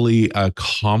literally a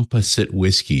composite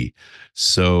whiskey.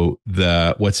 So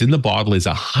what's in the bottle is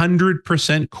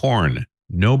 100% corn,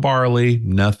 no barley,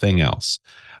 nothing else.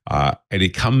 And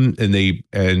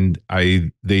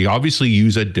they obviously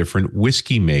use a different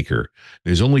whiskey maker.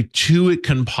 There's only two it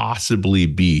can possibly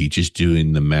be, just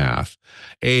doing the math.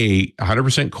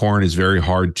 100% corn is very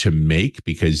hard to make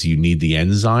because you need the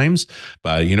enzymes.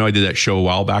 But, you know, I did that show a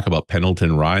while back about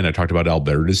Pendleton Rye, and I talked about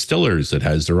Alberta Distillers that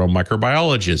has their own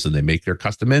microbiologists, and they make their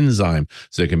custom enzyme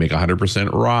so they can make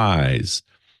 100% rye.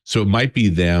 So it might be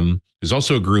them. There's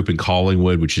also a group in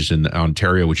Collingwood, which is in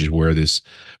Ontario, which is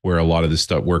where a lot of this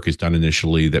work is done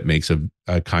initially, that makes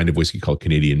a kind of whiskey called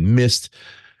Canadian Mist.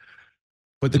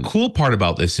 But the cool part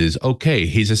about this is, okay,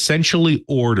 he's essentially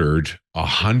ordered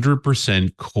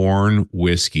 100% corn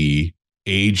whiskey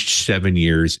aged 7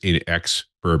 years in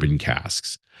ex-bourbon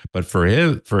casks. But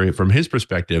from his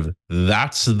perspective,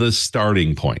 that's the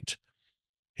starting point.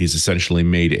 He's essentially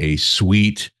made a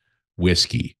sweet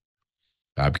whiskey.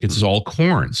 Because it's all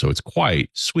corn, so it's quite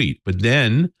sweet. But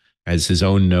then, as his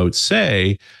own notes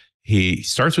say, he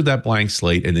starts with that blank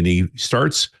slate, and then he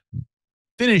starts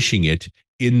finishing it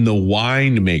in the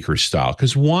winemaker style,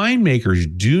 because winemakers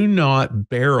do not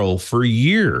barrel for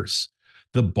years.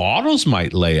 The bottles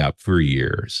might lay up for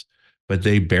years, but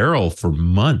they barrel for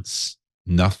months,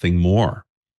 nothing more.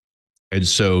 And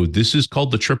so this is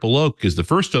called the triple oak, because the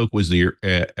first oak was the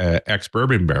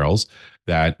ex-bourbon barrels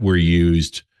that were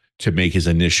used to make his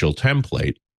initial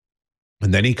template.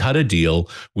 And then he cut a deal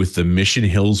with the Mission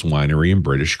Hills Winery in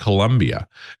British Columbia.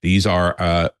 These are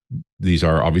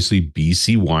obviously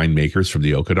BC winemakers from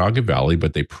the Okanagan Valley,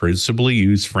 but they principally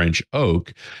use French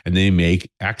oak, and they make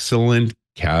excellent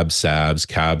Cab Sauves,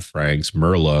 Cab Francs,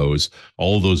 Merlots,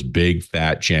 all those big,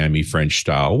 fat, jammy French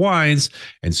style wines.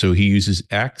 And so he uses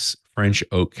ex-French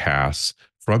oak casks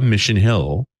from Mission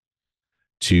Hill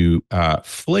to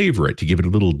flavor it, to give it a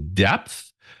little depth.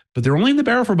 But they're only in the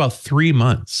barrel for about 3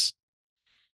 months.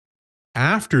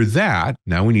 After that,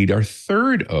 now we need our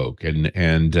third oak.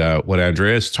 And what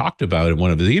Andreas talked about in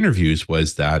one of the interviews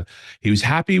was that he was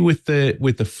happy with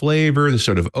the flavor, the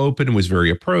sort of open, was very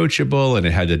approachable, and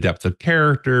it had a depth of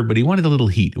character, but he wanted a little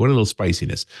heat, wanted a little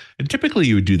spiciness. And typically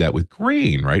you would do that with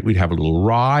grain, right? We'd have a little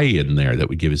rye in there that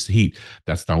would give us the heat.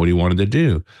 That's not what he wanted to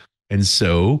do. And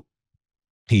so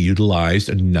he utilized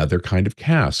another kind of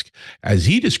cask. As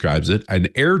he describes it, an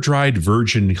air-dried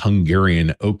virgin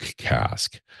Hungarian oak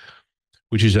cask,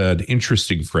 which is an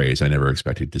interesting phrase I never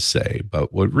expected to say.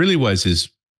 But what really was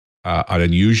is an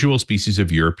unusual species of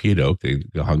European oak, the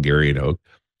Hungarian oak,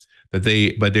 but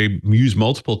they use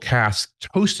multiple casks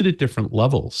toasted at different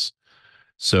levels.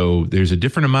 So there's a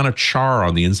different amount of char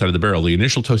on the inside of the barrel. The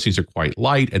initial toastings are quite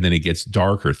light, and then it gets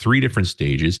darker, 3 different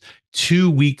stages, 2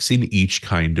 weeks in each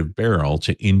kind of barrel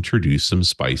to introduce some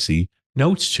spicy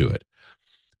notes to it.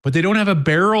 But they don't have a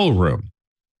barrel room.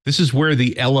 This is where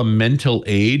the elemental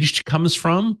aged comes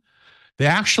from. They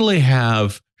actually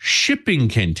have shipping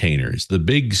containers, the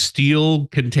big steel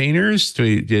containers,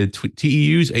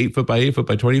 TEUs, 8 foot by 8 foot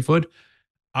by 20 foot,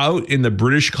 out in the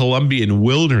British Columbian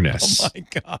wilderness. Oh my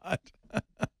God.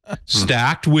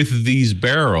 Stacked with these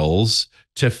barrels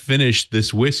to finish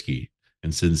this whiskey.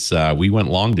 And since we went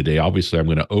long today, obviously I'm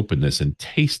going to open this and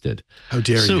taste it. How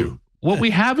dare you? What we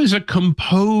have is a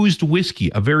composed whiskey,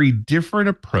 a very different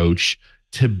approach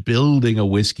to building a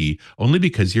whiskey only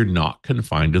because you're not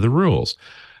confined to the rules.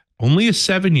 Only a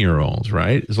 7-year-old,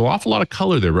 right? There's an awful lot of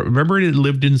color there, but remember it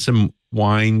lived in some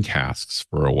wine casks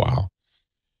for a while.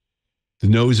 The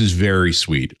nose is very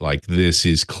sweet. Like this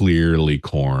is clearly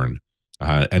corn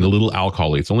and a little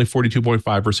alcohol. It's only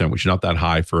 42.5%, which is not that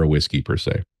high for a whiskey per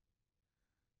se.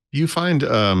 Do you find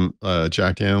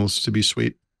Jack Daniels to be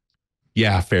sweet?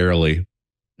 Yeah, fairly.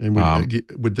 And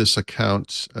would this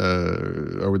account,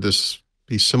 or would this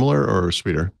be similar or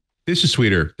sweeter? This is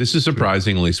sweeter. This is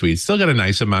surprisingly sweet. Still got a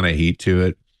nice amount of heat to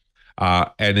it.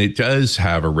 And it does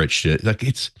have a rich,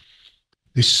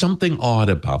 there's something odd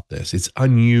about this. It's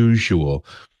unusual,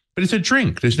 but it's a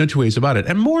drink. There's no two ways about it.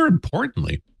 And more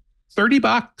importantly,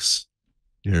 $30.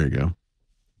 There you go.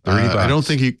 $30. I don't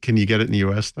think can you get it in the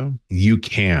US though? You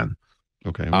can.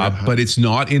 Okay. But it's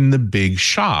not in the big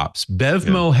shops.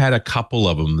 Bevmo had a couple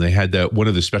of them. They had one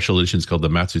of the special editions called the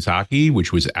Matsutake,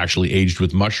 which was actually aged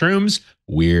with mushrooms.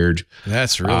 Weird.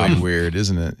 That's really weird,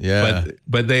 isn't it? Yeah.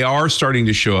 But they are starting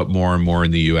to show up more and more in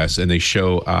the US, and they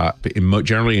show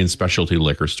generally in specialty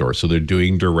liquor stores. So they're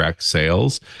doing direct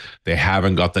sales. They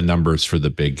haven't got the numbers for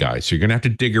the big guys. So you're going to have to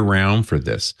dig around for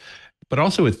this. But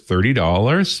also at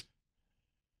 $30,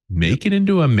 make it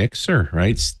into a mixer,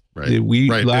 right? Right.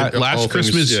 Last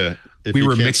Christmas, we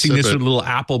were mixing this with a little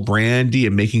apple brandy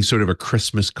and making sort of a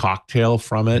Christmas cocktail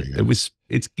from it.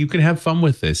 You can have fun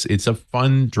with this. It's a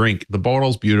fun drink. The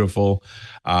bottle's beautiful.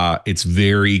 It's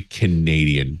very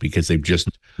Canadian because they've just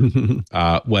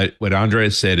what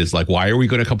Andres said is like, why are we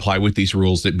going to comply with these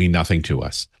rules that mean nothing to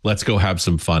us? Let's go have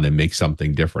some fun and make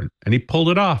something different. And he pulled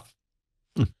it off.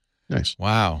 Nice.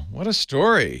 Wow, what a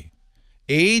story.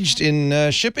 Aged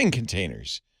in shipping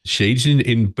containers. Shades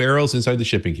in barrels inside the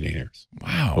shipping containers.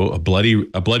 Wow. Oh, a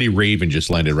bloody raven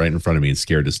just landed right in front of me and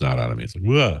scared the snot out of me. It's like,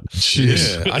 whoa.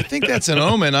 Yeah, I think that's an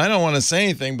omen. I don't want to say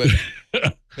anything, but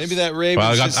maybe that raven.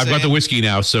 Well, I've got the whiskey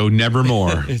now, so never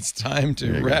more. It's time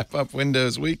to wrap up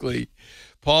Windows Weekly.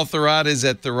 Paul Thurrott is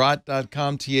at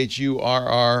thurrott.com,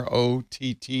 THURROTT.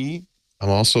 I'm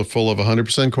also full of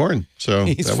 100% corn. So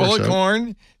he's full of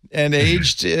corn and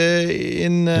aged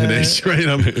in the not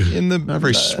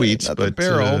very sweet, not but the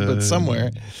barrel, but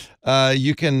somewhere.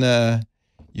 You can.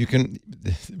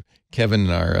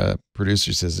 Kevin, our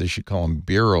producer, says they should call them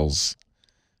barrels.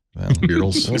 Well,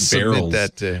 barrels. We'll submit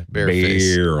that to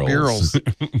Bareface. Barrels.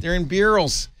 They're in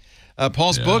barrels.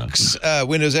 Paul's books,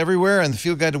 Windows Everywhere, and the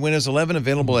Field Guide to Windows 11,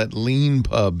 available at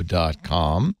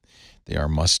leanpub.com. They are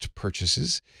must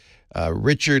purchases.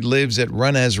 Richard lives at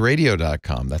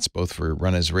runasradio.com. That's both for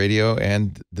Run As Radio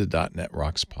and the .NET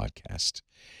Rocks podcast.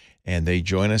 And they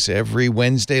join us every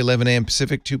Wednesday, 11 a.m.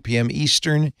 Pacific, 2 p.m.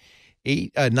 Eastern,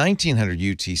 1900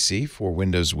 UTC for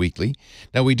Windows Weekly.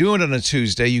 Now, we do it on a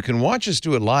Tuesday. You can watch us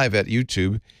do it live at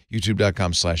YouTube,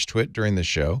 youtube.com/twit during the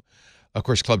show. Of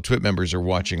course, Club Twit members are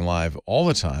watching live all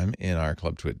the time in our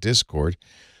Club Twit Discord.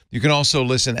 You can also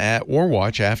listen at or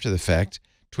watch after the fact,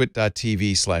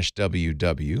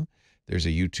 twit.tv/WW. There's a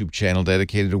YouTube channel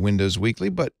dedicated to Windows Weekly,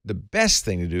 but the best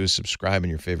thing to do is subscribe in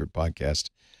your favorite podcast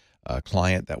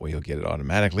client. That way you'll get it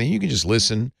automatically. You can just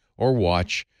listen or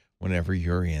watch whenever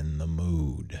you're in the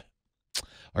mood.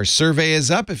 Our survey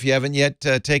is up. If you haven't yet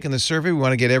taken the survey, we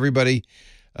want to get everybody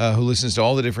who listens to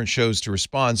all the different shows to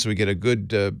respond so we get a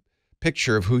good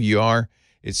picture of who you are.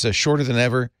 It's shorter than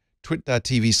ever,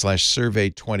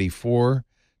 twit.tv/survey24.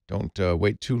 Don't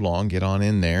wait too long. Get on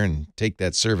in there and take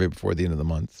that survey before the end of the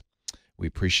month. We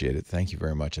appreciate it. Thank you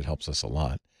very much. It helps us a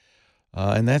lot.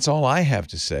 And that's all I have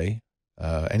to say.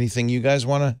 Anything you guys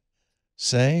want to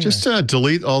say? Just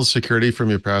delete all security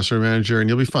from your password manager and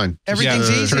you'll be fine. Everything's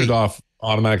easy. Turn it off.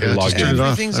 Automatically log in. Turn it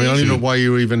off. I don't even know why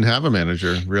you even have a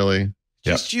manager, really.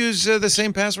 Just use the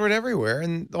same password everywhere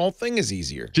and the whole thing is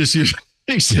easier. Just use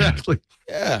exactly.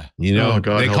 Yeah. You know,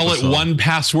 they call it one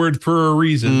password for a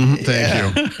reason.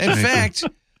 Thank you. In fact,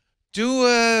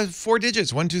 do 4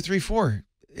 digits, 1, 2, 3, 4.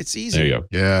 It's easy. There you go.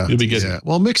 Yeah. You'll be good. Yeah.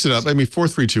 Well, mix it up. I mean, 4,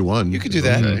 3, 2, 1. You could do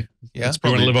that. Okay. Yeah. That's You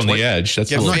want probably to live on the edge. That's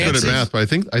I'm not fancy. good at math, but I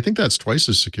think that's twice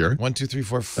as secure. 1, 2, 3,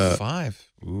 4, 5.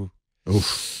 Ooh.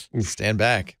 Oof. Stand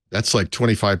back. That's like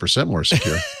 25% more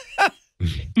secure.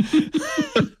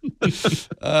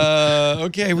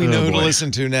 Okay, we know who to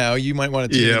listen to now. You might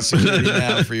want to tune in security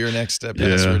now for your next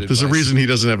password There's a reason he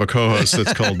doesn't have a co-host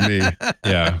that's called me.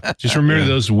 Yeah. Just remember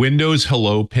those Windows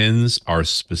Hello pins are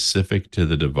specific to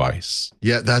the device.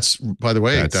 Yeah, that's, by the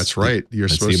way, that's right. You're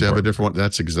supposed to have a different one.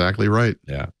 That's exactly right.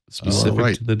 Yeah.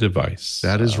 Specific to the device.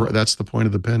 That is right. That's the point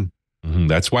of the pin. Mm-hmm.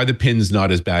 That's why the pin's not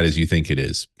as bad as you think it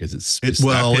is, because it's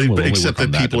except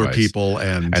that people are people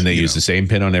and they use the same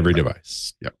pin on every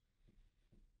device. Yep.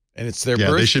 And it's their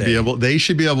birthday. Microsoft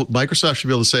should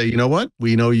be able to say, you know what?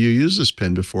 We know you used this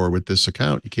pin before with this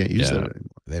account. You can't use that anymore.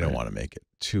 They don't want to make it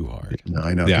too hard. No,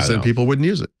 I know. Because then people wouldn't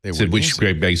use it. Which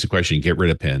begs the question, get rid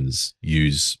of pins,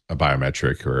 use a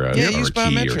biometric or a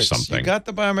key or something. You got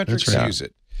the biometrics, use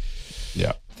it.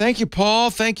 Yeah. Thank you, Paul.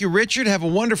 Thank you, Richard. Have a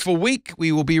wonderful week.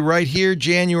 We will be right here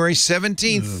January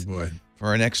 17th for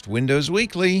our next Windows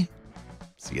Weekly.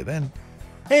 See you then.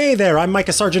 Hey there, I'm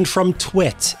Micah Sargent from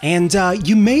Twit, and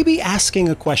you may be asking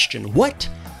a question. What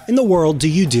in the world do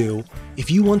you do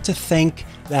if you want to thank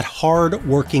that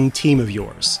hard-working team of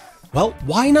yours? Well,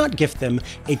 why not gift them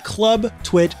a Club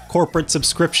Twit corporate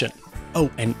subscription? Oh,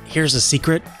 and here's a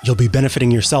secret. You'll be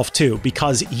benefiting yourself too,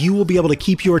 because you will be able to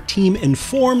keep your team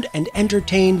informed and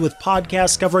entertained with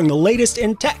podcasts covering the latest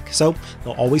in tech, so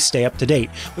they'll always stay up to date.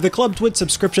 With a Club Twit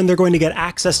subscription, they're going to get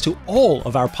access to all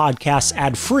of our podcasts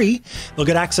ad-free. They'll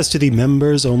get access to the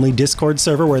members-only Discord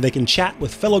server where they can chat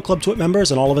with fellow Club Twit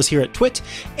members and all of us here at Twit,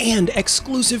 and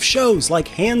exclusive shows like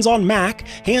Hands on Mac,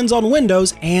 Hands on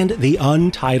Windows, and the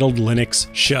Untitled Linux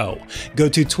Show. Go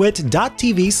to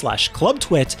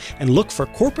twit.tv/clubtwit and look for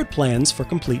corporate plans for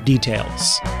complete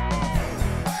details.